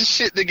 Go get your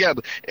shit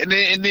together. And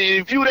then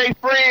if you they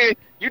friend,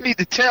 you need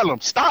to tell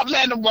them. Stop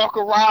letting them walk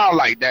around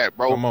like that,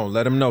 bro. Come on,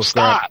 let them know.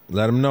 Stop.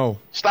 Let them know.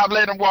 Stop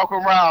letting them walk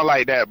around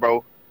like that,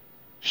 bro.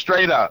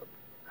 Straight up.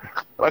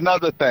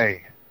 Another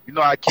thing. You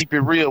know I keep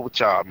it real with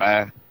y'all,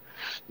 man.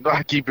 You know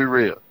I keep it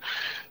real.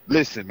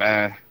 Listen,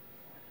 man.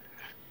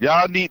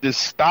 Y'all need to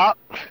stop.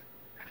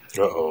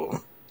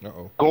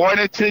 Going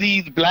into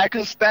these black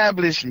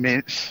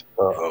establishments.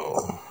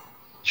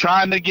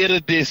 Trying to get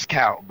a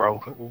discount, bro.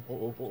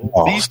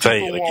 These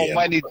people want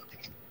money.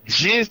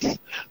 Just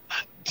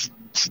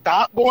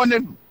stop going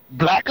to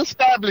black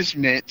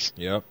establishments.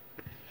 Yep.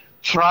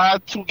 Try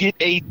to get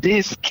a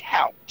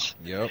discount.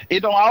 Yep. It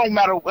don't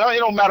matter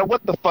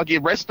what the fuck it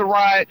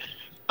restaurant,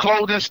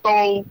 clothing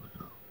store,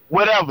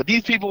 whatever.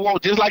 These people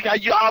want, just like how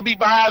y'all be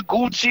buying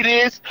Gucci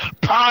this,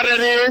 Prada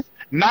this,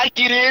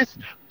 Nike this,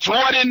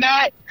 Jordan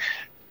that.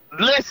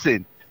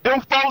 Listen,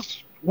 them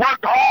folks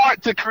worked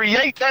hard to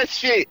create that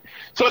shit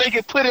so they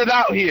can put it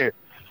out here.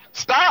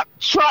 Stop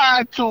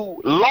trying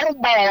to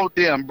lowball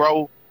them,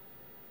 bro.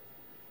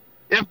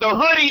 If the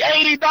hoodie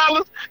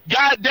 $80,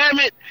 goddamn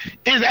it,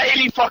 is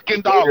 $80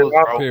 fucking dollars,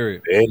 bro.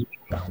 Period.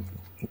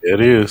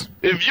 It is.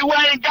 If you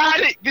ain't got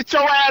it, get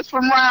your ass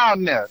from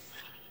around there.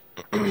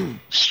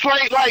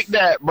 Straight like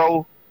that,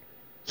 bro.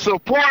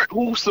 Support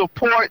who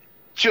support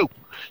you.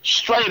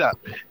 Straight up.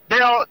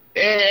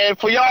 And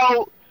for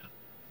y'all,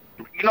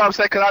 you know what I'm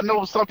saying? Because I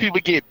know some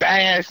people get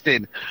bashed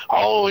and,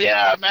 oh,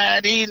 yeah,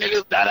 man, these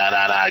niggas,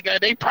 da-da-da-da.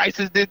 They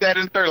prices did that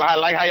in third.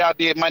 Like how y'all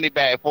did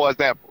Moneybag, for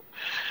example.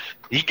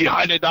 You get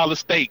 $100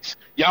 steaks.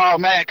 Y'all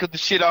mad because the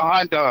shit on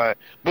Honda.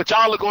 But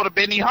y'all will go to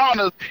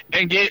Benihana's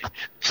and get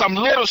some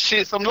little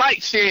shit, some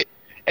light shit,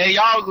 and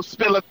y'all will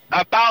spill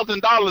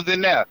 $1,000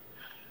 in there.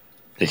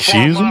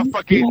 Excuse me?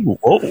 You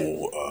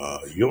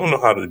don't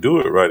know how to do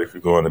it right if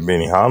you're going to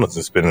Benihana's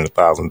and spending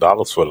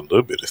 $1,000 for a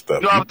little bit of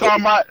stuff. You know what I'm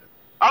talking about?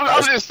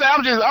 I'm just saying,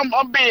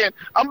 I'm being,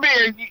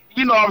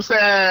 you know what I'm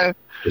saying?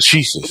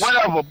 Jesus.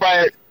 Whatever,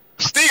 but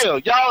still,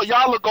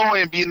 y'all will go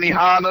in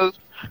Benihana's,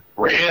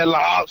 Red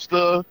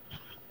Lobster,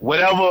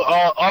 whatever,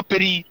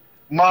 uppity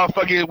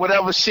motherfucking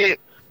whatever shit,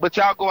 but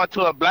y'all go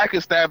into a black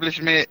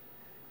establishment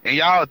and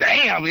y'all,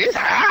 damn, it's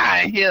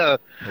high in here.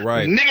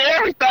 Right. Nigga,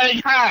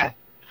 everything high.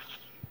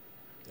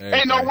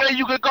 Ain't no way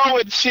you could go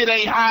and shit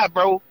ain't high,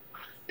 bro.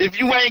 If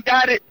you ain't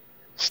got it,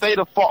 stay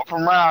the fuck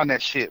from around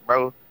that shit,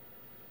 bro.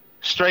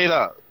 Straight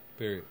up.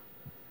 Period.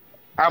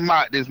 I'm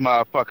out this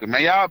motherfucker,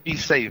 man. Y'all be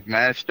safe,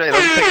 man. Straight up.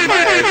 I'm taking my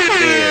ass to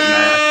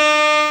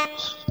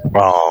bed,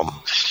 man.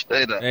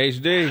 Straight up.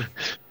 HD.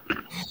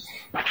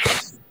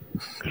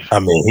 I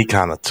mean, he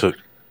kind of took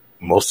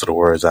most of the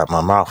words out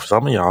my mouth.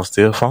 Some of y'all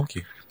still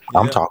funky.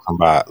 I'm talking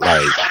about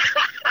like.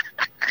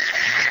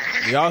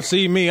 Y'all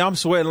see me? I'm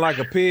sweating like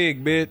a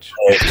pig, bitch.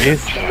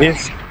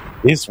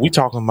 We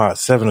talking about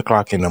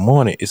 7:00 in the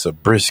morning. It's a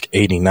brisk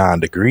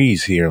 89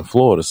 degrees here in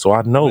Florida, so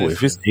I know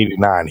if it's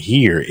 89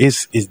 here,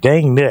 it's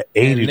dang near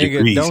 80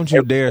 degrees. Don't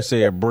you dare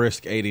say a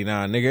brisk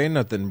 89, nigga. Ain't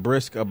nothing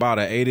brisk about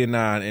an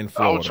 89 in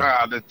Florida. I'm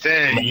trying to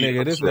tell you,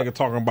 nigga. This nigga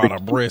talking about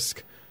a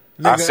brisk.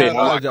 Nigga, I said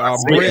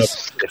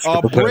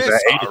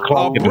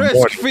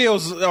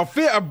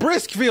a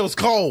brisk feels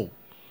cold.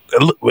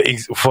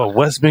 For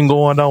what's been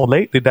going on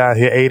lately down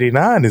here,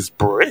 89 is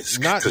brisk.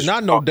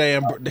 Not no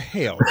damn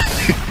hell.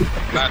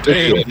 Not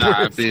damn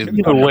 89, bitch.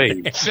 Either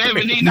way,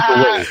 79.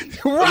 Right.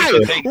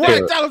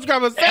 I was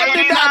going to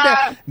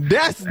 79.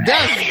 That's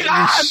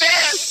 89,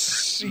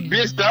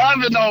 bitch. The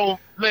oven on.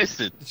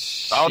 Listen,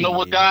 I don't know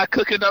what God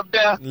cooking up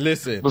there.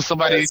 Listen, but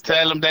somebody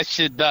tell him that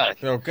shit done.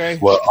 Okay.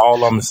 Well, all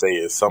I'm gonna say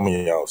is some of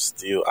y'all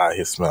still out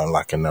here smelling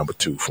like a number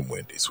 2 from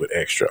Wendy's with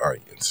extra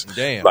onions.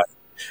 Damn. Like,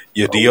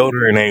 your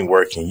deodorant ain't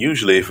working.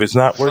 Usually, if it's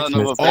not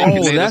working,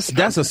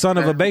 that's a son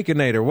of a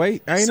baconator.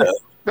 Wait, ain't it?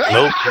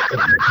 Nope.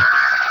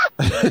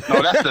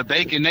 No, that's the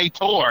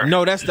Baconator.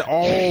 No, that's the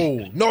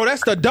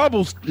that's the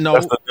doubles. No,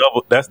 that's the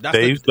double. That's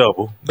Dave's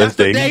double. That's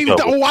Dave's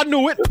double. Oh, I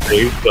knew it. That's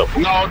Dave's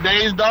double. No,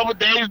 Dave's double.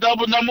 Dave's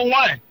double number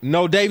 1.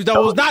 No, Dave's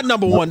double is not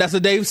number 1. That's a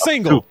Dave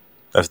single.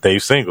 That's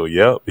Dave's single.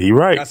 Yep, he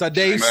right. That's a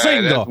Dave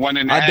single.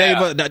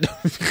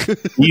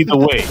 Either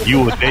way,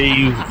 you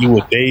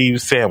a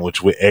Dave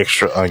sandwich with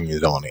extra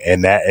onions on it,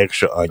 and that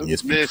extra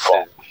onions be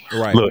full.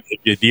 Right. Look, if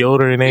your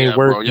deodorant ain't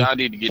working, bro, y'all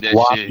need to get that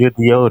swap shit. your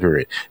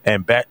deodorant.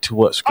 And back to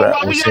what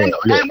Scrap was saying.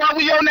 While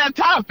we on that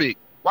topic,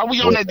 while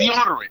we on that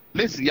deodorant,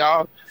 listen,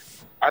 y'all.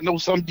 I know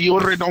some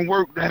deodorant don't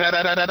work, but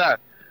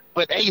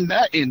ain't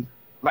nothing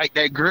like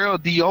that girl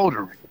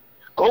deodorant.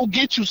 Go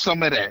get you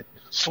some of that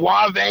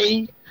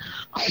Suave,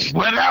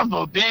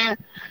 whatever, man.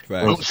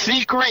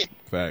 Secret.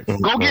 Facts.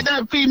 Go get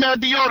that female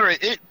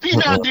deodorant.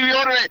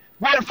 Deodorant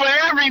work for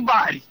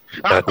everybody.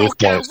 At this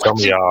point, some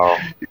of y'all.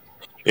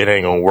 It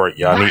ain't gonna work.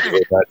 Y'all need to go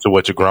back to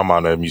what your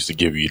grandma used to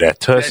give you. That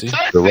Tussie,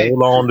 the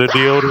roll on the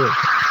deodorant.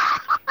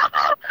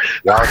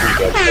 Y'all need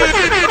that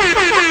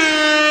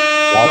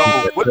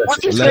Tussie.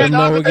 What you Let said them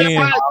know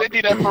again. They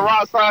need that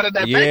peroxide and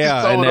that baking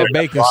soda. And that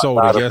baking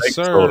soda. Yes,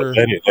 sir.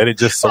 Let it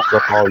just soak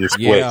up all your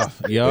sweat.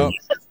 Yeah.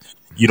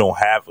 You don't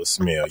have a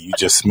smell. You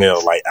just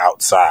smell like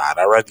outside.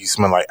 I'd rather you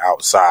smell like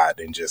outside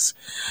than just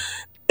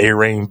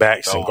rain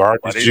back some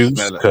garbage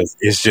juice because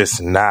it's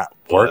just not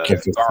working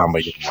for some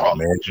of y'all,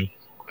 man.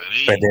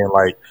 And then,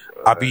 like,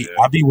 I be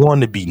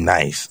wanting to be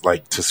nice,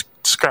 like to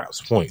Scrap's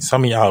point.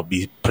 Some of y'all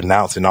be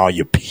pronouncing all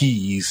your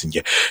P's and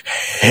your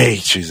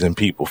H's in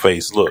people's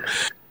face. Look,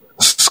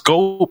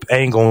 Scope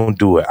ain't gonna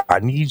do it. I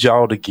need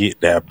y'all to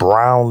get that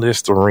brown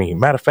Listerine.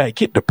 Matter of fact,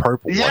 get the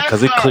purple one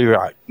because it clear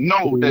out.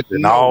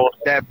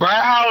 That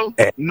brown.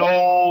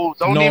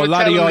 Don't a even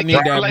lot of tell y'all need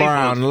that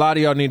brown. A lot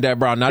of y'all need that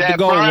brown. Not the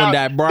gold one.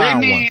 That brown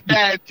one. They need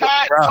that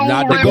tattoo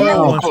Not the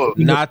gold one.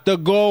 Not the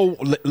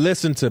gold.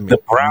 Listen to me. The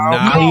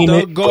brown. Not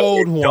the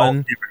gold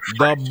one.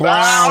 The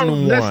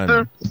brown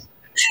one.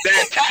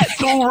 That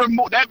tattoo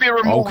removed. That be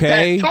removed.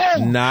 Okay,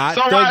 tattoo. Not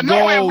so the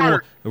gold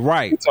one.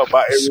 Right. Talk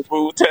about it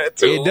removed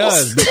tattoos. It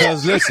does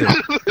because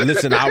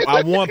listen.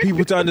 I want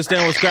people to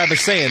understand what Scrap is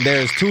saying.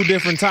 There's 2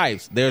 different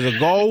types. There's a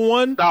gold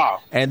one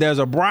and there's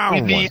a brown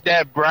one. You need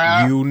that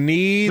brown. You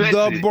need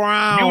the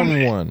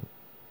brown one.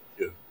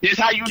 This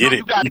how you know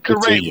you got the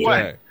correct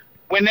one.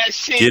 When that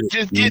shit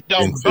get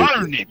done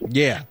burning.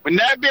 Yeah. When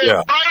that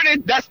bitch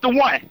burning, that's the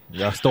one.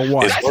 That's the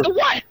one. That's the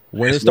one.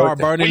 When it start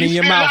burning in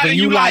your mouth and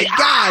you like,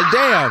 God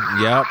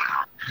damn. Yep.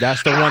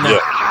 That's the one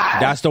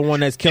that's the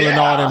one that's killing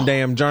all them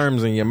damn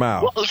germs in your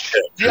mouth.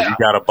 You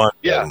got a bunch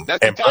of them.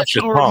 That's and brush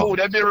your tongue.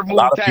 That been removed. A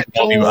lot of people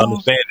don't even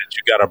understand that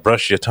you got to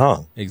brush your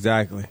tongue.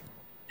 Exactly.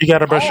 You got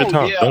to brush your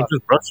tongue. Don't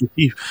just brush your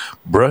teeth.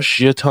 Brush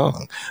your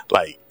tongue.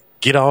 Like,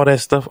 get all that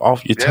stuff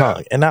off your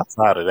tongue. And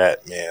outside of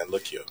that, man,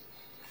 look here.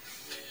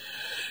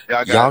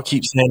 Y'all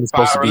keep saying it's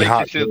supposed to be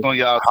hot. Hot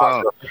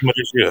girl summer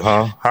this year,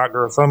 huh? Hot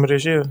girl summer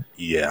this year?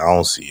 Yeah, I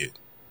don't see it.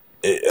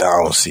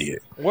 I don't see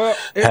it. Well,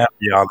 half of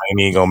y'all ain't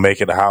even gonna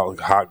make it a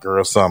hot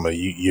girl summer.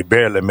 You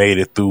barely made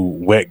it through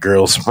wet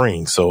girl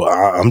spring. So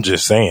I'm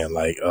just saying,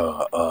 like,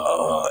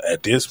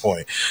 at this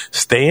point,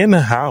 stay in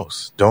the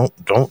house. Don't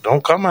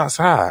come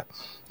outside.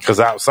 Cause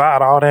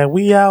outside, all that,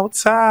 we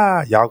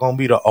outside. Y'all gonna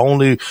be the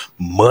only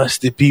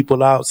musty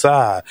people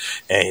outside.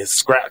 And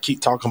Scrap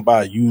keep talking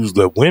about use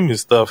the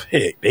women's stuff.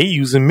 Heck, they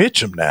using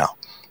Mitchum now.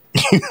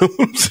 You know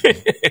what I'm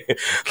saying?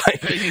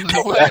 Like, they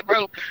using what,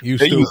 bro? You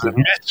they stupid.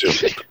 using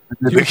Mitchum.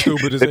 You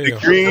stupid as hell.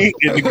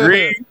 The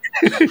green,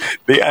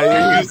 They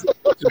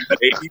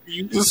need to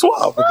use the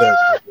swab for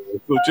that.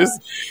 So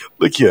just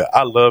look here.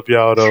 I love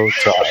y'all though.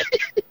 Shout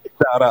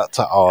out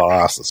to all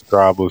our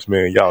subscribers,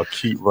 man. Y'all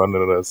keep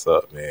running us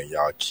up, man.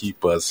 Y'all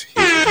keep us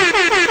here.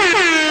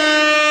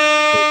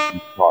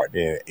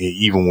 And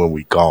even when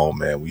we gone,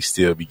 man, we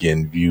still be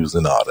getting views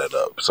and all that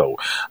up. So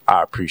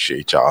I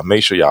appreciate y'all.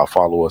 Make sure y'all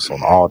follow us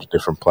on all the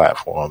different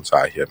platforms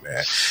out here, man.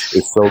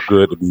 It's so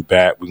good to be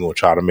back. We're going to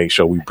try to make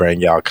sure we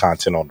bring y'all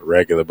content on the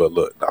regular. But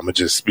look, I'm going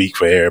to just speak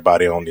for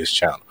everybody on this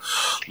channel.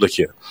 Look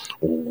here.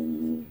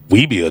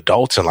 We be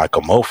adulting like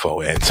a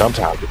mofo, and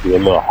sometimes it be a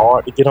little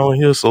hard to get on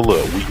here. So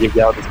look, we give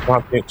y'all this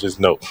content. Just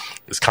know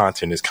this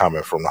content is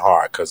coming from the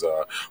heart, because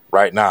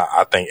right now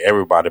I think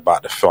everybody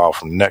about to fall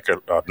from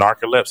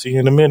narcolepsy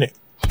in a minute.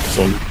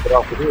 So we get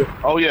off of here.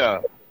 Oh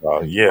yeah.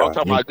 Yeah. I'm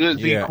talking about good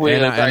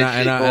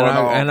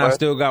and I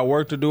still got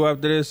work to do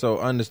after this. So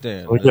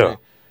understand. Oh, yeah.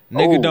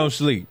 Nigga don't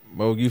sleep.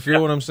 Well, you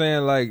feel what I'm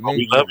saying? Like, nigga,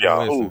 we love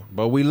y'all. Listen,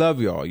 but we love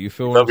y'all. You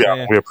feel what I'm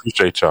saying? We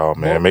appreciate y'all,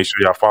 man. Make sure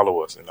y'all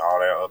follow us and all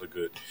that other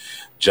good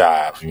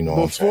jive. You know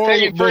what I'm saying? Tell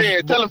your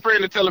friend, tell a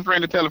friend, to tell a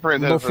friend, to tell a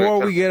friend. Before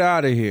we get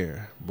out of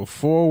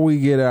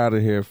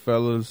here,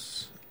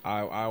 fellas,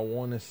 I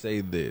want to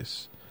say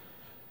this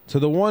to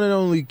the one and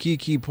only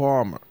Keke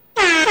Palmer.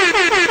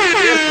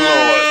 Yes,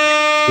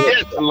 Lord.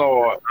 Yes,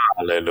 Lord.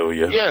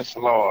 Hallelujah. Yes,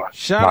 Lord.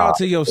 Shout out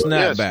to your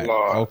snapback, yes,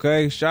 Lord.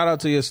 Okay? Shout out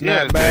to your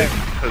snapback.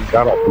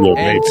 Shout out to your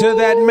and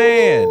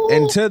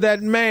to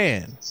that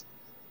man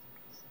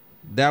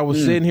that was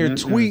sitting here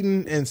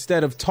tweeting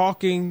instead of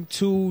talking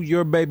to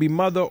your baby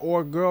mother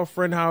or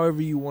girlfriend,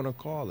 however you want to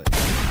call it.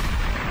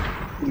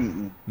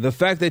 The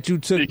fact that you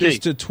took this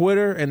to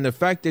Twitter, and the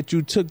fact that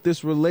you took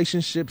this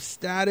relationship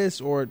status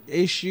or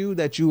issue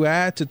that you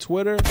had to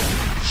Twitter,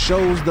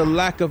 shows the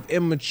lack of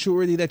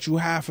immaturity that you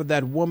have for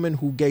that woman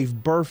who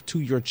gave birth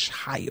to your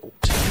child.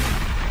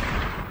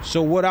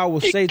 So what I will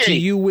say to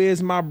you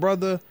is, my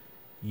brother,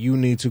 you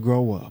need to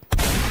grow up.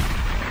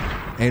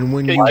 And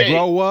when you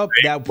grow up,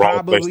 that will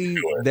probably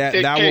be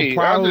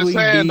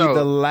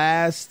the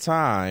last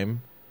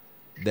time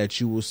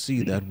that you will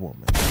see that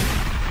woman.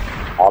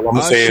 All I'm going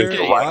to say is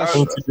the right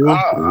thing to do,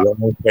 the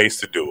wrong place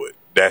to do it.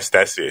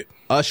 That's it.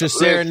 Usher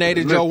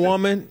serenaded your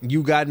woman,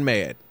 you got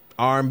mad.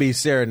 R&B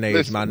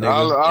serenades, my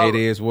nigga. It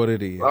is what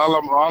it is. All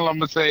I'm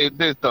going to say is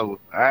this, though.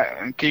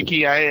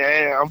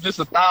 Keke, I'm just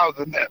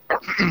 1,000 now.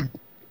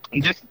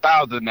 I'm just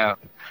 1,000 now.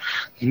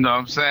 You know what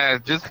I'm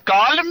saying? Just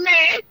calling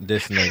me.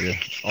 This nigga.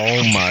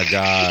 Oh, my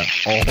God.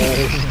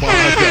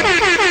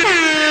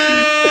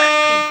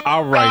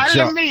 All right,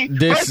 y'all.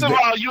 First of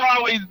all, you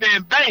always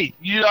been bait.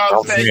 You know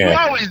what I'm saying? You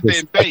always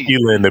been bait.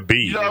 Healing the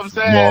beat. You know what I'm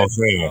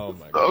saying? Oh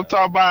my God. I'm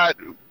talking about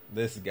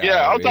this guy.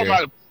 Yeah, I'm talking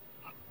about.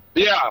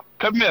 Yeah,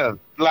 come here.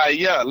 Like,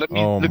 yeah, let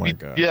me. I'm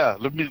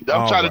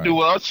trying to do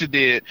what Usher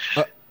did.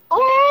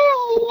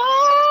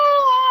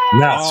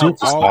 Not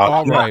superstar.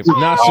 All right.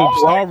 Not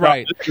superstar. All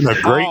right.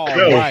 A great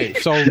show. Right.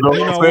 So, you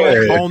know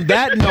what? On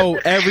that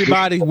note,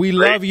 everybody, we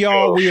love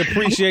y'all. We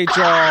appreciate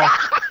y'all.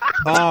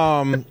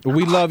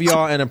 We love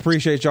y'all and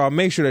appreciate y'all.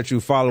 Make sure that you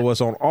follow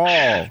us on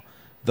all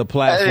the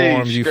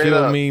platforms. You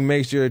feel me?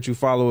 Make sure that you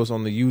follow us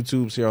on the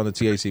YouTubes here on the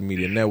TAC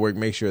Media Network.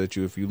 Make sure that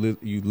if you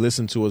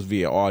listen to us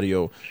via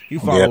audio, you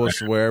follow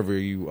us wherever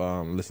you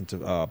listen to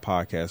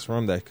podcasts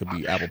from. That could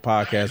be Apple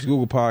Podcasts,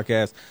 Google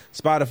Podcasts,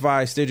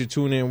 Spotify, Stitcher,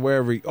 TuneIn,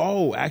 wherever.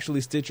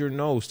 Actually, Stitcher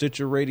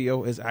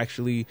Radio is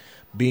actually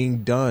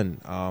being done.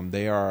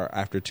 They are,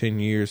 after 10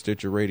 years,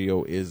 Stitcher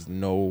Radio is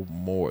no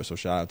more. So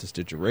shout out to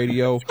Stitcher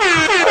Radio.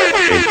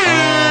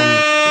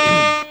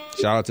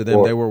 Shout out to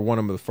them. They were one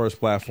of the first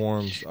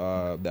platforms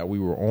that we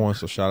were on.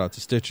 So shout out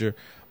to Stitcher.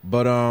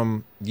 But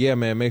yeah,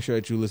 man, make sure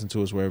that you listen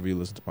to us wherever you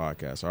listen to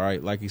podcasts. All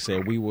right. Like you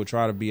said, we will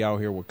try to be out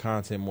here with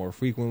content more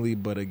frequently.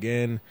 But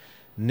again,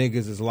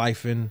 niggas is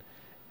lifing.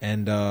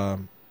 And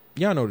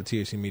y'all know the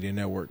THC Media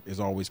Network is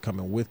always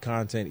coming with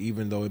content,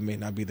 even though it may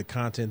not be the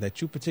content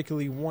that you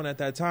particularly want at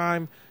that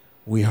time.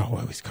 We are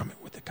always coming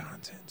with the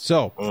content.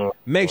 So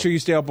make sure you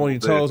stay up on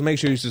your toes. Make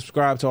sure you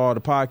subscribe to all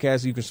the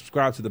podcasts. You can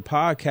subscribe to the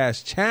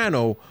podcast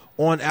channel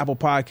on Apple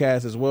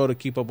Podcasts as well to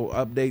keep up with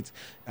updates.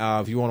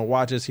 If you want to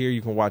watch us here,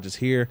 you can watch us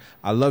here.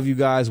 I love you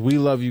guys. We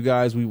love you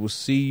guys. We will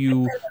see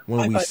you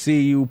when we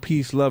see you.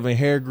 Peace, love, and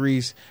hair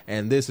grease.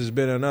 And this has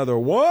been another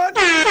one.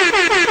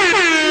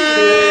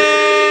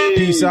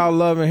 Peace out,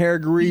 love, and hair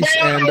grease.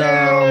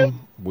 And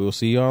we'll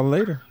see y'all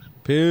later.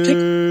 Peace.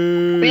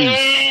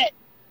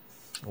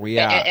 We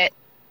out.